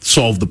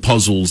solve the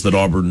puzzles that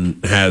Auburn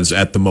has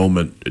at the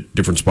moment at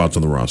different spots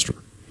on the roster.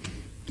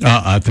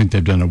 I think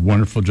they've done a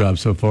wonderful job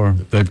so far.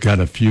 They've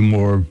got a few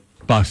more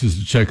boxes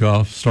to check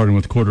off, starting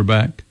with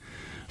quarterback.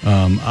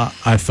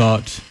 I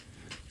thought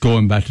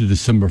going back to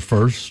December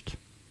 1st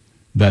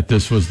that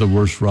this was the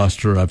worst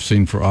roster I've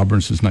seen for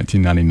Auburn since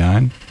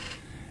 1999.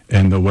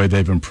 and the way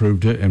they've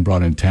improved it and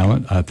brought in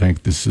talent, I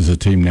think this is a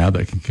team now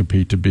that can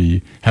compete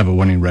to have a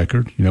winning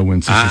record.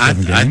 Win 6 or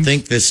 7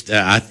 games.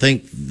 I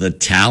think the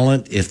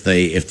talent, if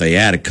they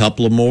add a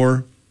couple of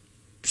more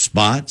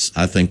spots,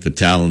 I think the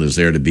talent is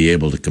there to be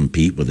able to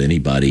compete with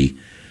anybody.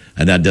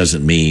 And that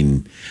doesn't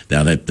mean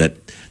that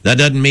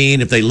doesn't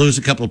mean if they lose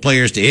a couple of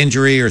players to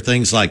injury or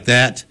things like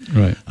that.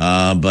 Right.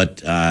 I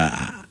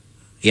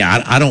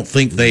don't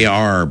think they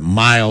are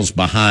miles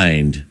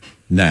behind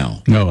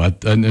now. No,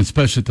 and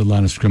especially at the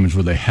line of scrimmage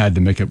where they had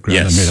to make up ground.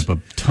 Yes. They made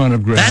up a ton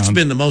of ground. That's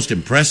been the most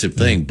impressive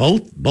thing. Yeah.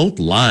 Both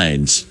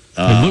lines.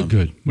 They look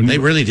good. They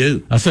really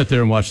do. I sat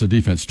there and watched the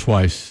defense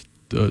twice.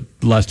 The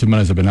last 2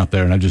 minutes I've been out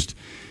there, and I just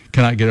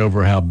cannot get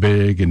over how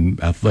big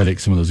and athletic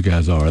some of those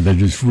guys are. They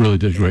just really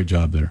did a great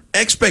job there.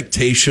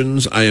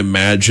 Expectations, I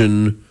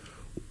imagine,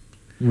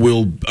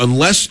 will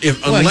unless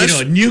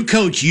a new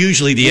coach,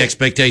 usually the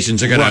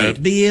expectations are going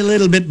to be a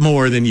little bit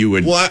more than you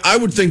would. Well, I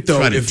would think though,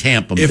 try to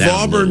tamp them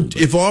down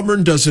if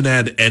Auburn doesn't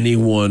add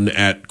anyone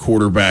at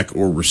quarterback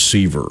or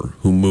receiver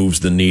who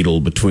moves the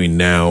needle between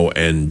now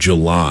and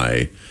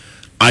July,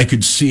 I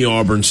could see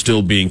Auburn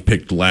still being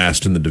picked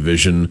last in the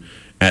division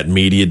at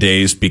media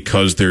days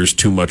because there's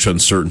too much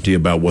uncertainty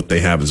about what they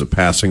have as a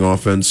passing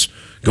offense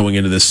going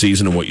into this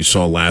season and what you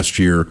saw last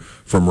year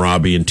from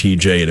Robbie and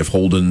TJ. And if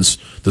Holden's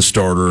the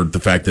starter,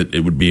 the fact that it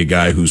would be a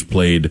guy who's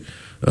played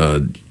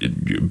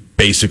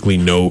basically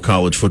no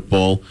college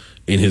football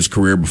in his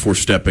career before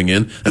stepping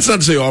in. That's not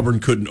to say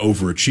Auburn couldn't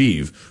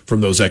overachieve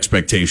from those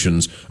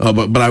expectations,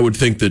 but I would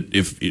think that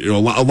if a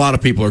lot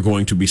of people are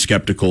going to be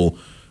skeptical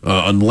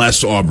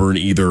unless Auburn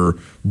either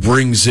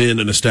brings in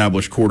an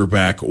established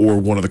quarterback or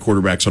one of the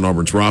quarterbacks on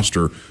Auburn's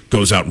roster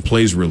goes out and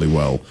plays really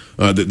well,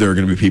 there are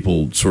going to be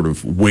people sort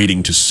of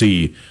waiting to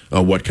see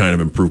what kind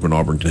of improvement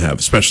Auburn can have,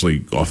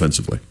 especially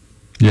offensively.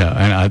 Yeah,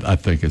 and I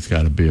think it's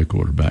got to be a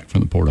quarterback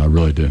from the portal. I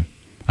really do.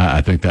 I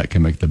think that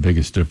can make the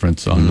biggest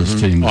difference on this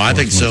team. I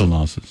think so.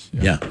 Losses.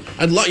 Yeah.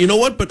 You know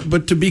what?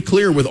 But to be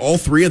clear, with all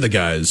three of the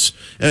guys,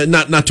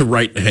 not to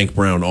write Hank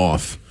Brown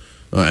off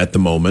at the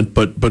moment,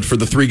 but for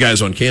the three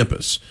guys on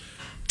campus,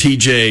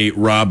 TJ,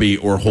 Robbie,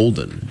 or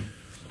Holden,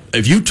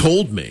 if you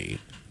told me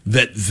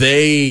that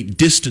they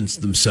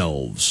distanced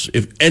themselves,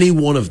 if any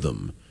one of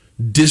them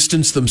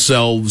distanced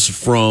themselves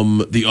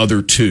from the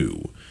other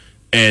two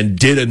and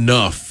did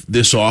enough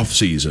this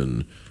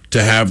offseason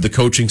to have the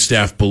coaching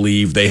staff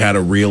believe they had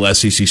a real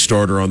SEC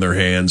starter on their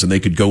hands and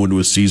they could go into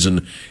a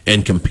season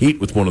and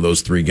compete with one of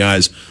those three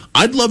guys,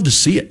 I'd love to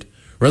see it.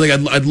 Right? Like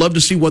I'd love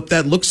to see what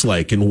that looks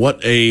like and what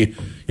a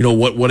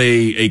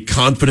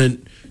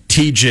confident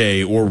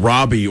TJ or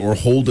Robbie or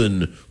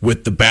Holden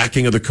with the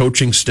backing of the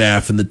coaching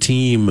staff and the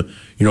team,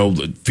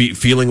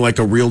 feeling like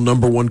a real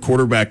number one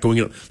quarterback going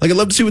in. Like I'd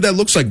love to see what that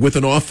looks like with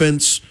an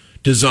offense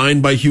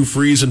designed by Hugh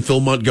Freeze and Phil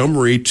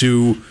Montgomery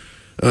to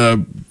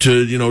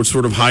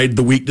sort of hide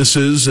the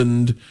weaknesses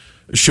and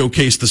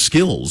showcase the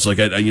skills. Like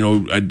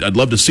I'd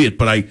love to see it,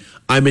 but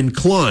I'm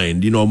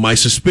inclined. My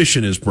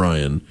suspicion is,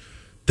 Brian,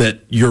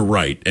 that you're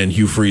right, and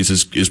Hugh Freeze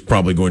is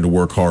probably going to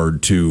work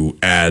hard to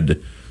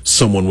add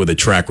someone with a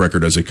track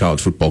record as a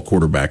college football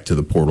quarterback to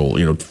the portal,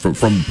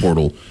 from the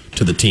portal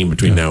to the team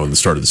between now and the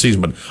start of the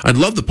season. But I'd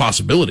love the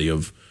possibility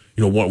of,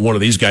 one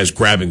of these guys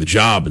grabbing the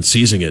job and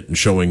seizing it and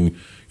showing,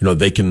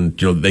 they can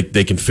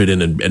fit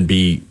in and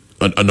be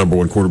a number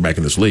one quarterback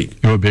in this league.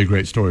 It would be a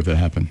great story if that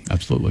happened.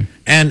 Absolutely.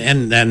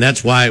 And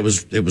that's why it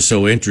was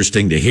so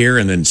interesting to hear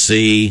and then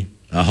see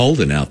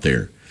Holden out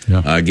there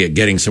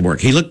getting some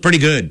work. He looked pretty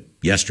good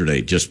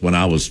yesterday, just when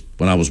I was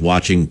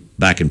watching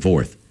back and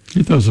forth.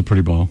 He throws a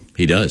pretty ball.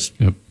 He does.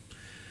 Yep.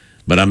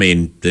 But I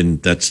mean, then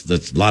that's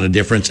a lot of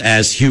difference.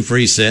 As Hugh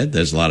Freeze said,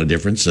 there's a lot of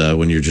difference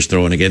when you're just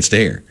throwing against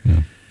air.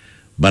 Yeah.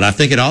 But I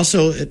think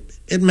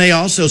it may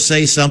also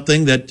say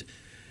something that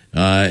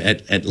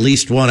at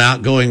least one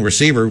outgoing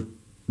receiver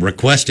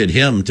requested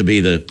him to be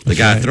the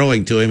guy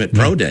throwing to him at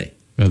Pro Day.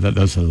 Yeah, that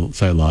does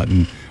say a lot.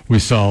 And we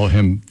saw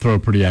him throw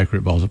pretty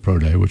accurate balls at Pro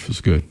Day, which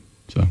was good.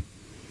 So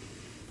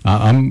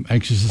I'm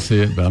anxious to see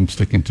it, but I'm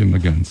sticking to my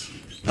guns.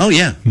 Oh,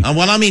 yeah.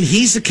 Well, I mean,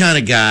 he's the kind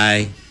of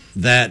guy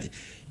that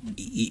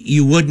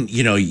you wouldn't,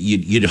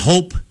 you'd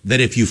hope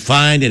that if you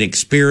find an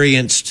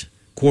experienced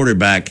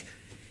quarterback,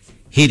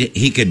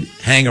 he could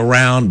hang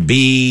around,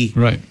 be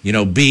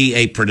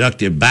a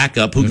productive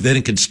backup who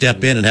then could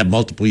step in and have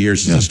multiple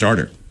years as a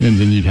starter. And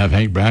then you'd have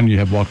Hank Brown, you'd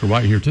have Walker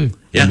White here too.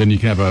 Yeah. And then you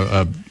can have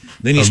a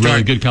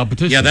really good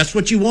competition. Yeah, that's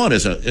what you want.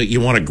 You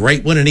want a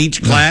great one in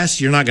each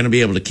class. You're not going to be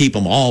able to keep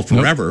them all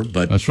forever,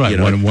 but that's right.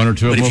 One or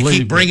two of them will leave. But if you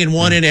keep bringing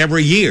one in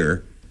every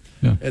year,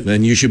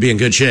 then you should be in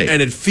good shape.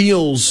 And it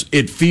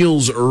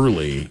feels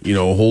early.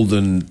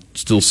 Holden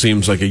still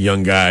seems like a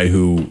young guy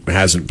who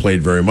hasn't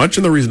played very much,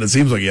 and the reason it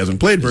seems like he hasn't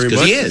played very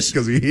much is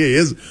because he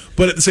is.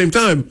 But at the same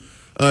time,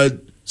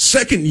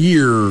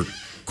 second-year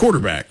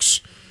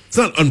quarterbacks, it's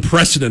not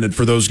unprecedented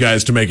for those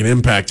guys to make an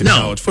impact in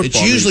college football.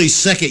 It's usually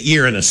second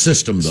year in a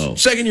system, though.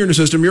 Second year in a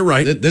system, you're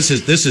right. This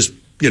is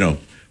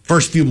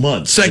first few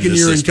months. Second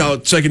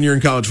year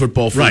in college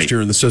football, first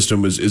year in the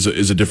system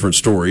is a different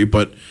story.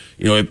 But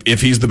if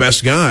he's the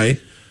best guy,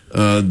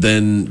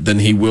 then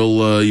he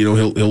will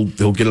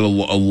he'll get a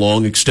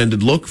long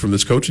extended look from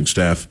this coaching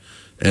staff,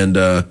 and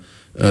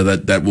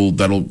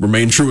that'll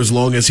remain true as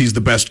long as he's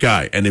the best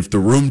guy. And if the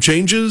room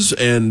changes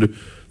and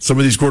some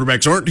of these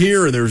quarterbacks aren't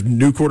here and there's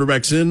new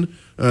quarterbacks in,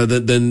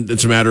 then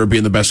it's a matter of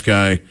being the best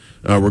guy,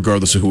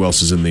 regardless of who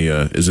else is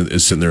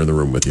is sitting there in the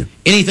room with you.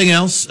 Anything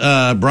else,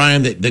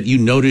 Brian, that you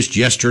noticed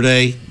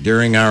yesterday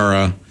during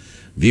our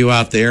view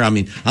out there? I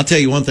mean, I'll tell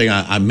you one thing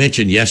I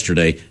mentioned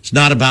yesterday. It's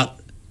not about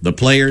the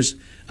players.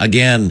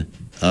 Again,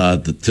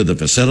 to the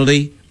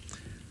facility.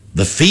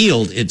 The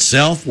field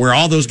itself, where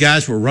all those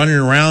guys were running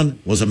around,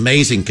 was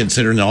amazing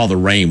considering all the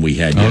rain we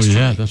had yesterday.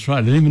 Oh, yeah, that's right.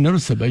 I didn't even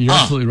notice that, but you're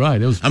absolutely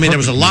right. It was. There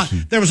was a lot.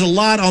 There was a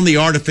lot on the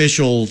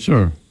artificial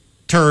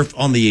turf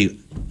on the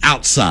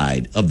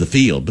outside of the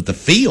field, but the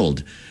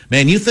field,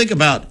 man, you think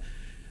about.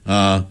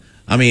 I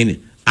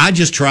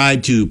just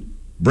tried to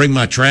bring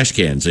my trash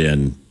cans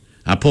in.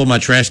 I pulled my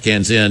trash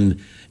cans in,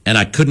 and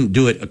I couldn't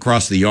do it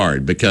across the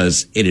yard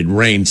because it had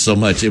rained so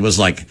much. It was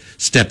like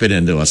stepping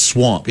into a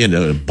swamp,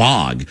 into a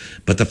bog.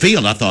 But the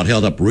field, I thought,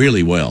 held up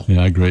really well.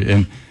 Yeah, I agree.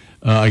 And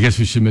I guess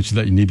we should mention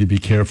that you need to be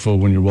careful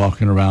when you're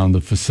walking around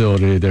the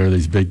facility. There are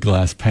these big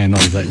glass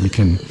panels that you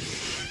can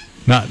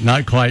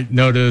not quite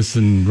notice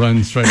and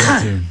run straight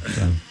into.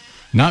 So.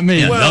 Not me.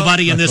 Yeah,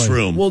 nobody in this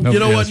room. Well, you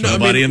know what?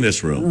 Nobody in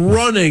this room.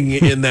 Running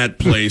in that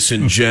place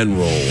in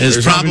general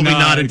is probably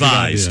not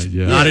advised.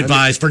 Not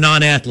advised for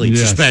non-athletes,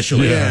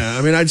 especially.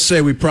 Yeah, I'd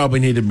say we probably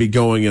need to be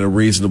going at a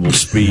reasonable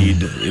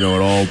speed, at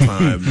all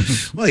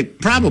times. Well, it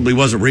probably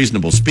was a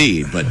reasonable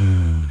speed, but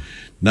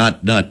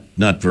not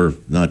for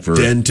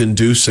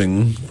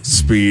dent-inducing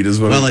speed as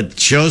well. Well, it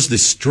shows the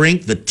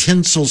strength, the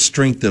tensile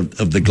strength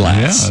of the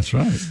glass. Yeah, that's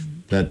right.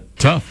 That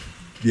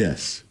tough.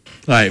 Yes.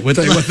 All right.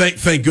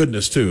 Thank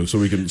goodness too, so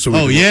we can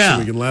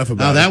laugh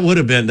about. That would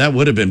have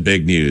been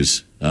big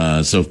news.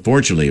 So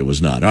fortunately, it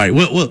was not. All right.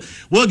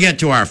 We'll get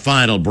to our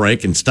final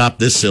break and stop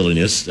this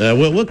silliness.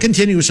 We'll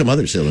continue with some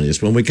other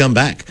silliness when we come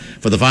back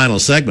for the final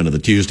segment of the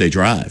Tuesday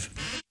Drive.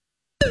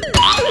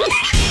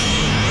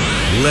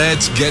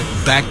 Let's get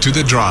back to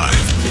the Drive.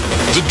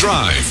 The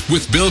Drive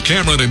with Bill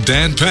Cameron and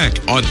Dan Peck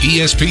on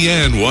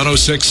ESPN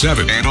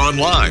 106.7 and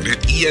online at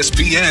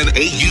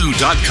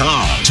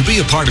ESPNAU.com. To be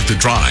a part of the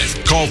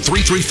Drive, call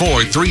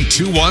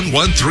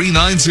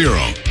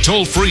 334-321-1390.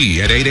 Toll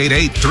free at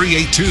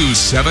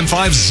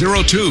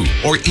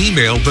 888-382-7502 or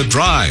email The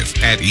Drive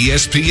at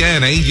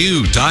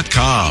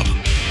ESPNAU.com.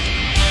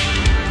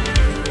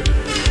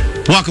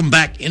 Welcome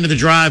back into the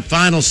Drive,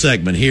 final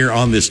segment here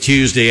on this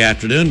Tuesday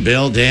afternoon.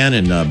 Bill, Dan,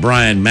 and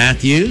Brian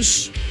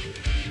Matthews.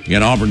 You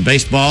got Auburn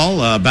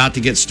baseball about to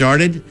get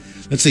started.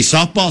 Let's see,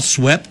 softball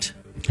swept.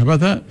 How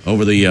about that?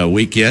 Over the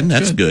weekend.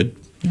 That's good.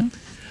 Yeah.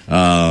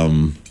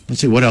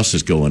 Let's see, what else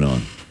is going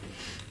on?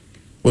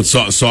 Well,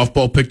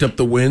 softball picked up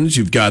the wins.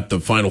 You've got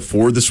the Final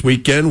Four this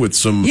weekend with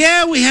some.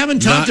 Yeah, we haven't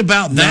talked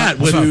about that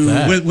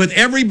with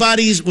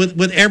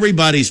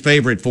everybody's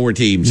favorite four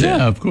teams.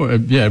 Yeah, of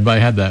course. Yeah,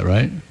 everybody had that,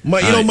 right?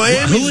 Miami.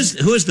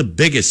 Who is the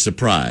biggest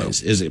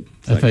surprise? Is it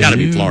got to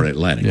be Florida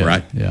Atlantic,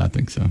 right? Yeah, I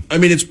think so.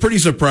 It's pretty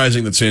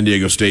surprising that San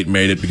Diego State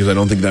made it because I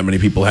don't think that many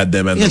people had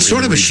them. It's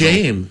sort of a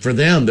shame for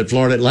them that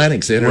Florida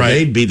Atlantic's in, or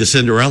they'd be the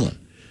Cinderella.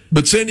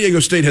 But San Diego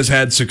State has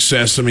had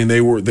success. They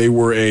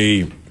were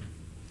a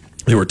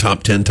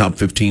top 10, top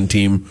 15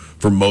 team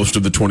for most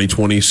of the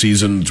 2020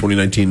 season,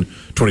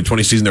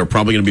 2019-2020 season. They were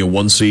probably going to be a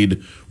 1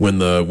 seed when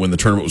the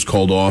tournament was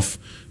called off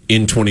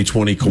in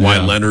 2020.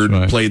 Kawhi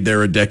Leonard played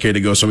there a decade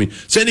ago. So,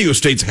 San Diego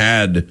State's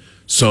had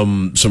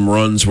some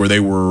runs where they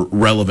were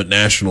relevant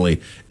nationally.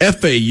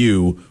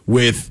 FAU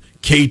with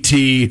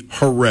KT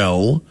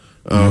Harrell,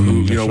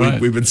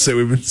 we've been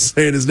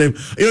saying his name.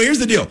 Here's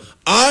the deal.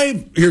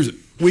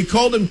 We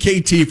called him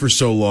KT for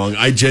so long,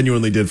 I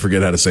genuinely did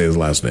forget how to say his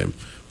last name.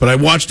 But I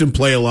watched him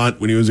play a lot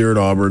when he was here at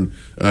Auburn.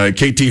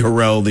 KT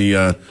Harrell,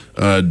 the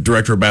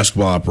director of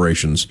basketball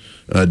operations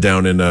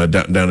down in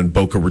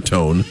Boca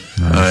Raton,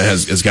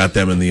 has got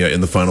them in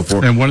the Final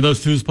Four. And one of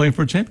those two is playing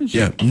for a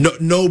championship. Yeah,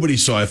 nobody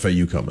saw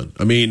FAU coming.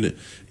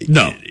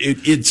 No,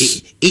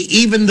 it's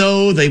even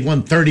though they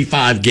won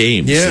 35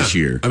 games this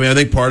year. I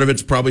think part of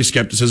it's probably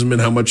skepticism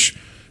and how much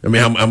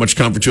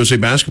Conference USA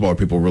basketball are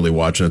people really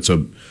watching. It's a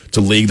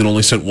league that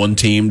only sent one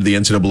team to the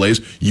NCAA's.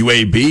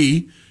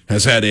 UAB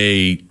has had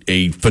a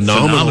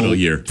phenomenal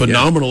year,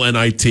 phenomenal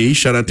NIT.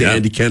 Shout out to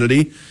Andy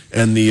Kennedy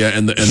and the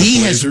he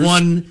Blazers. Has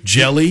won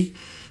Jelly.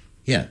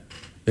 Yeah,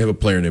 they have a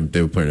player named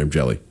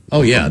Jelly.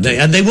 Oh yeah,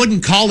 they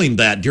wouldn't call him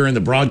that during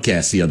the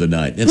broadcast the other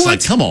night. It's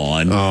like, come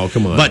on,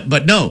 come on.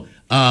 But no,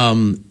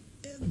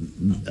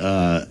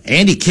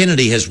 Andy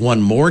Kennedy has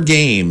won more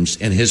games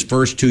in his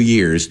first 2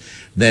 years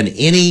than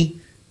in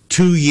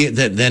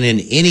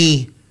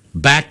any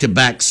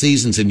back-to-back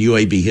seasons in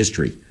UAB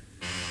history.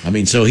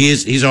 So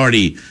he's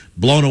already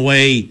blown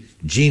away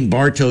Gene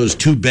Bartow's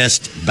 2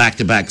 best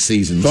back-to-back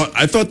seasons.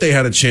 I thought they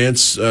had a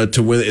chance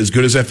to win. As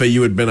good as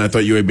FAU had been, I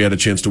thought UAB had a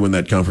chance to win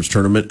that conference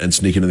tournament and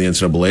sneak into the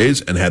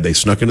NCAAs. And had they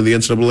snuck into the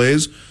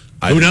NCAAs,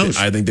 Who knows?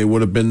 I think they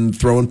would have been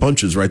throwing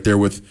punches right there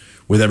with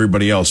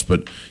everybody else.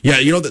 But yeah,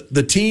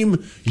 the team,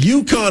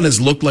 UConn has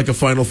looked like a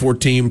Final Four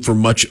team for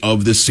much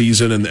of this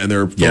season, and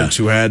there are folks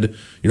who had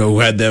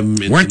them.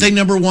 Weren't they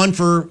number one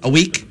for a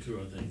week?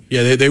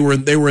 Yeah, they were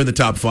in the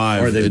top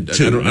 5. Or the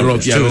two? I don't know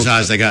if two as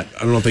high as they got. I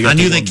don't know if they got. I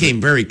knew they came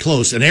very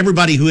close, and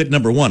everybody who hit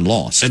number one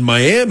lost. And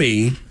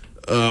Miami,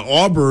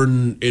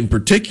 Auburn in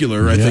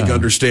particular, I think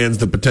understands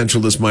the potential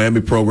of this Miami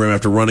program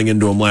after running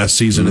into them last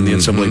season in the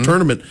NCAA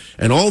tournament.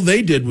 And all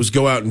they did was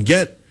go out and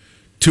get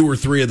 2 or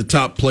 3 of the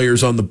top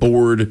players on the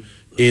board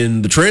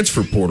in the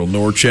transfer portal.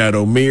 Norchad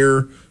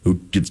Omier, who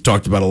gets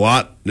talked about a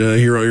lot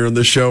here on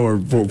this show, or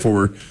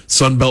former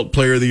Sun Belt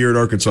Player of the Year at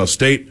Arkansas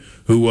State,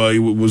 who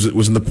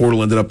was in the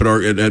portal, ended up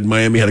at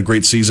Miami, had a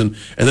great season.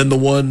 And then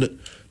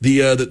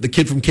the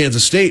kid from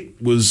Kansas State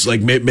was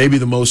like maybe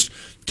the most.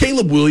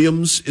 Caleb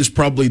Williams is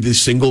probably the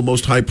single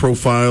most high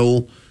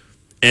profile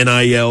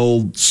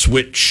NIL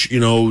switch,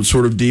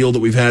 sort of deal that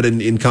we've had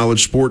in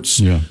college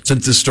sports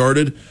since this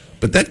started.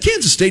 But that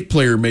Kansas State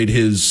player made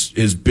his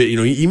bid.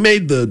 He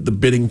made the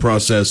bidding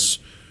process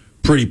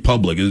pretty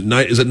public.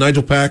 Is it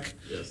Nigel Pack?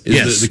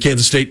 Yes. The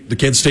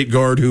Kansas State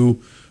guard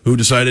who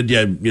decided,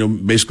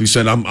 basically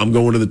said, I'm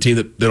going to the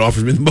team that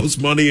offers me the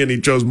most money, and he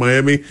chose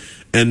Miami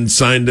and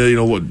signed,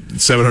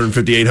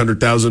 $750,000,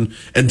 $800,000.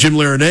 And Jim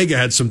Larinaga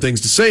had some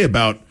things to say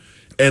about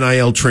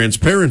NIL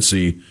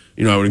transparency.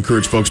 I would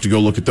encourage folks to go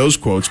look at those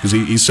quotes, because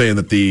he's saying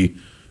that the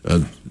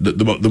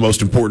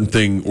most important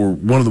thing, or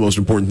one of the most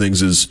important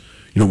things, is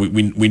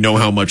we know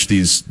how much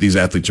these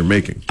athletes are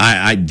making.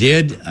 I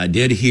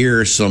did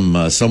hear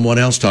someone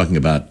else talking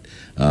about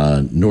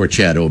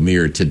Norchad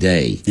Omier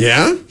today.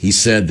 Yeah? He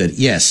said that,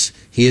 yes,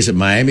 he is at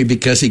Miami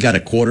because he got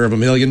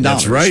 $250,000.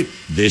 That's right.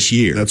 This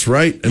year. That's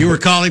right. You were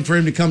calling for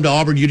him to come to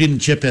Auburn. You didn't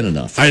chip in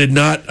enough. I did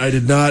not.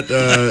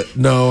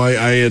 No,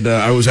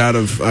 I was out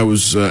of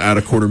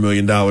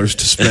 $250,000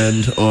 to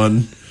spend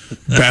on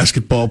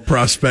basketball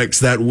prospects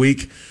that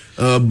week.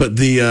 But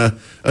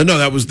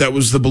that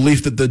was the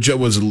belief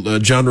that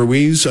John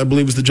Ruiz, I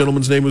believe is the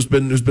gentleman's name, who's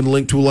been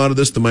linked to a lot of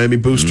this, the Miami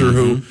booster,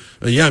 who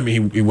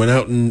he went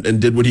out and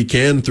did what he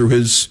can through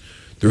his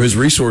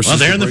resources. Well,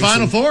 they're in the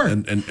Final Four,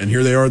 and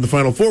here they are in the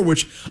Final Four,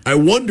 which I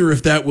wonder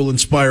if that will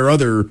inspire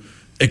other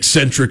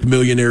eccentric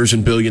millionaires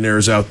and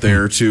billionaires out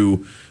there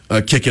to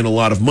kick in a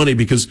lot of money,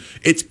 because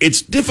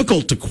it's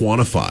difficult to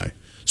quantify,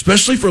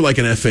 especially for like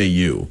an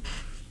FAU,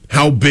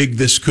 how big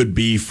this could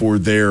be for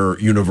their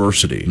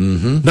university.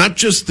 Not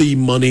just the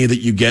money that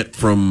you get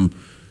from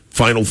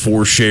Final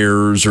Four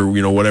shares or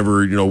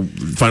whatever,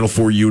 Final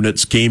Four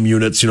units, game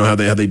units, how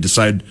they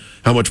decide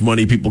how much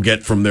money people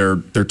get from their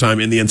time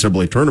in the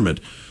NCAA tournament,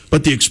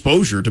 but the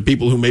exposure to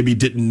people who maybe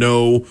didn't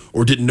know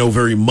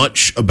very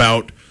much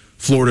about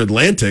Florida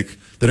Atlantic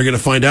that are going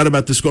to find out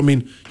about this school. I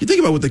mean, you think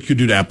about what they could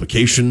do to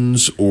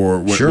applications, or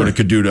what it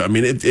could do to. I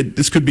mean,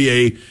 this could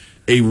be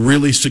a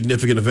really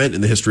significant event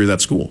in the history of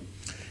that school.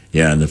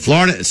 Yeah, and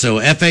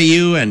so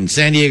FAU and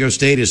San Diego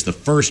State is the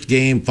first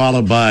game,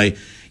 followed by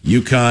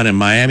UConn and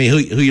Miami. Who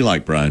you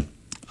like, Brian?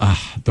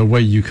 The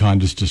way UConn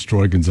just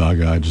destroyed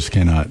Gonzaga, I just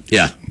cannot.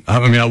 Yeah.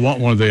 I mean, I want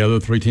one of the other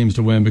 3 teams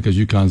to win, because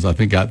UConn's, I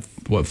think, got,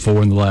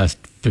 4 in the last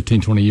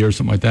 15, 20 years,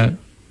 something like that.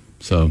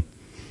 So,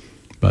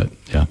 but,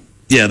 yeah.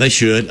 Yeah, they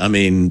should. I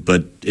mean,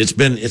 but it's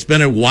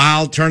been a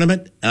wild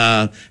tournament.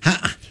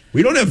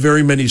 We don't have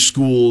very many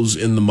schools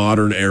in the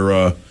modern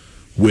era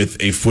with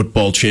a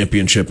football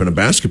championship and a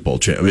basketball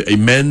a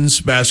men's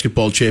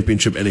basketball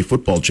championship and a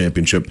football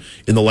championship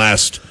in the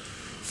last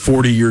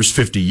 40 years,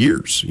 50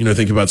 years.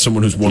 Think about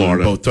someone who's won on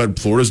both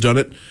times. Florida's done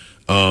it.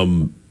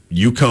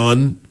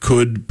 UConn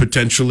could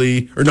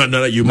potentially, or not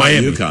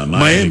Miami. UConn,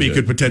 Miami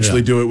could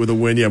potentially do it with a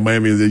win. Yeah,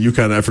 Miami, the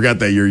UConn. I forgot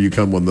that year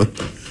UConn won the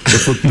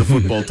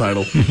football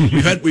title.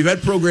 We've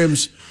had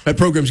programs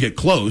get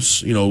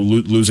close.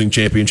 Losing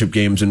championship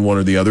games in one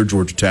or the other.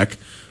 Georgia Tech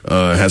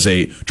has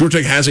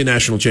a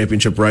national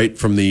championship, right?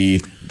 From they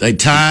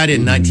tied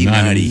in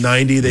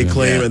 1990. They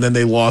claim, and then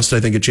they lost, I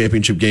think, a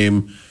championship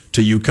game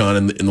to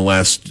UConn in the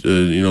last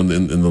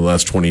in the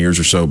last 20 years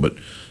or so. But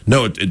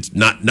no, it's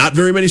not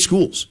very many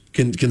schools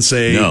can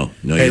say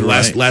hey,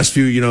 last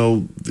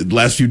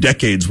few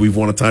decades we've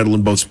won a title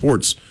in both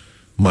sports.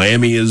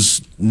 Miami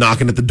is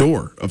knocking at the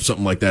door of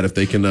something like that if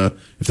they can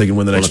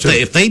win the next two.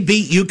 If they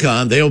beat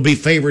UConn, they'll be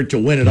favored to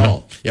win it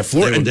all. Yeah,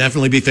 Florida they will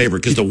definitely be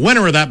favored, because the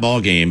winner of that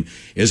ball game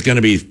is going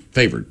to be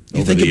favored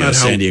over the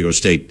San Diego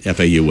State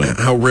FAU win.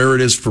 How rare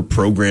it is for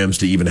programs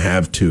to even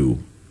have two.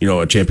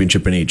 A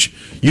championship in each.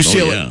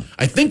 UCLA,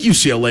 I think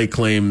UCLA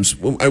claims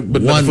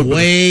one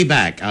way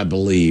back, I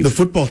believe. The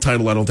football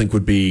title, I don't think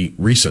would be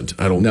recent.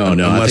 I don't. No, I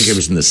think it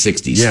was in the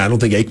 60s. Yeah, I don't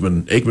think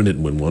Aikman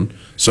didn't win one,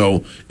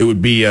 so it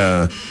would be.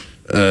 But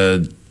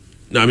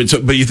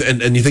you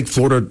think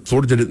Florida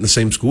did it in the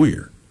same school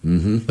year?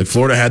 Mm-hmm. Like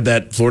Florida had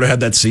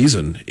that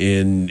season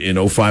in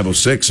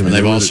 05-06. And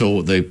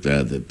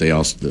they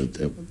also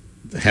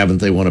haven't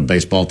they won a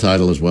baseball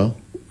title as well?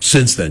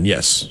 Since then,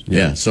 yes.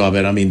 Yeah. So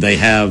they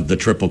have the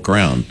triple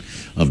crown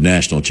of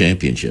national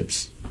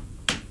championships.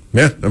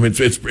 Yeah, I mean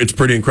it's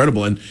pretty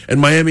incredible, and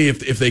Miami,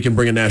 if they can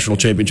bring a national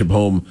championship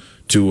home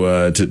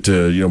to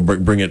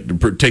bring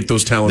it, take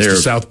those talents to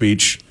South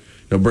Beach,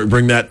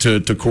 bring that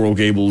to Coral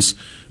Gables,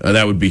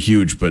 that would be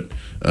huge. But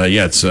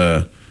it's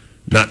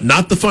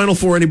not the Final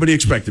Four anybody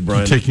expected,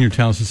 Brian. Taking your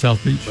talents to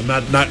South Beach?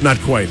 Not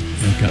quite.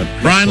 Okay.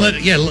 Brian,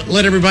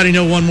 let everybody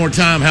know one more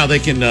time how they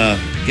can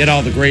get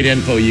all the great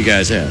info you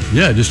guys have.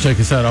 Yeah, just check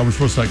us out,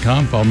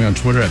 auburnsports.com. Follow me on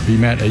Twitter at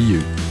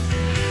BMattAU.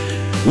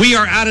 We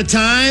are out of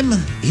time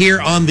here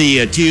on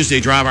the Tuesday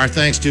Drive. Our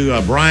thanks to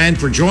Brian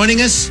for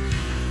joining us.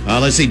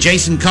 Let's see,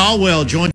 Jason Caldwell joined